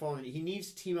Todd McFarlane, he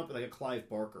needs to team up with like a Clive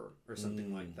Barker or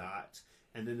something like that,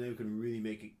 and then they can really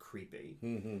make it creepy.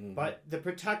 But the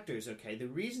Protectors, the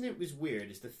reason it was weird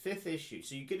is the 5th issue.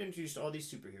 So you get introduced to all these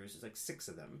superheroes. There's like 6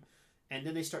 of them. And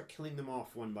then they start killing them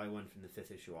off one by one from the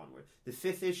 5th issue onward. The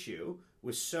 5th issue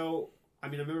was so... I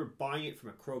remember buying it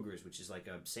from a Kroger's, which is like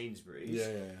a Sainsbury's.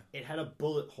 Yeah. It had a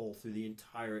bullet hole through the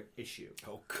entire issue.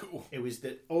 Oh, cool. It was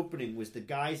the opening was the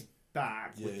guy's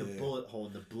back with the bullet hole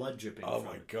and the blood dripping from it. Oh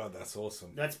my god, that's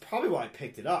awesome. That's probably why I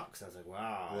picked it up, because I was like,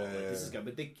 wow, this is good.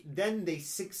 But then they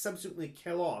subsequently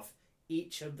kill off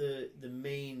each of the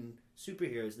main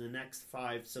superheroes in the next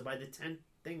 5. So by the 10th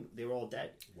thing, they were all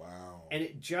dead. Wow. And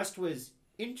it just was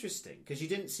interesting, because you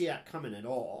didn't see that coming at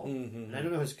all. And I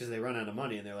don't know if it's because they run out of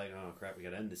money and they're like, oh crap, we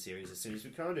gotta end the series as soon as we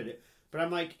counted it. But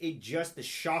I'm like, the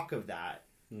shock of that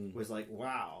was like,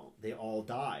 wow, they all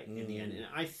die in the end. And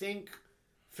I think,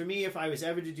 for me, if I was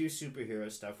ever to do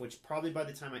superhero stuff, which probably by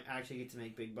the time I actually get to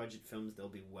make big budget films, they'll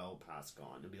be well past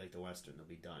gone. It'll be like the Western, they'll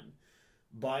be done.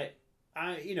 But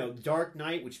Dark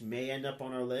Knight, which may end up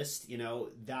on our list,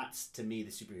 that's to me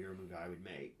the superhero movie I would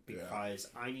make, because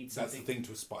I need something. That's the thing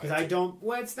to aspire to. Because I don't.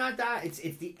 Well, it's not that. It's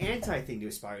the anti thing to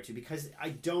aspire to, because I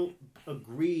don't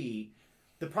agree.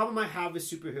 The problem I have with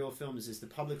superhero films is the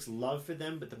public's love for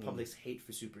them, but the public's hate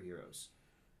for superheroes.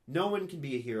 No one can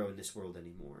be a hero in this world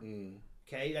anymore.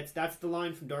 Okay, that's the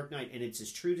line from Dark Knight, and it's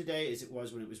as true today as it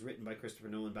was when it was written by Christopher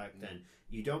Nolan back then.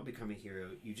 You don't become a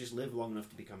hero; you just live long enough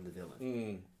to become the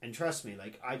villain. And trust me,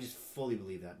 I just fully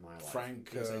believe that in my life.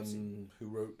 Frank, who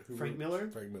wrote Frank Miller?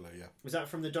 Frank Miller, yeah. Was that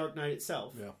from The Dark Knight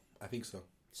itself? Yeah, I think so.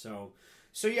 So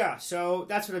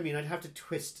that's what I mean. I'd have to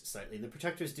twist slightly, and the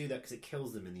Protectors do that because it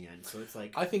kills them in the end. So it's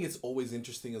like, I think it's always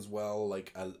interesting as well,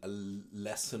 like a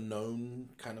lesser known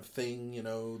kind of thing,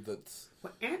 that's...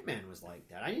 Well, Ant-Man was like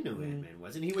that. I didn't know who Ant-Man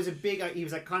was, and he was he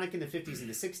was iconic in the 50s and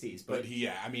the 60s. But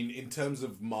in terms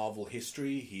of Marvel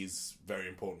history, he's very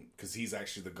important, because he's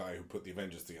actually the guy who put the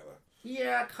Avengers together.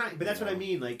 Yeah, but that's You what I know?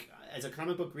 mean. Like, as a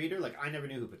comic book reader, like, I never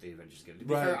knew who put the Avengers together. To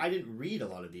be Right. fair, I didn't read a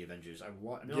lot of the Avengers.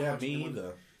 Me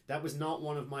either. That was not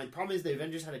one of my... Problem is, the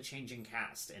Avengers had a changing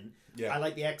cast, and Yeah. I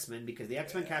like the X-Men because the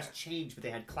X-Men cast changed, but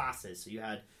they had classes. So you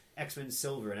had X-Men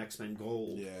Silver and X-Men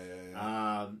Gold.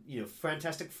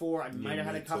 Fantastic Four. I might have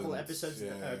had a couple episodes,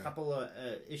 a couple of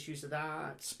issues of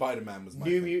that. Spider-Man was my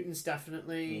New thing. Mutants,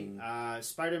 definitely.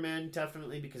 Spider-Man,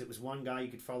 definitely, because it was one guy you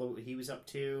could follow what he was up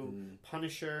to.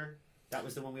 Punisher, that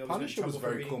was the one we always Punisher was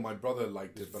very cool. My brother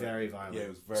liked it. But very violent. Yeah, it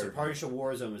was very So Punisher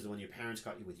Warzone was the one your parents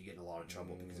got you with. You get in a lot of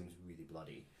trouble because it was really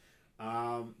bloody.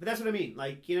 But that's what I mean.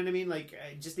 Like, you know what I mean? Like,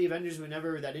 just the Avengers were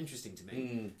never that interesting to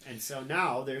me. And so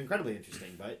now they're incredibly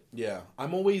interesting, but... Yeah.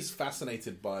 I'm always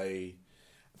fascinated by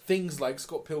things like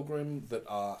Scott Pilgrim that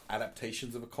are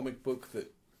adaptations of a comic book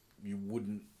that you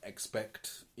wouldn't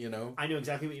expect, you know? I know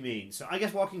exactly what you mean. So I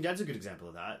guess Walking Dead's a good example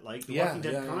of that. Like, the Walking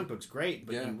Dead comic book's great,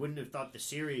 but you wouldn't have thought the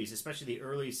series, especially the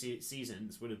early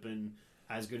seasons, would have been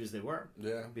as good as they were.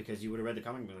 Yeah. Because you would have read the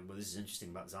comic book, like, well, this is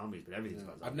interesting about zombies, but everything's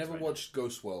about zombies. I've never watched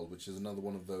Ghost World, which is another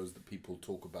one of those that people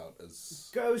talk about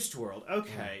as... Ghost World,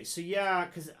 okay. So yeah,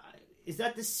 because is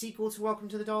that the sequel to Welcome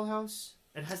to the Dollhouse?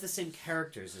 It has the same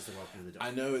characters as the Welcome to the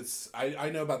Dollhouse. I know I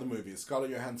know about the movie. It's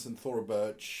Scarlett Johansson, Thora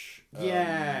Birch.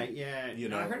 Yeah. You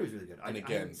know, I heard it was really good. And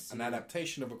again, an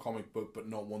adaptation of a comic book, but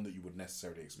not one that you would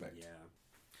necessarily expect. Yeah.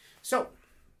 So,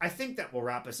 I think that will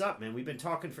wrap us up, man. We've been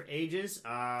talking for ages.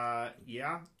 God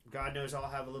knows I'll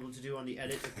have a little to do on the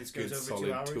edit if this goes over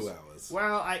 2 hours. 2 hours.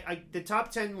 Well, I the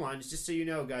top 10 ones, just so you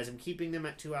know, guys, I'm keeping them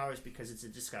at 2 hours because it's a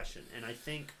discussion. And I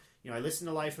think, I listened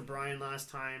to Life of Brian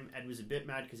last time. Ed was a bit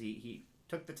mad because he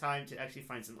took the time to actually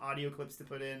find some audio clips to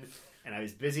put in, and I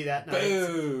was busy that night.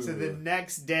 Boo! So the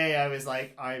next day I was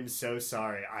like, I'm so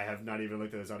sorry. I have not even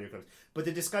looked at those audio clips. But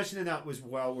the discussion in that was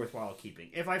well worthwhile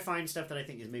keeping. If I find stuff that I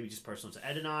think is maybe just personal to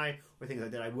Ed and I, or things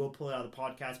like that, I will pull it out of the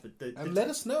podcast. But let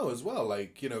us know as well.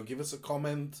 Like, give us a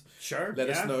comment. Sure. Let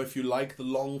us know if you like the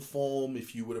long form,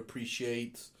 if you would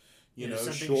appreciate,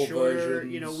 something short shorter.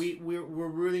 versions. We're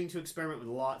willing to experiment with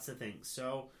lots of things.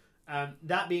 So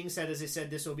that being said, as I said,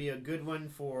 this will be a good one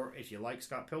for if you like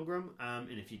Scott Pilgrim,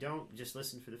 and if you don't, just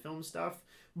listen for the film stuff.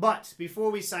 But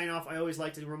before we sign off, I always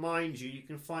like to remind you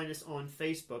can find us on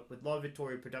Facebook with Love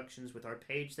Victoria Productions with our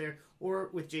page there, or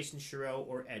with Jason Chireau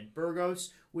or Ed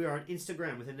Burgos. We are on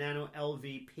Instagram with Anano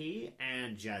LVP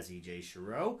and Jazzy J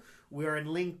Chireau. We are on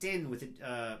LinkedIn with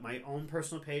my own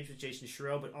personal page with Jason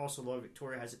Chireau, but also Love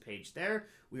Victoria has a page there.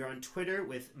 We are on Twitter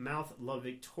with Mouth Love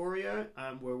Victoria,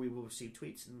 where we will receive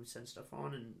tweets and we send stuff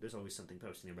on, and there's always something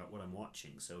posting about what I'm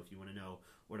watching. So if you want to know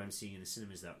what I'm seeing in the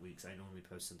cinemas that week, I normally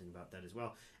post something about that as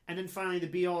well. And then finally, the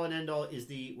be-all and end-all is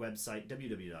the website,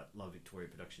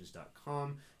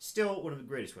 www.lovevictoriaproductions.com. Still one of the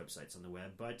greatest websites on the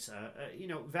web, but,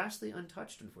 vastly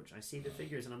untouched, unfortunately. I see the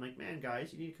figures, and I'm like, man,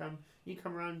 guys, you need to come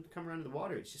around to the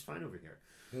water. It's just fine over here.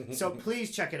 So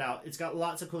please check it out. It's got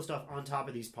lots of cool stuff on top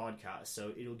of these podcasts,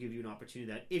 so it'll give you an opportunity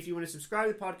that if you want to subscribe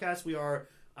to the podcast,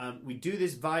 we do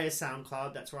this via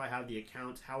SoundCloud. That's where I have the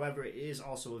account. However, it is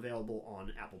also available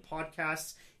on Apple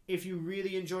Podcasts. If you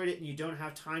really enjoyed it and you don't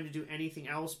have time to do anything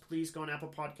else, please go on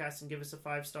Apple Podcasts and give us a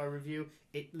 5-star review.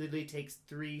 It literally takes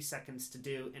 3 seconds to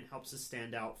do and helps us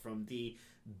stand out from the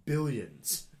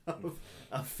billions of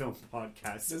film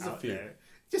podcasts There's out a few. there.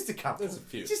 Just a couple. There's a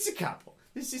few. Just a couple.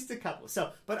 It's just a couple.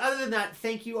 So, but other than that,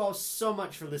 thank you all so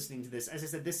much for listening to this. As I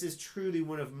said, this is truly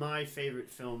one of my favorite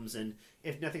films, and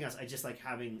if nothing else, I just like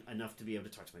having enough to be able to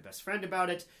talk to my best friend about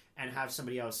it and have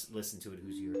somebody else listen to it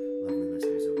who's your lovely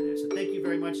listeners over there. So thank you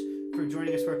very much for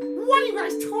joining us for What Are You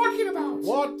Guys Talking About?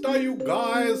 What are you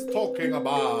guys talking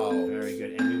about? Very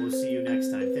good, and we will see you next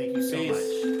time. Thank you so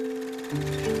Peace.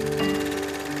 much.